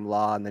pass some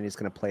law, and then he's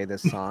gonna play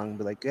this song,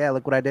 be like, "Yeah,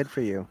 look what I did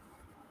for you."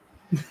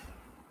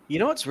 You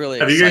know what's really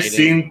Have exciting? you guys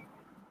seen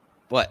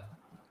what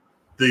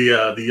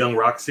the Young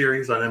Rock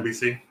series on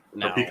NBC?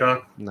 No. Or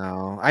Peacock?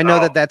 No, I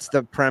know that's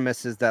the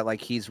premise, is that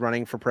like he's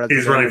running for president.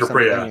 He's running or for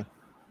president.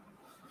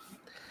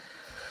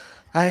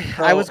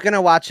 I was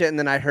gonna watch it, and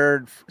then I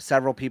heard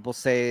several people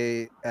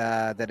say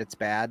that it's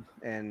bad,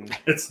 and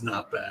it's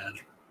not bad.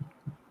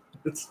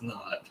 It's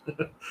not.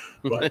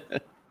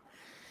 But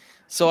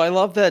So I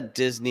love that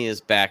Disney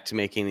is back to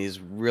making these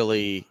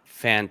really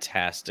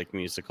fantastic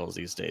musicals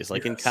these days.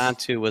 Like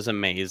Encanto was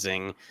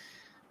amazing.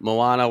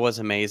 Moana was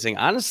amazing.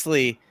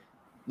 Honestly,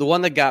 the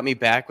one that got me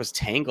back was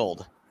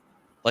Tangled.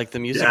 Like the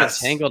music of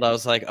Tangled, I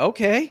was like,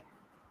 okay,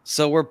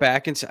 so we're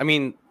back into, I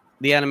mean,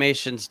 the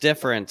animation's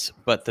different,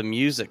 but the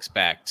music's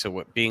back to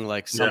what being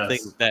like something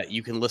that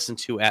you can listen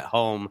to at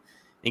home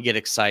and get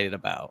excited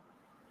about.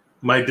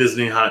 My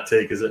Disney hot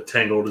take is that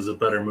Tangled is a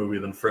better movie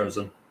than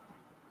Frozen.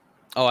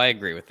 Oh, I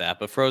agree with that.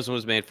 But Frozen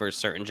was made for a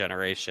certain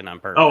generation on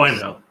purpose. Oh, I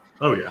know.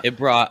 Oh, yeah. It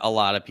brought a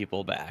lot of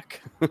people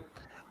back.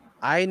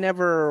 I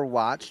never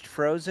watched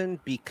Frozen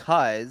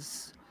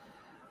because,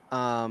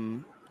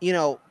 you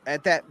know,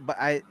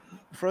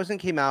 Frozen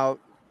came out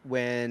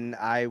when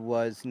I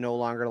was no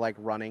longer like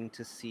running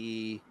to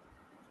see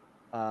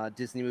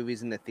Disney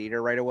movies in the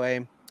theater right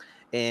away,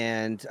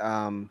 and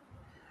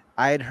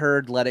I had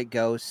heard "Let It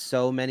Go"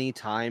 so many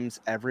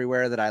times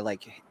everywhere that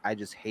I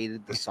just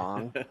hated the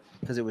song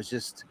because it was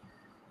just,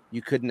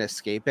 you couldn't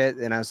escape it,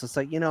 and I was just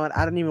like, you know what,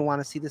 I don't even want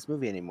to see this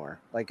movie anymore.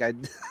 Like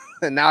and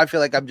now I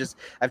feel like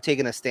I've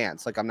taken a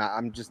stance. Like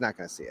I'm just not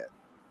going to see it.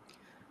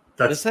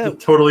 That's a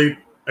totally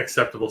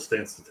acceptable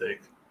stance to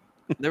take.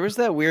 There was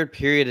that weird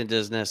period in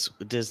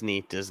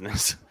Disney,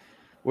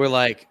 where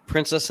like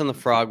Princess and the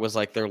Frog was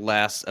like their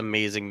last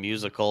amazing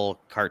musical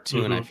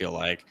cartoon, I feel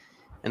like.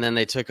 And then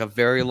they took a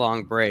very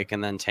long break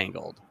and then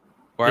Tangled.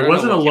 It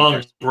wasn't a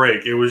long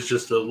break. It was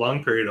just a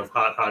long period of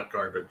hot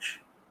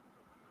garbage.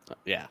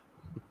 Yeah.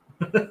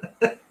 I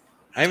don't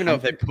even know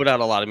if they put out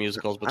a lot of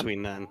musicals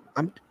between then.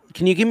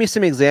 Can you give me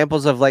some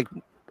examples of like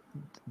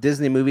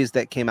Disney movies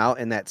that came out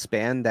in that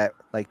span that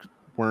like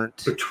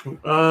weren't.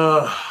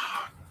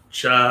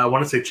 I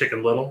want to say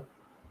Chicken Little.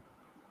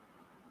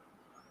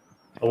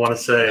 I want to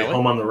say Really?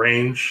 Home on the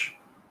Range.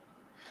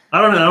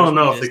 I don't know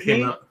Those if were they came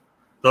Disney? out.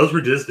 Those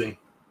were Disney.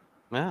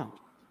 Wow.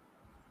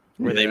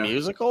 Were they Yeah.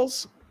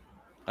 musicals?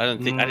 I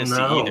didn't No.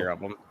 see either of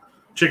them.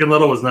 Chicken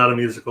Little was not a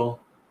musical.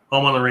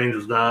 Home on the Range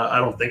was not. I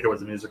don't think it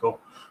was a musical.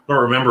 I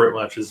don't remember it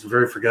much. It's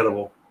very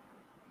forgettable.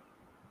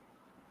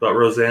 About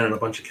Roseanne and a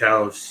bunch of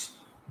cows.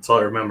 That's all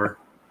I remember.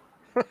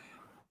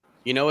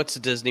 You know, it's a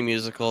Disney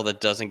musical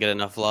that doesn't get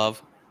enough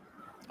love.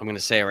 I'm going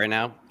to say it right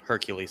now: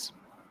 Hercules.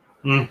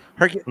 Mhm.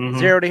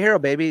 Zero to Hero,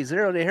 baby.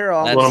 Zero to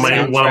Hero. That's One of the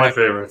my soundtrack.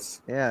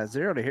 favorites. Yeah,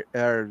 Zero to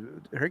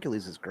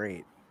Hercules is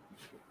great.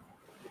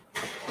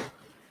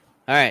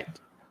 All right,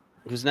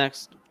 who's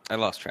next? I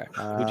lost track.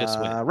 Who just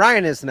went?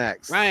 Ryan is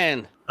next.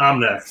 Ryan. I'm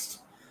next.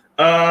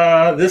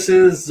 This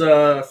is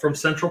from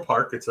Central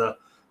Park. It's an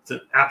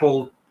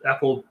Apple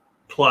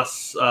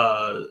Plus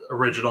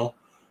original.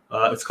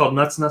 It's called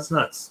Nuts, Nuts,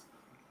 Nuts.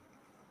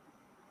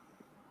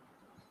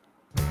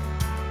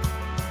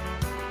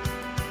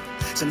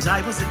 Since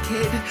I was a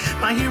kid,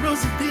 my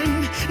heroes have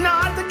been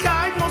not the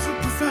kind most would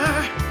prefer.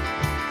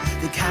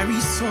 They carry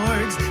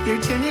swords,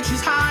 they're 10 inches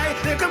high,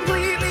 they're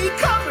completely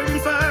covered in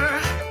fur.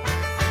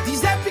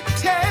 These epic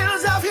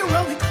tales of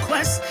heroic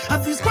quests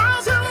of these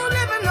squirrels who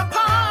live in the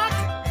park.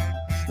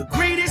 The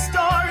greatest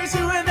stories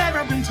who have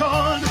ever been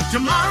told.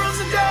 Tomorrow's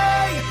the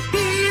day,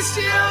 he's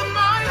still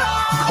my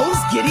lord.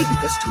 Cole's giddy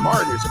because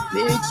tomorrow there's a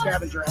big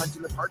scavenger hunt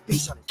in the park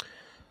based on it.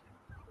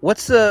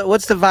 What's the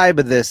vibe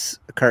of this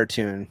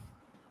cartoon?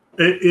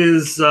 It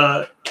is.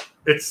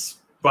 It's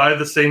by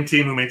the same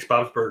team who makes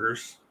Bob's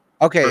Burgers.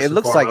 Okay, First it and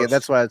looks like it. foremost.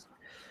 That's why I was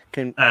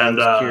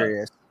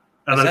curious.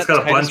 And then it's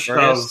got a bunch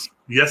of.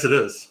 Yes, it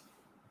is.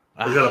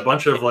 It's got a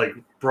bunch of like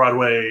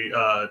Broadway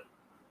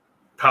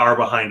power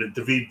behind it.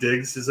 Daveed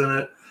Diggs is in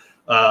it.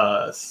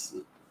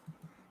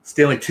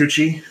 Stanley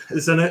Tucci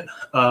is in it.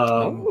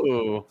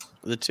 Oh,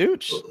 the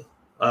Tooch.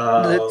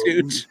 The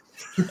Tooch.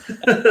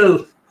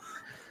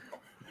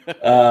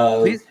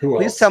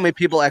 Please tell me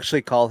people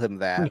actually call him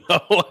that.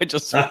 No, I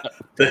just not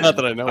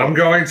that I know. I'm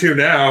going to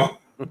now.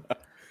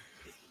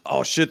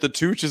 Oh shit, the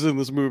Tooch is in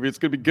this movie. It's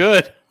gonna be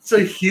good. It's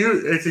a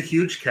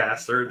huge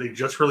cast. They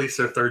just released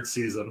their third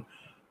season.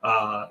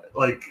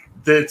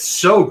 It's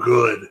so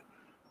good,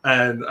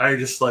 and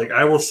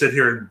I will sit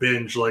here and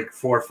binge like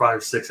 4,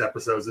 5, 6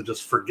 episodes and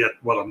just forget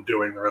what I'm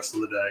doing the rest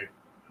of the day.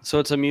 So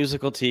it's a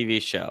musical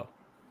TV show.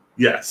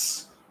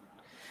 Yes.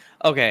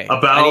 Okay.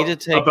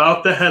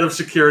 About the head of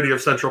security of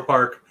Central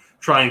Park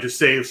trying to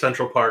save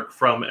Central Park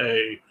from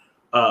a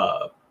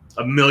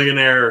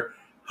millionaire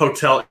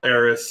hotel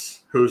heiress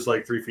who's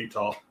like 3 feet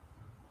tall.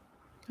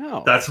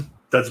 Oh.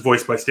 That's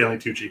voiced by Stanley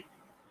Tucci.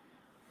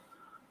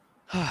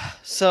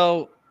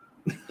 So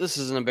this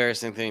is an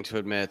embarrassing thing to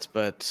admit,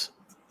 but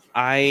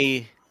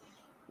I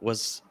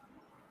was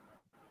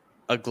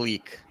a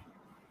Gleek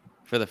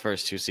for the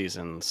first 2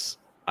 seasons.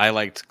 I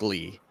liked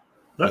Glee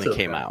when it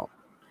came out.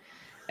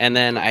 And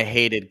then I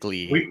hated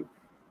Glee.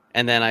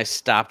 And then I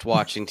stopped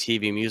watching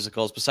TV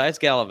musicals besides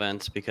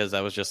Gallivant because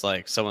I was just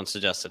like, someone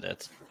suggested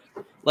it.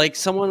 Like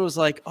someone was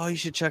like, oh, you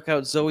should check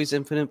out Zoe's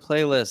Infinite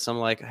Playlist. I'm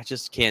like, I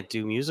just can't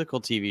do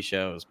musical TV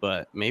shows,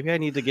 but maybe I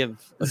need to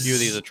give a few of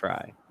these a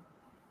try.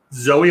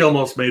 Zoe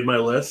almost made my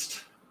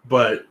list,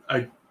 but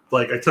I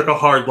took a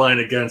hard line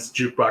against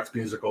jukebox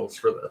musicals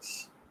for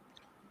this.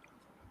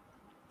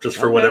 Just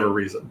for whatever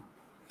reason.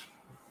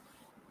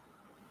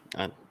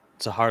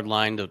 It's a hard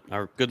line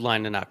or good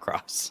line to not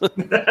cross.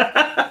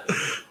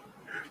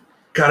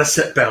 Gotta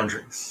set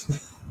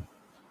boundaries.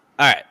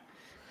 All right.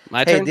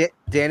 My turn?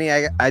 Danny,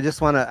 I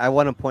just want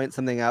to point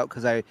something out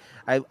because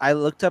I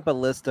looked up a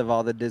list of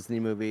all the Disney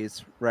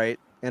movies, right?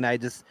 And I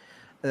just,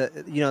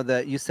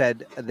 you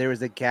said there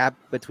was a gap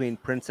between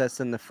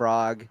Princess and the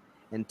Frog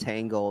and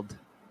Tangled.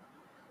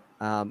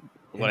 What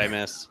I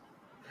miss?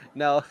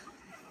 No,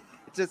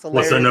 it's just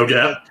hilarious. Was there no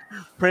gap?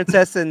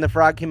 Princess and the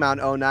Frog came out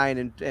in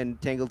 2009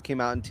 and Tangled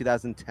came out in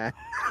 2010.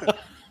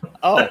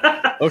 Oh,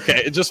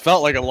 okay. It just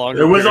felt like a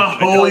longer. It was a period.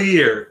 whole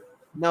year.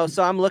 No,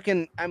 so I'm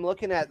looking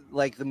at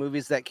like the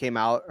movies that came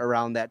out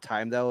around that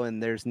time though,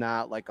 and there's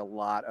not like a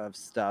lot of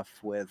stuff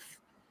with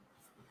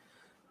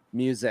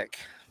music,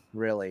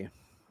 really.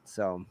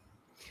 So,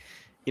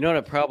 you know what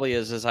it probably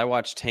is I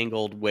watched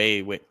Tangled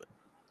way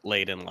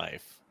late in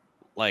life.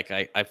 Like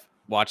I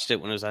watched it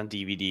when it was on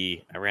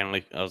DVD. I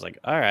was like,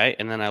 all right,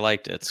 and then I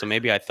liked it. So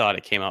maybe I thought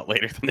it came out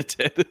later than it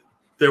did.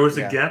 There was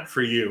a gap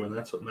for you, and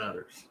that's what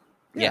matters.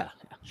 Yeah.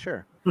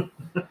 Sure.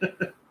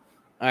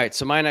 All right,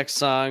 so my next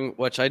song,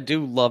 which I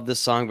do love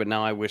this song, but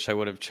now I wish I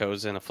would have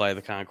chosen a Fly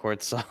the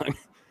Conchords song,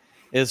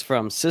 is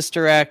from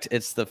Sister Act.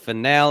 It's the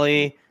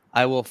finale,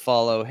 I Will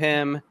Follow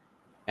Him.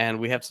 And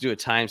we have to do a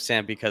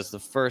timestamp because the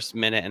first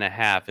minute and a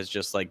half is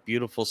just like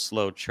beautiful,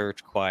 slow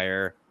church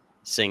choir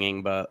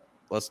singing. But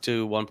let's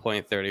do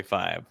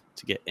 1.35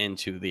 to get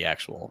into the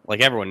actual,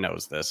 like everyone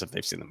knows this if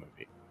they've seen the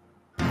movie.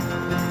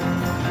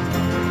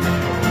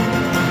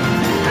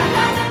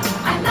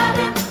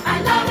 I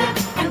love it,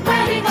 and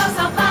where he goes,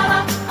 I'll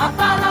follow, I'll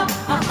follow,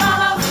 I'll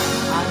follow.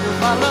 I will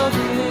Follow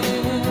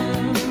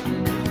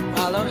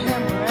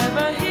him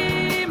wherever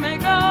he may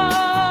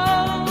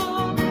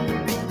go.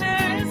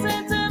 There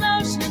isn't an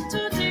ocean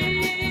too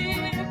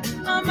deep,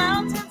 a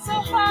mountain so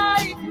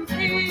high you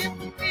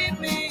can keep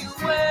me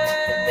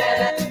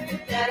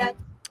away.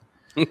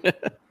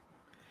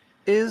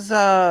 Is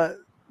the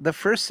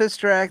first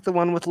Sister Act the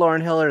one with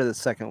Lauryn Hill or the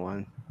second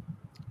one?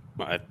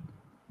 I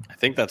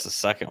think that's the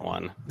second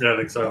one. Yeah, I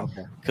think so.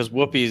 Because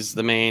Whoopi's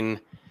the main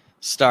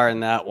star in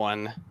that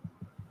one.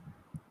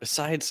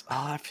 Besides,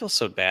 I feel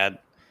so bad.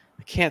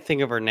 I can't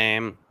think of her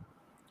name.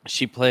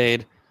 She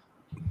played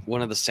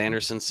one of the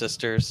Sanderson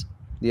sisters.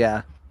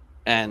 Yeah.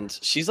 And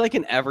she's like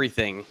in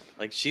everything.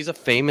 Like she's a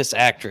famous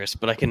actress,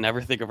 but I can never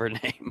think of her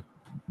name.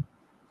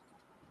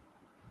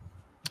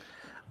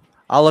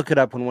 I'll look it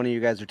up when one of you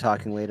guys are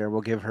talking later.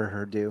 We'll give her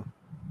her due.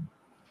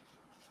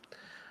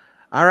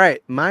 All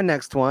right. My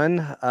next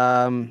one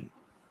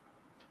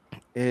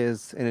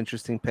is an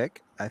interesting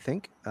pick, I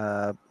think.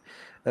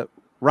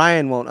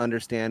 Ryan won't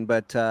understand,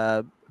 but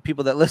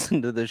people that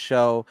listen to the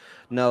show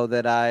know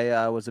that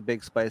I was a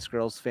big Spice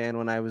Girls fan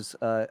when I was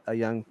a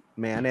young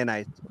man, and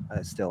I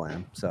still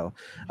am. So,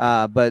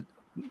 but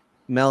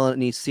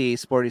Melanie C,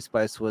 Sporty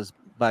Spice, was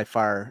by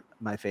far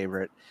my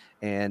favorite.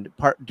 And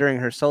during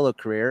her solo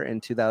career in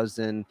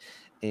 2011,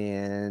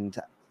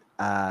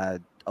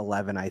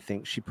 I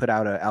think, she put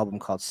out an album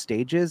called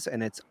Stages,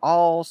 and it's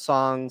all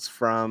songs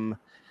from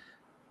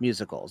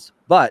musicals.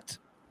 But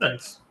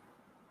nice.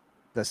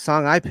 The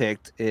song I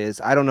picked is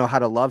I Don't Know How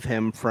to Love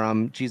Him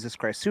from Jesus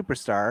Christ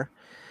Superstar.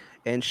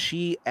 And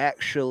she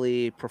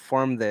actually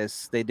performed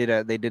this. They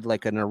did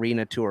like an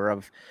arena tour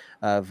of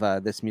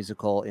this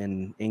musical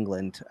in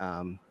England.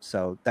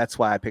 So that's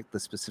why I picked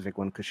the specific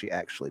one, because she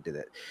actually did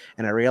it.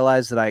 And I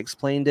realized that I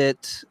explained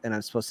it, and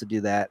I'm supposed to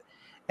do that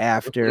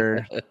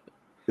after.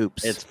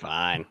 Oops, it's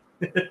fine.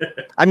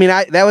 I mean,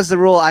 that was the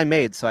rule I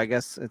made, so I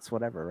guess it's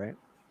whatever, right?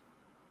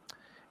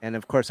 And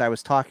of course, I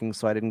was talking,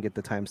 so I didn't get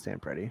the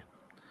timestamp ready.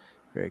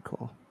 Very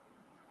cool.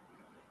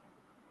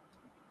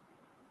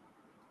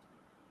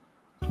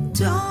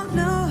 Don't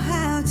know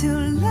how to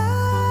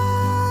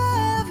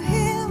love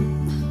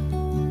him,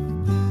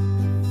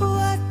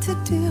 what to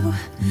do,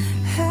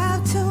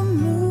 how to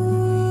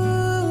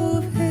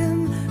move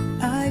him.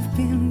 I've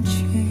been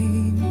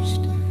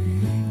changed,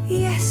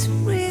 yes,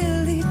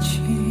 really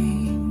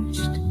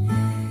changed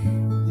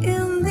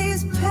in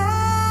these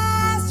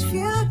past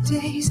few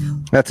days.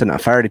 That's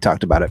enough. I already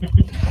talked about it.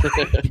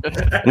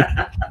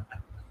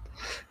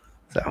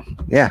 So,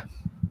 yeah.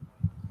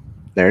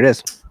 There it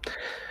is.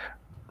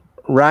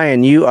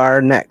 Ryan, you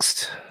are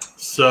next.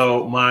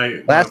 So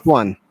my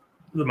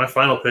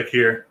final pick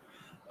here.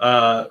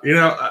 Right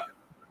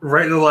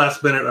in the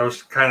last minute, I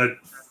was kind of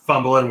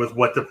fumbling with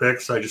what to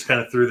pick, so I just kind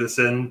of threw this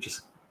in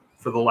just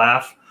for the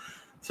laugh.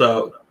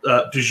 So,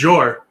 Du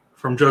Jour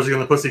from Josie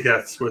and the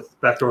Pussycats with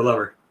Backdoor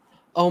Lover.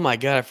 Oh my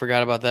god, I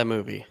forgot about that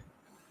movie.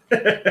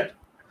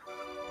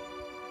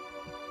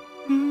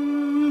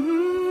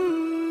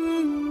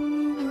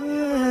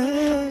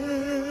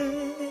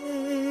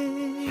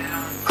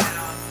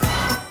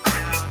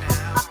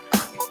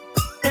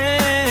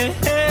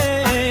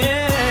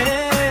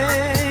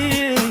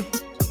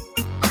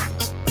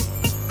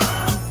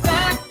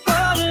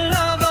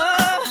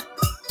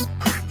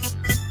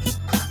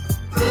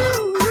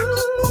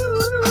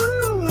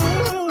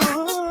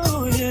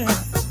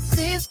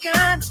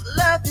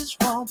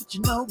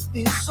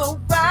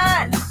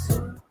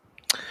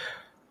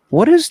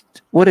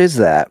 What is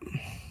that?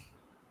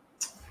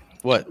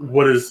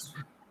 What is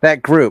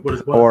that group?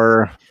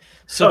 Or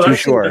so Too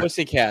Short?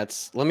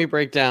 Pussycats. Let me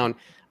break down.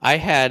 I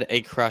had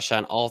a crush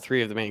on all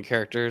three of the main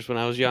characters when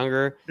I was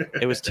younger.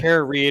 It was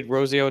Tara Reid,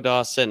 Rosie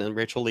O'Dawson, and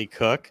Rachel Lee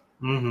Cook.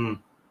 Mm-hmm.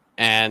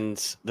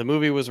 And the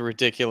movie was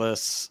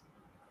ridiculous.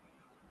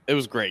 It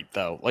was great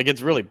though. Like,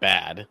 it's really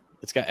bad.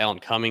 It's got Alan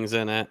Cummings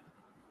in it.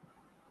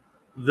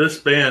 This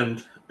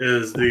band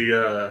is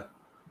the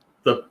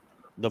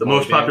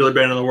most popular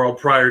band in the world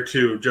prior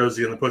to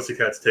Josie and the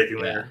Pussycats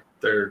taking their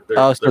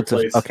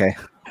place. Okay.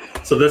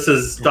 So this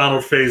is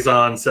Donald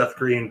Faison, Seth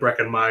Green,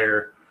 Breckin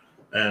Meyer,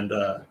 and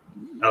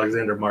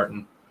Alexander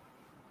Martin.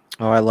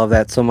 Oh, I love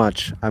that so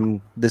much.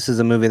 This is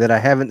a movie that I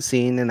haven't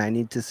seen and I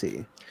need to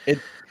see.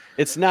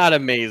 It's not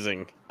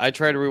amazing. I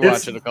tried to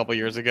rewatch it a couple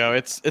years ago.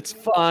 It's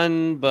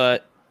fun,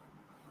 but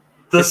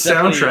the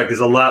soundtrack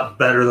is a lot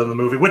better than the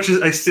movie, which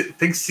is I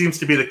think seems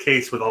to be the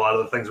case with a lot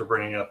of the things we're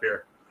bringing up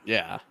here.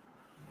 Yeah.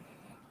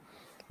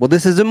 Well,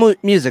 this is a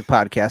music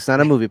podcast, not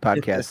a movie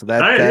podcast. So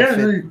that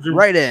fits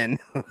right in.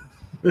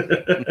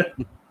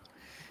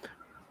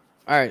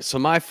 All right, so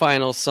my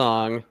final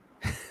song,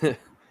 I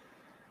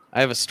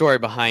have a story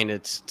behind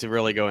it to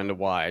really go into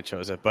why I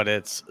chose it, but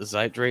it's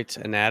Zydrate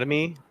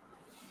Anatomy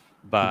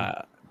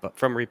but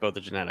from Repo the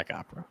Genetic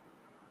Opera.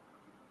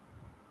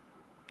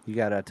 You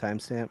got a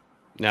timestamp?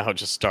 No,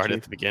 just start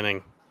at the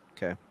beginning.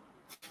 Okay.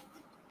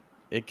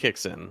 It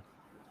kicks in.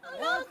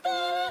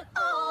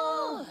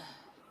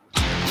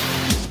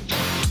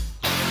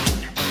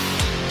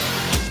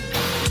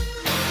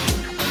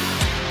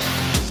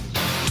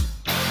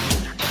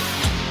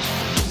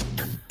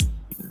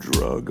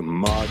 Drug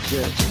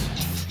market,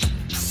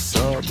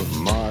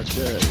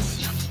 supermarket.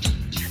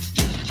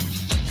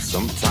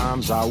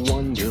 Sometimes I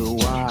wonder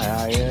why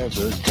I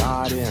ever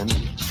got in.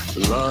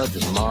 Blood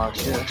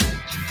market,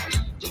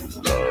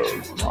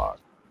 love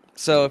market.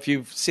 So if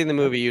you've seen the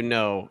movie, you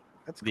know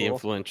the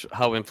cool.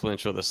 how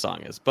influential this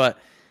song is. But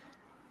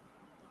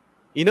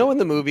you know, in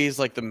the movies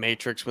like The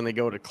Matrix, when they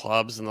go to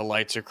clubs and the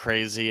lights are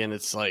crazy and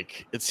it's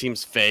like it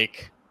seems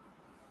fake,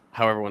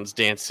 how everyone's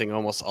dancing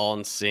almost all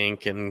in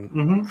sync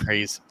and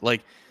crazy.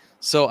 Like,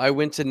 so I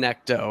went to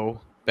Necto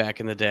back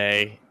in the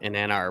day in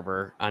Ann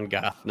Arbor on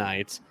goth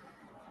nights,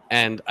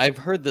 and I've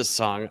heard this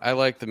song. I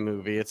like the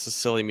movie. It's a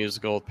silly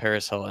musical with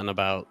Paris Hilton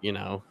about, you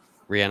know,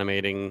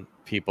 reanimating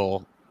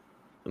people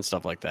and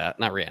stuff like that.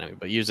 Not reanimating,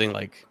 but using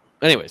like,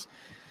 anyways.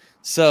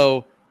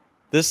 So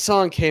this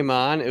song came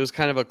on. It was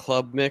kind of a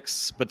club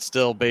mix, but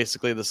still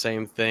basically the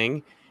same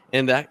thing.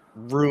 And that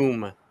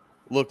room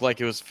looked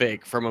like it was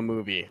fake from a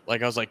movie.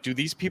 Like, I was like, do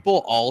these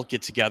people all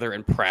get together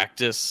and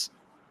practice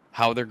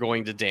how they're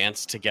going to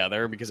dance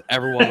together? Because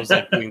everyone was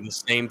like doing the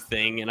same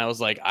thing. And I was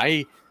like,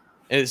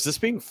 is this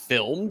being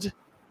filmed?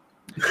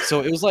 So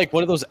it was like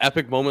one of those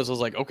epic moments. I was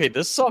like, okay,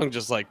 this song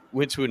just like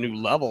went to a new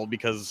level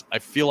because I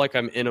feel like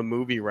I'm in a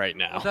movie right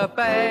now.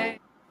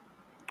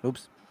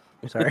 Oops.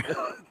 Sorry.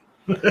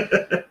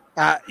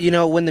 You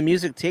know, when the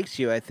music takes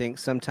you, I think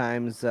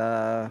sometimes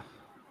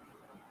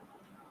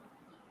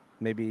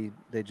maybe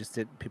they just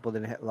people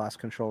didn't lost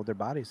control of their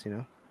bodies,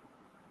 you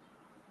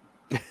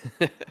know?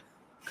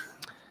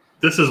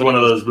 This is one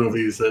of those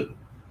movies that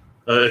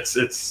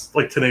it's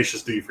like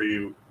Tenacious D for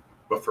you,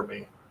 but for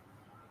me.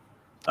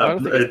 I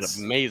don't think it's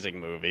an amazing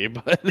movie,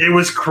 but it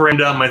was crammed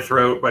down my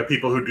throat by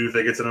people who do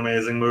think it's an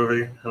amazing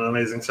movie, an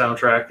amazing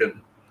soundtrack,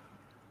 and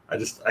I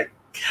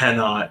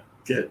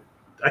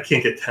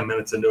can't get 10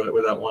 minutes into it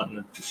without wanting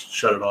to just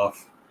shut it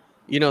off.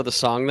 You know the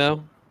song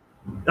though?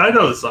 I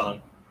know the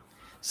song.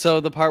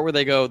 So the part where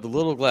they go, the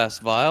little glass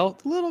vial.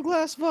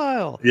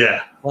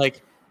 Yeah.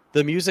 Like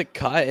the music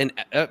cut, and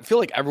I feel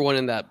like everyone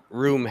in that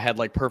room had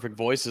like perfect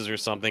voices or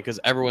something because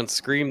everyone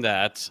screamed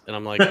that. And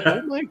I'm like,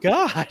 oh my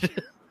God,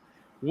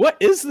 what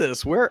is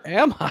this? Where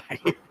am I?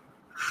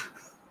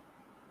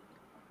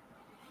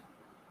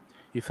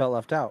 You felt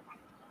left out.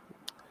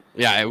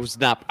 Yeah,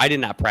 I did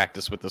not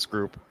practice with this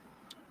group.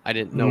 I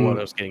didn't know what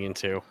I was getting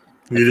into.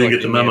 You didn't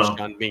get the memo.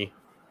 On me.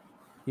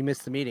 You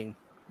missed the meeting.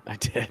 I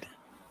did.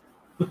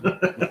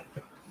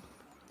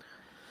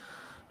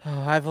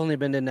 I've only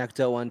been to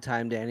Necto one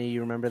time, Danny. You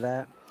remember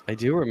that? I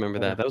do remember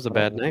that. That was a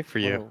bad night for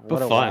you.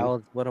 What a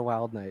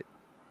wild night.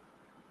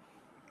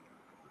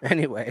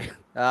 Anyway,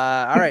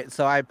 all right.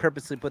 So I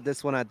purposely put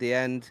this one at the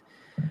end.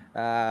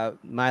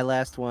 My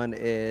last one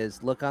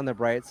is "Look on the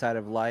Bright Side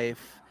of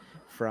Life"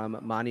 from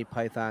Monty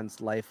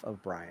Python's Life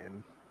of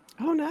Brian.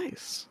 Oh,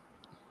 nice.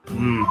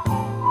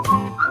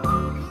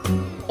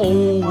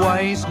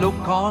 Always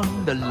look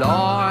on the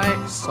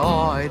light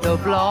side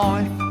of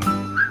life.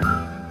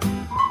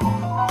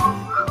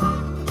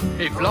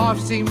 If life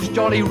seems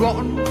jolly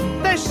rotten,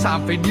 there's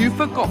something you've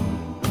forgotten,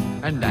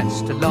 and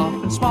that's to laugh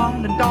and smile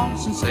and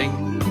dance and sing.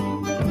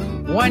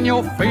 When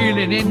you're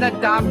feeling in the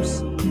dumps,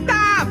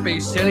 don't be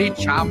silly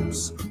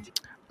chumps.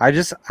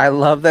 I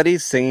love that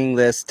he's singing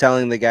this,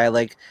 telling the guy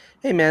like,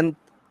 "Hey man,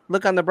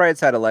 look on the bright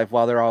side of life,"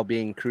 while they're all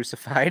being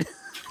crucified.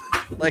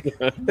 Like,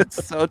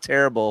 it's so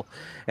terrible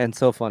and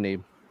so funny.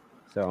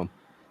 So,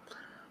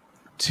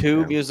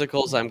 two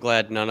musicals I'm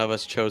glad none of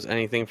us chose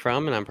anything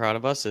from, and I'm proud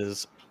of us,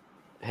 is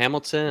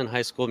Hamilton and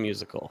High School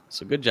Musical.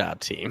 So good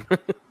job, team.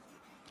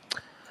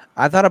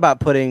 I thought about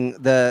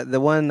putting the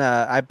one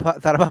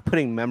thought about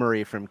putting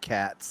Memory from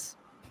Cats.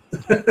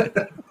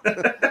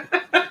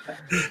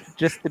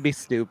 Just to be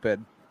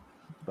stupid,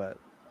 but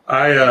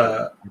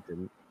I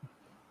didn't.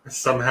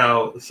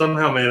 Somehow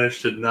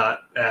managed to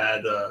not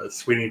add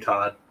Sweeney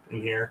Todd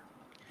in here.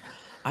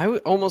 I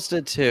almost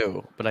did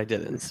too, but I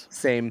didn't.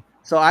 Same.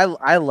 So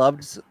I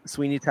loved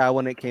Sweeney Todd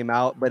when it came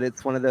out, but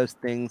it's one of those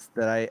things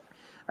that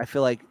I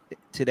feel like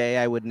today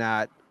I would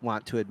not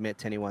want to admit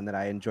to anyone that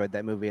I enjoyed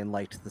that movie and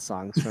liked the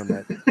songs from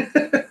it.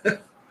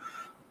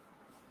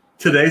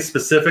 Today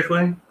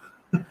specifically?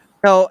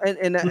 No,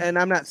 and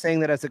I'm not saying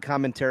that as a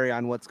commentary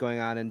on what's going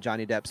on in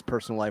Johnny Depp's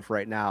personal life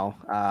right now,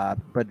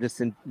 but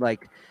just in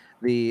like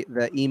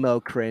the emo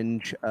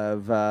cringe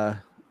of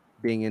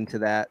being into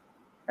that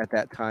at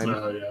that time.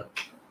 Oh yeah.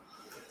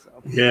 So.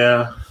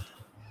 Yeah.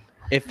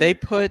 If they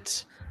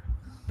put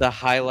the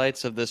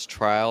highlights of this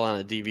trial on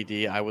a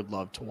DVD, I would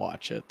love to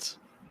watch it.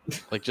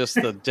 Like just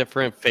the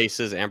different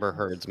faces Amber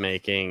Heard's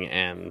making,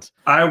 and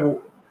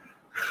you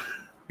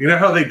know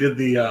how they did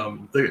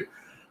the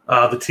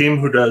team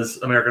who does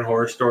American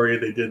Horror Story,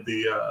 they did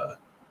the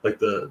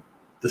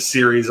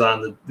series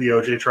on the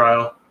OJ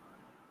trial.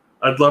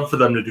 I'd love for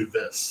them to do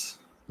this.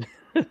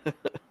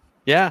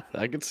 Yeah,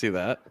 I could see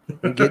that.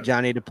 And get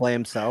Johnny to play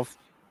himself.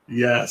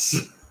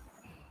 Yes.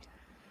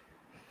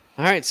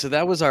 All right, so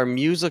that was our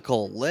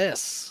musical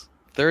list.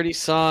 30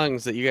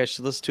 songs that you guys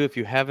should listen to if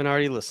you haven't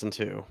already listened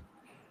to.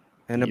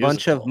 And a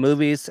bunch of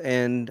movies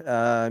and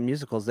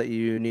musicals that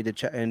you need to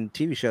check, and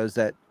TV shows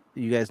that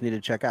you guys need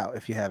to check out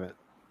if you haven't.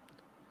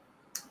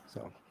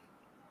 So,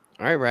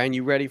 All right, Ryan,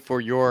 you ready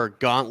for your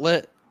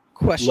gauntlet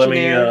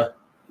questionnaire?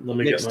 Let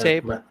me get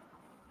mixtape. let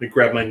me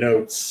grab my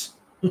notes.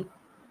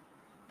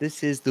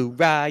 This is the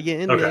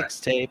Ryan Okay.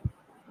 mixtape.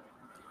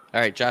 All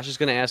right, Josh is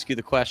going to ask you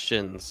the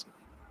questions,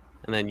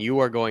 and then you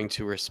are going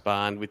to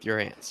respond with your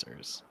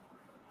answers.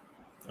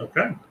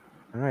 Okay.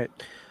 all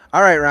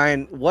right,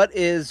 Ryan. What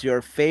is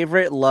your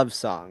favorite love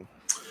song?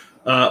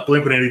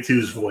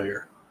 Blink-182's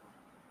Voyeur.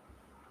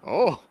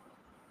 Oh,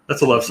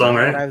 That's a love song,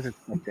 Not what right? I was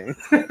expecting.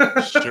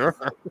 sure.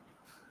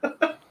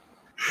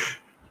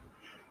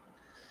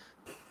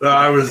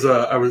 I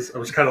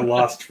was kind of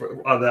lost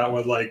on that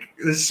one. Like,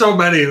 there's so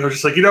many. And I was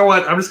just like, you know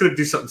what? I'm just gonna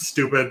do something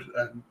stupid.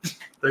 And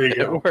there you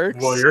go. works.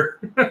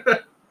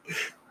 Voyeur.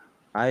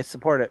 I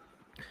support it.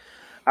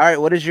 All right,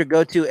 what is your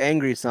go-to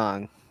angry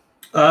song?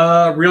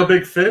 Real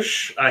Big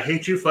Fish. I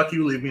hate you. Fuck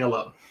you. Leave me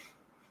alone.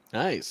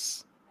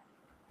 Nice.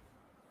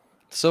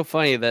 It's so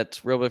funny that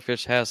Real Big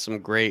Fish has some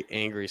great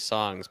angry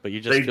songs, but you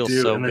just They feel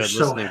do, so and good they're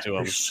so listening to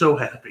them. They're so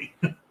happy.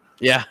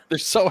 Yeah, they're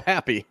so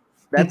happy.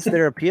 That's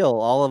their appeal.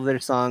 All of their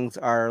songs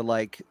are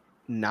like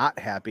not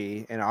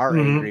happy and are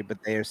Mhm. angry, but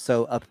they are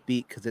so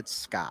upbeat because it's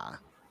ska.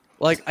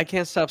 Like, I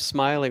can't stop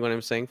smiling when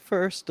I'm saying,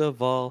 first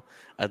of all,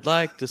 I'd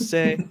like to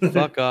say,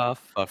 fuck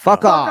off.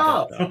 Fuck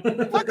off.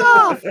 Fuck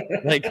off.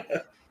 Like,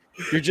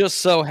 you're just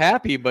so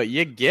happy, but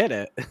you get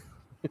it.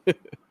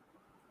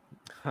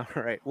 All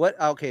right.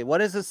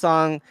 What is a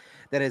song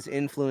that has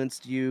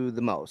influenced you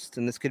the most?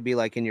 And this could be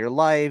like in your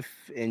life,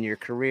 in your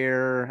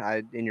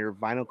career, in your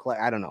vinyl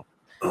collection. I don't know.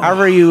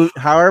 However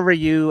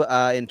you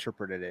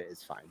interpreted it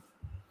is fine.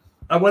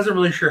 I wasn't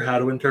really sure how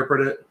to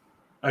interpret it.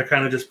 I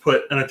kind of just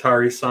put an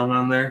Atari song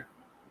on there.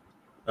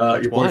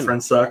 Which Your one?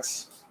 Boyfriend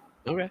Sucks.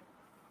 Okay.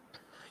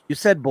 You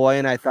said boy,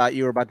 and I thought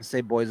you were about to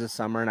say Boys of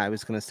Summer, and I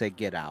was going to say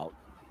Get Out.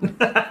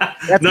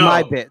 That's No.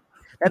 my bit.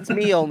 That's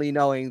me only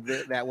knowing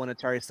that one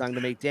Atari song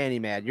to make Danny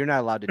mad. You're not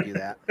allowed to do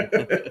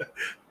that.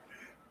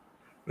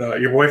 No,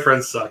 Your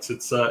Boyfriend Sucks.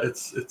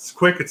 It's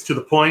quick. It's to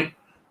the point,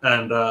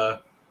 and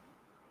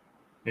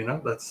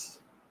that's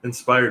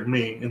inspired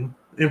me and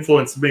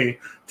influenced me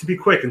to be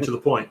quick and to the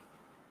point.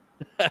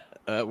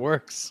 That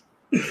works.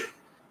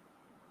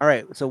 All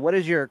right. So, what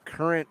is your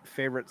current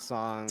favorite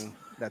song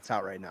that's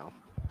out right now?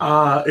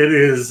 It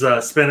is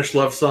Spanish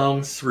Love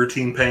Songs,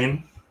 Routine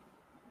Pain.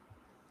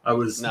 I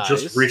was Nice.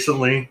 just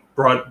recently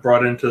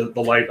brought into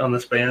the light on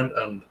this band,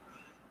 and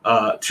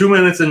 2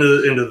 minutes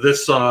into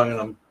this song, and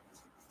I'm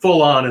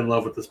full on in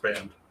love with this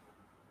band.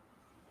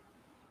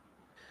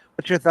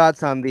 What's your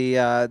thoughts on the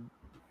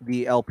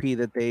LP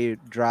that they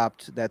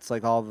dropped? That's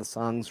like all the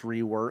songs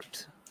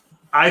reworked.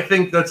 I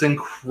think that's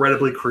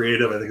incredibly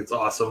creative. I think it's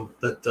awesome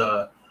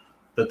that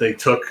they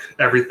took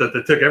everything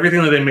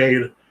that they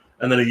made,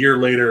 and then a year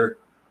later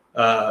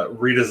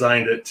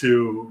redesigned it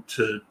to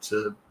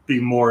be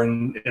more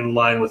in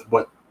line with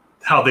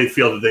how they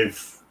feel that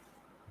they've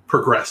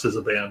progressed as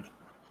a band.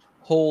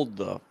 Hold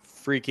the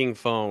freaking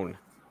phone.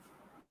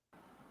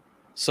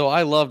 So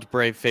I loved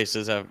Brave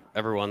Faces,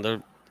 everyone,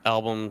 their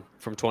album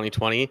from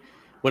 2020.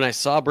 When I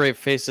saw Brave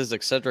Faces,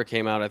 etc.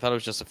 came out, I thought it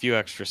was just a few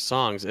extra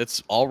songs.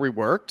 It's all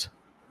reworked?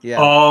 Yeah.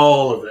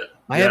 All of it.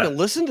 I haven't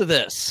listened to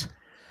this.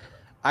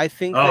 I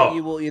think that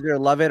you will either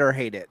love it or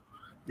hate it.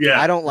 Yeah,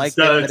 I don't like it's,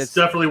 it, but it's it's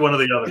definitely one or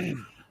the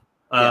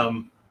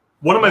other.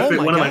 One of my Oh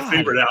my one of my God.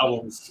 favorite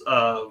albums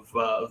of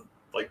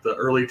like the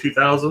early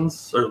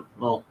 2000s, or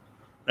well,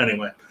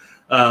 anyway,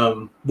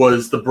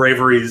 was the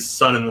Bravery's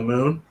 "Sun and the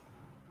Moon."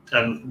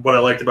 And what I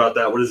liked about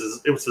that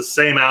was it was the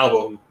same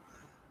album,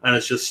 and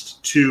it's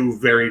just two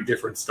very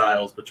different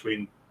styles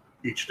between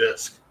each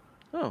disc.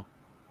 Oh,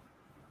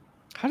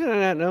 How did I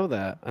not know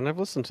that? And I've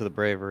listened to the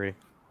Bravery.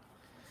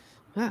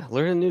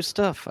 Learning new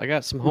stuff. I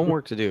got some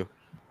homework to do.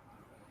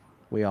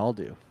 we all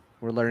do.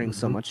 We're learning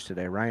so Mhm. much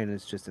today. Ryan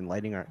is just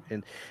enlightening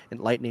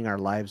our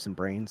lives and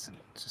brains, and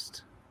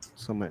just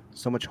so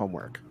much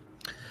homework.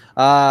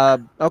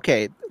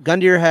 Okay,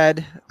 gun to your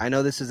head. I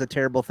know this is a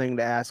terrible thing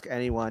to ask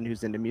anyone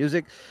who's into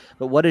music,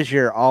 but what is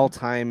your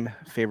all-time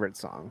favorite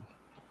song?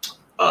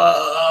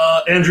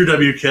 Andrew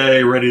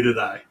WK, "Ready to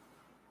Die."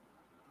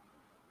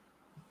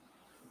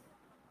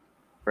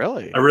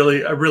 Really? I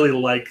really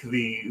like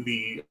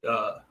the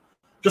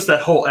just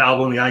that whole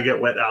album, the I Get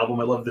Wet album.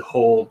 I love the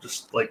whole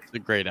just like It's a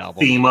great album.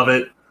 theme of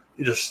it.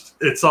 It's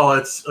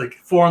like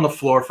four on the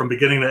floor from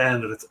beginning to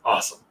end, and it's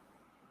awesome.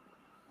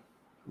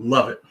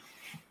 Love it.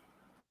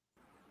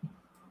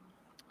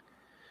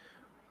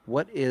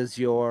 What is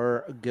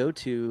your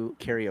go-to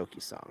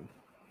karaoke song?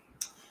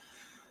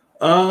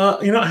 I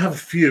have a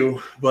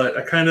few, but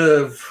I kind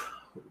of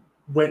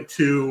went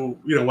to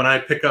when I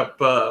pick up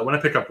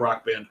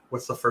Rock Band,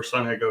 what's the first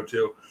song I go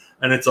to?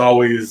 And it's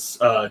always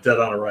 "Dead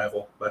on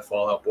Arrival" by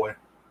Fall Out Boy.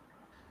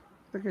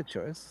 That's a good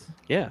choice.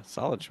 Yeah,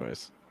 solid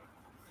choice.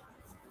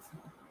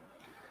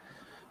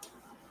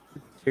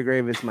 Your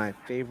Grave is my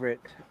favorite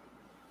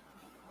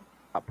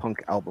pop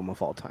punk album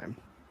of all time.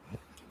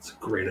 It's a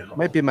great album.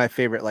 Might be my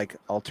favorite like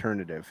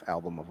alternative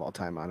album of all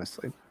time,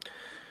 honestly.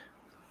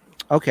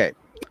 Okay.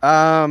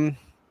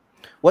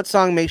 What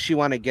song makes you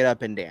want to get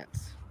up and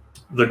dance?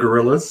 The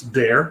Gorillaz,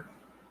 Dare.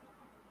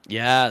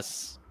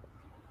 Yes.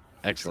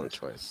 Excellent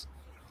choice.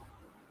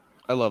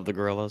 I love the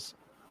Gorillaz.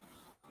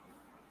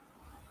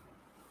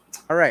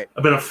 All right.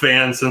 I've been a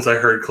fan since I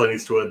heard Clint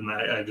Eastwood, and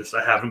I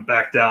haven't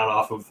backed down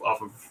off of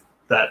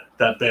that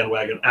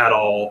bandwagon at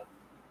all,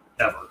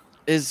 ever.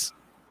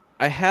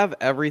 I have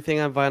everything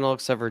on vinyl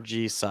except for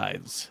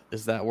G-Sides.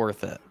 Is that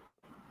worth it?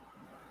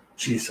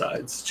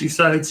 G-Sides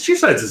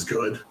is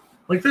good.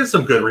 Like, there's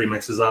some good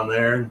remixes on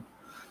there.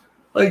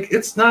 Like,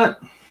 it's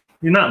not,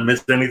 you're not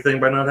missing anything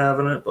by not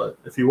having it, but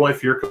if you're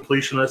a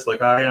completionist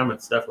like I am,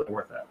 it's definitely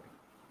worth having.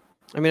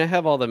 I mean, I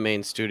have all the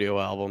main studio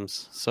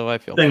albums, so I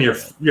feel then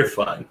pretty you're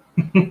fine.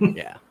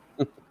 Yeah.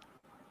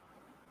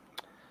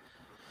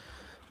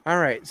 All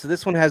right, so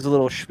this one has a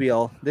little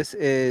spiel. This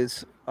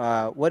is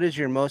what is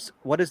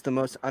the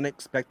most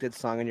unexpected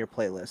song in your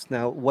playlist?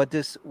 Now, what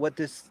this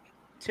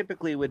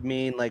typically would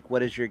mean, like,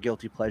 what is your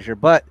guilty pleasure?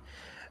 But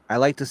I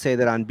like to say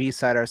that on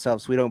B-Side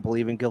Ourselves, we don't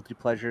believe in guilty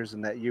pleasures,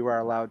 and that you are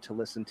allowed to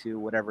listen to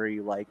whatever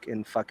you like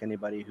and fuck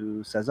anybody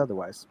who says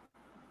otherwise.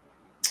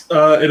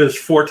 It is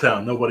Four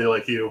Town, Nobody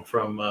Like You,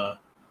 from the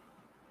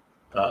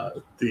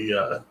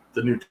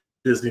new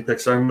Disney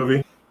Pixar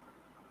movie.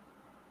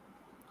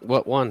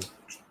 What one?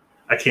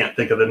 I can't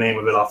think of the name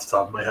of it off the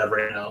top of my head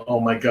right now. Oh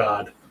my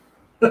god.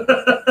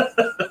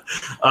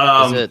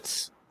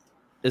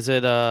 Is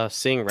it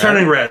Seeing Red?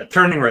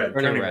 Turning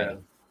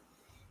Red.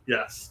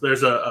 Yes,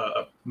 there's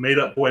a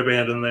made-up boy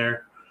band in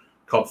there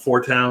called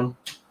Four Town,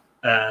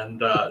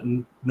 and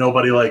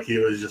Nobody Like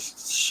You is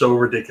just so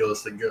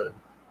ridiculously good.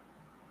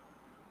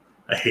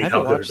 I hate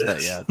how good it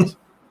is. Yet.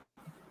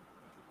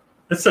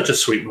 It's such a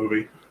sweet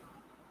movie.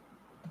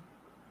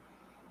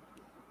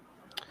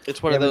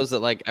 It's one of those that,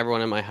 like,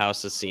 everyone in my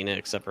house has seen it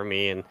except for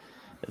me, and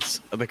it's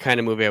the kind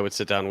of movie I would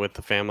sit down with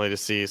the family to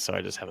see, so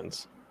I just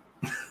haven't.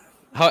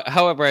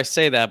 However, I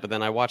say that, but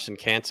then I watched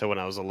Encanto when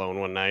I was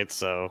alone one night,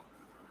 so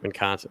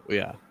Encanto,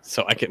 yeah.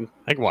 So I can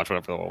watch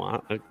whatever I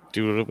want. I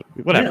do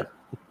whatever.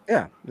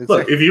 Yeah.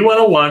 Look, if you want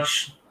to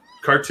watch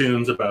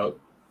cartoons about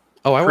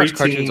I watch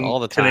cartoons all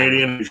the time.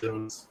 Canadian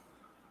musicians,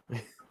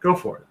 go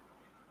for it.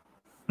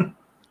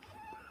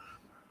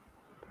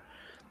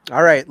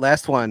 All right,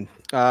 last one.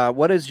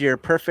 What is your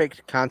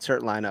perfect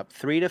concert lineup?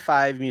 3 to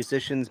 5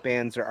 musicians,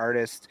 bands, or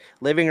artists,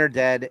 living or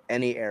dead,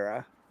 any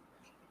era.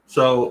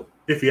 So,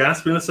 if you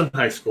asked me this in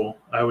high school,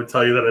 I would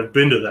tell you that I've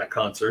been to that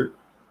concert,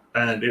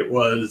 and it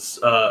was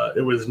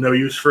No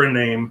Use for a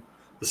Name,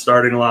 The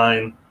Starting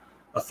Line,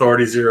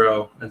 Authority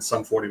Zero, and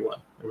Sum 41.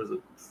 It was a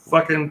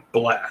fucking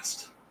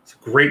blast. It's a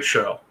great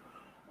show.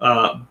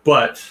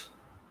 But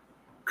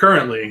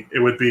currently, it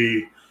would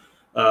be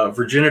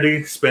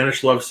Virginity,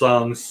 Spanish Love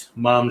Songs,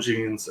 Mom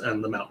Jeans,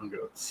 and the Mountain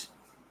Goats.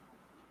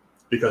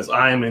 Because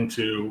I'm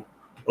into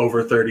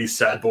over 30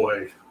 sad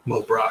boy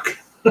Mope Rock.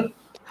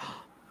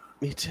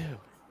 Me too.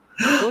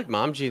 I feel like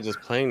Mom Jeans is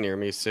playing near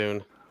me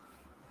soon.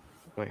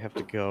 Might have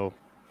to go.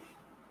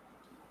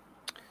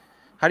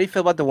 How do you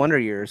feel about the Wonder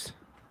Years?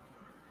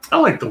 I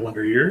like the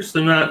Wonder Years.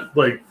 They're not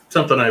like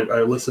something I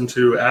listen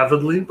to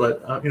avidly,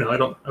 but I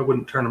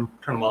wouldn't turn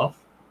them off.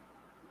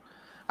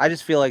 I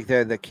just feel like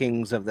they're the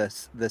kings of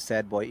the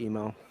sad boy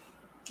emo.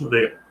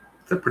 They're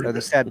pretty. Or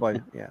the sad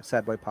boy,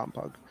 sad boy pop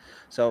punk.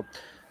 So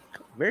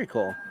very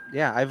cool.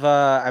 Yeah,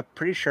 I'm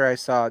pretty sure I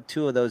saw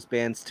 2 of those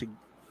bands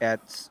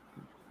at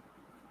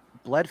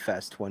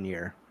Bloodfest one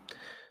year.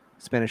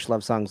 Spanish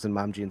Love Songs and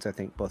Mom Jeans, I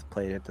think, both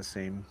played at the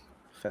same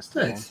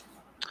festival. Nice.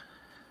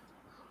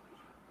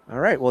 All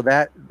right. Well,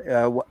 that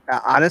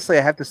honestly,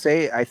 I have to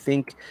say, I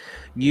think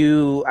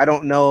I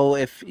don't know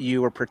if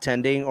you were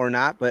pretending or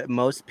not, but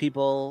most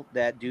people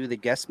that do the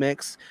guest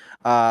mix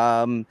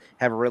have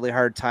a really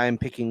hard time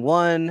picking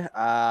one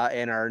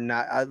and are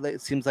not.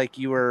 It seems like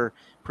you were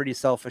pretty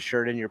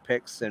self-assured in your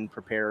picks and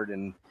prepared,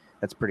 and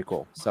that's pretty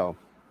cool. So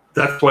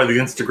that's why the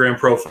Instagram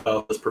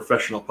profile is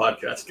professional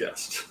podcast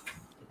guest.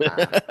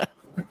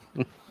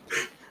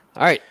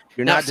 All right.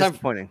 You're not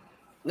disappointing.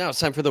 Now it's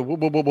time for the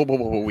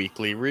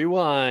weekly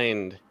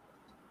rewind.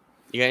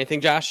 You got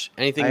anything, Josh?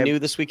 Anything new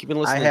this week you've been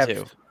listening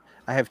to?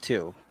 I have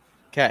 2.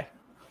 Okay.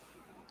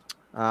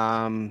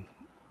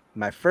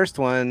 My first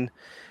one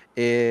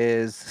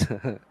is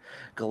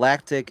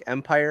Galactic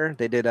Empire.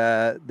 They did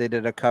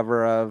a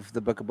cover of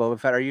the Book of Boba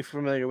Fett. Are you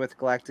familiar with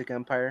Galactic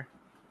Empire?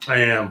 I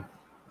am.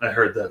 I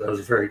heard that. That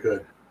was very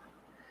good.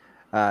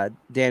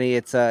 Danny,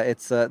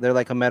 they're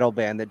like a metal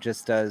band that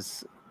just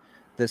does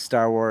this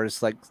Star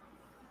Wars like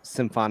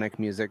symphonic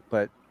music,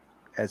 but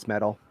as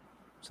metal.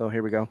 So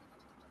here we go.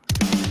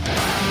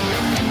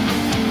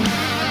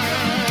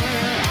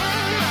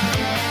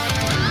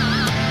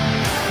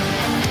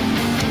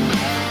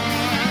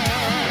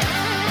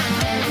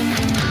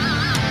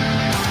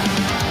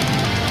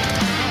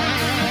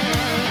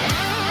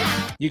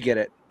 You get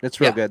it.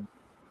 It's real good.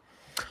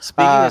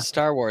 Speaking of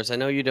Star Wars, I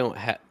know you don't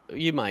have.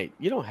 You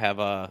don't have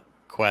a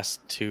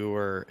Quest 2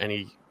 or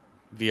any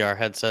VR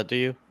headset, do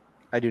you?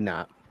 I do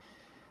not.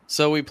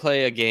 So we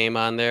play a game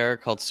on there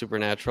called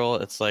Supernatural.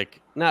 It's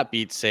like not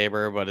Beat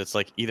Saber, but it's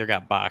like either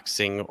got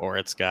boxing or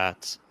it's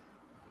got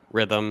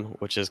rhythm,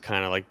 which is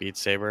kind of like Beat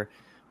Saber.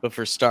 But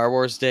for Star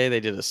Wars Day, they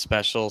did a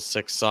special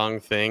 6-song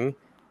thing,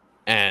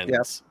 and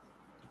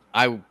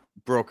I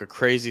broke a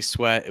crazy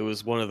sweat. It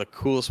was one of the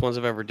coolest ones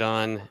I've ever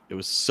done. It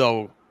was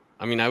so,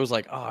 I mean, I was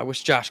like, oh, I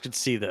wish Josh could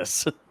see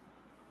this.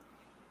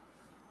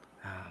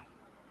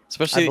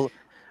 Especially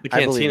the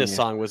Cantina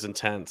song was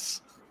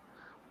intense.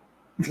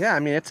 Yeah, I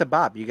mean, it's a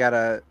bop. You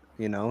gotta,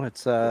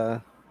 it's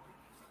I'm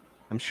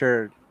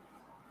sure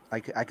I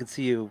could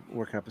see you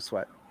working up a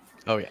sweat.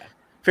 Oh yeah.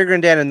 Figure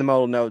and Dan and the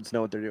Modal Nodes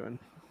know what they're doing.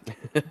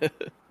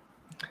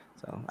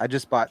 So I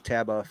just bought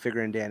Tab a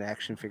Figure and Dan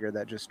action figure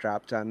that just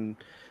dropped on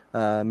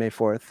May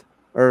 4th,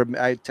 or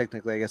I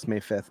guess May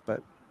 5th,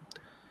 but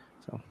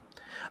so.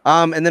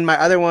 And then my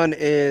other one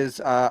is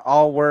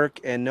All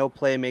Work and No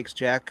Play Makes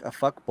Jack a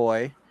Fuck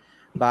Boy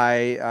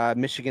by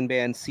Michigan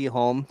band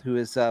Seaholm, who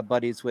is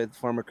buddies with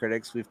Former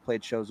Critics. We've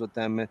played shows with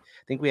them. I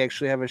think we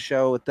actually have a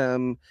show with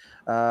them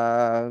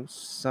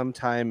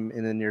sometime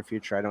in the near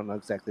future. I don't know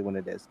exactly when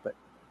it is, but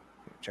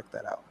check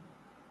that out.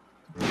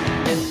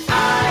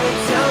 I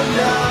don't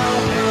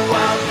know who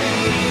I'll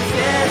be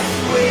this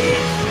week,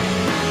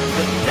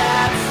 but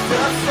that's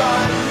the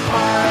fun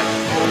part.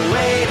 We'll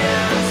wait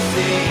and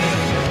see.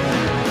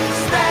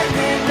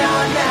 Spending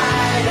all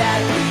night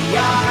at the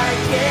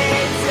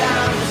arcade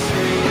down the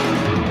street.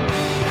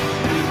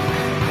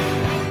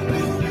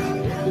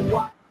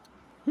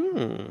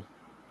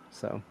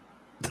 So,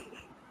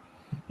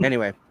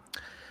 anyway,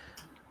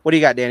 what do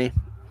you got, Danny?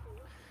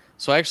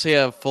 So I actually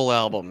have full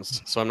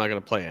albums, so I'm not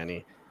going to play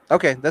any.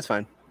 Okay, that's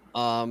fine.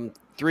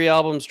 3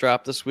 albums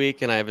dropped this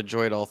week, and I've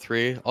enjoyed all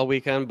 3 all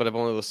weekend, but I've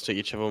only listened to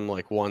each of them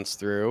like once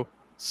through,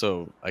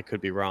 so I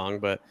could be wrong.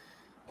 But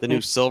the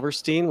new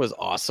Silverstein was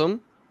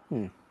awesome.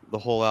 The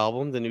whole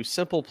album. The new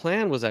Simple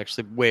Plan was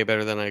actually way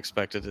better than I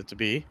expected it to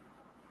be,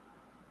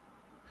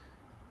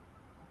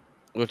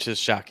 which is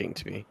shocking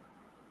to me.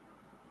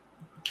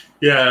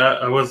 Yeah,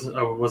 I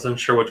wasn't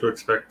sure what to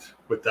expect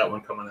with that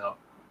one coming out,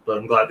 but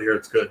I'm glad to hear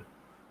it's good.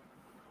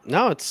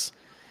 No, it's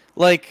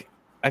like,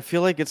 I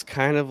feel like it's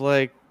kind of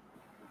like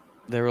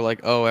they were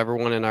like, oh,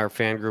 everyone in our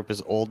fan group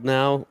is old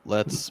now.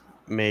 Let's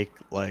make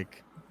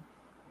like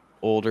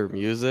older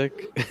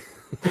music.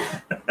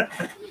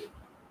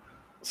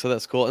 So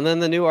that's cool. And then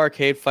the new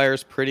Arcade Fire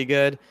is pretty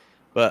good,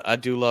 but I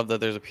do love that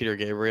there's a Peter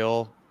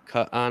Gabriel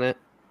cut on it.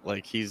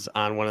 Like he's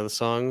on one of the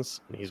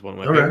songs, and he's one of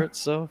my favorites.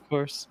 So of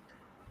course,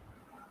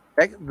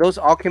 those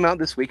all came out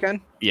this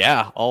weekend.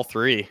 Yeah, all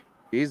 3.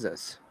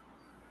 Jesus.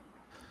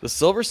 The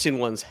Silverstein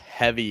one's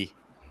heavy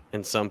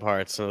in some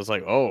parts, and I was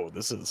like, "Oh,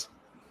 this is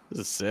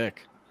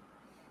sick."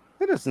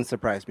 That doesn't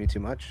surprise me too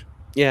much.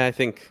 Yeah, I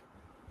think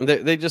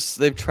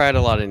they've tried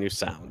a lot of new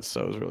sounds,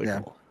 so it was really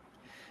cool.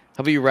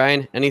 How about you,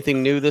 Ryan?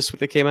 Anything new this week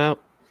that came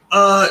out?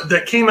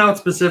 That came out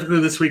specifically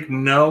this week,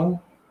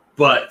 no.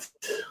 But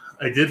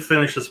I did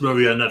finish this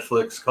movie on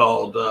Netflix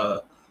called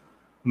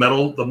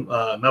Metal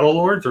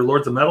Lords or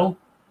Lords of Metal.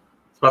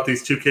 It's about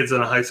these 2 kids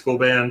in a high school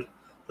band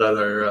that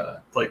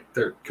are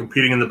they're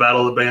competing in the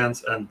battle of the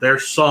bands, and their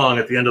song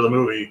at the end of the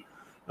movie,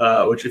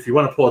 which if you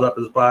want to pull it up,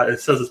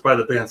 it says it's by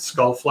the band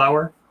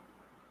Skullflower.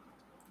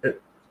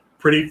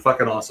 Pretty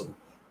fucking awesome.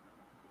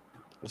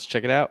 Let's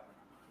check it out.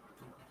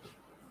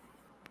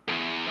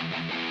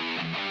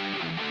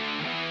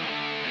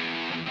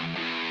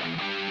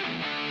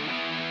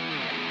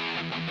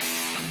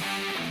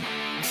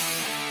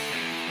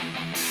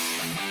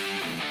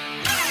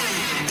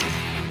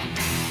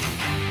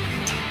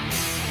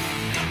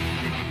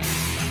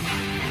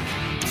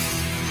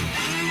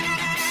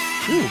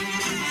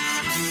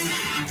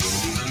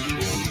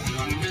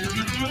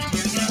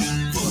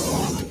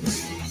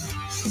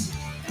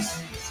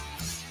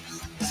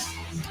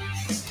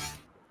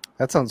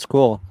 That sounds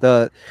cool.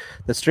 The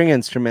string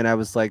instrument, I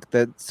was like,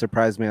 that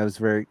surprised me. I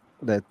was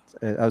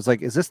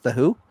like, is this the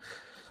Who?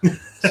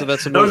 So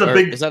that's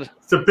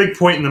it's a big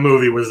point in the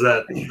movie was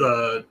that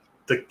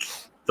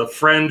the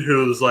friend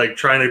who's like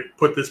trying to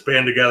put this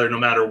band together no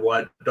matter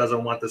what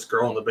doesn't want this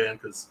girl in the band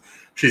because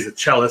she's a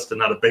cellist and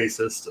not a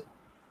bassist.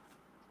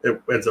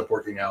 It ends up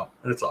working out,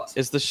 and it's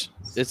awesome.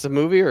 It's a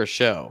movie or a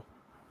show?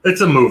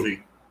 It's a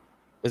movie.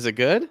 Is it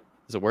good?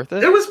 Is it worth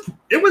it?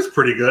 It was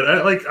pretty good.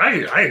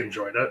 I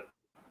enjoyed it.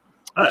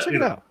 Check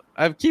it out.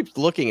 I keep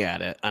looking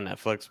at it on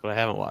Netflix, but I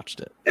haven't watched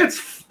it.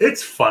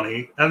 It's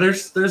funny, and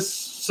there's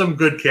some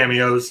good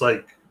cameos.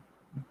 Like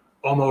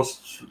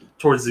almost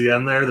towards the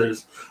end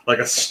there's like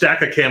a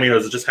stack of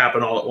cameos that just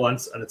happen all at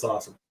once, and it's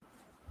awesome.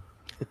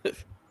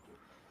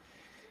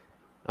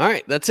 All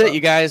right, that's it, you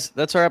guys.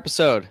 That's our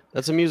episode.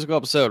 That's a musical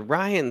episode.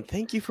 Ryan,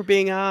 thank you for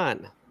being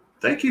on.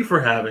 Thank you for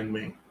having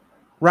me.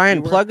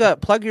 Ryan,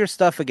 plug your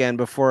stuff again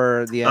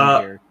before the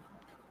end here.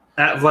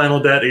 At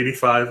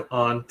VinylDad85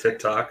 on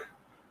TikTok.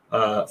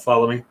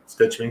 Follow me,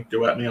 stitch me,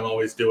 duet me. I'm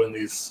always doing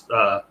these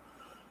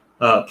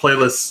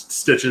playlist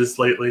stitches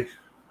lately.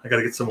 I got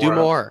to get some more. Do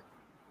more.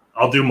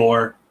 I'll do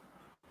more.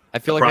 I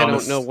feel like I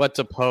don't know what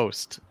to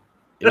post.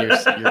 And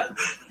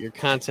your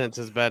content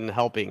has been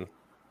helping.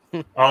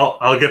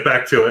 I'll get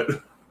back to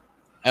it.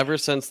 ever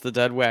since the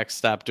Dead Wax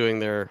stopped doing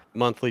their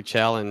monthly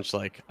challenge,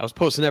 like I was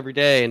posting every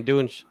day and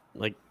doing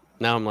like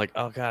now I'm like,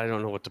 oh god, I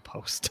don't know what to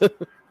post.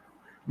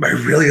 Am I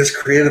really as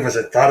creative as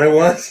I thought I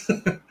was?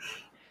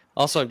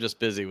 Also, I'm just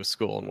busy with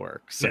school and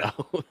work. So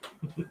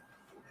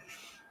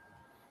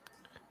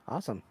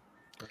Awesome.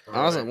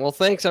 Awesome. Well,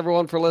 thanks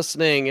everyone for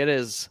listening. It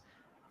is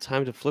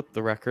time to flip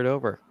the record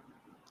over.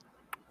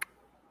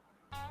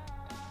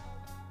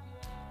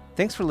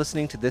 Thanks for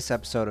listening to this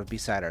episode of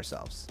Beside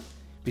Ourselves.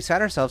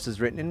 Beside Ourselves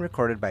is written and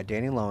recorded by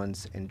Danny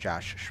Lowens and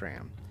Josh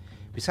Schramm.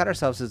 Beside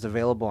Ourselves is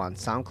available on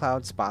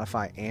SoundCloud,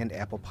 Spotify, and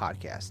Apple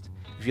Podcast.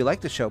 If you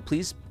like the show,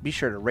 please be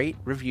sure to rate,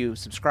 review,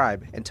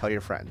 subscribe, and tell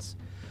your friends.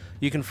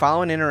 You can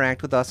follow and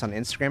interact with us on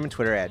Instagram and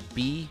Twitter at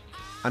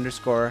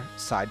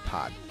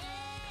B_sidepod.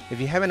 If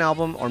you have an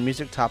album or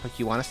music topic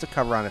you want us to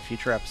cover on a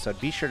future episode,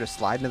 be sure to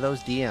slide into those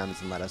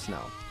DMs and let us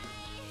know.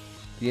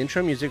 The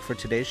intro music for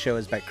today's show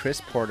is by Chris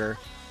Porter,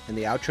 and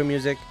the outro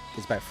music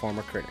is by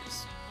Former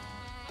Critics.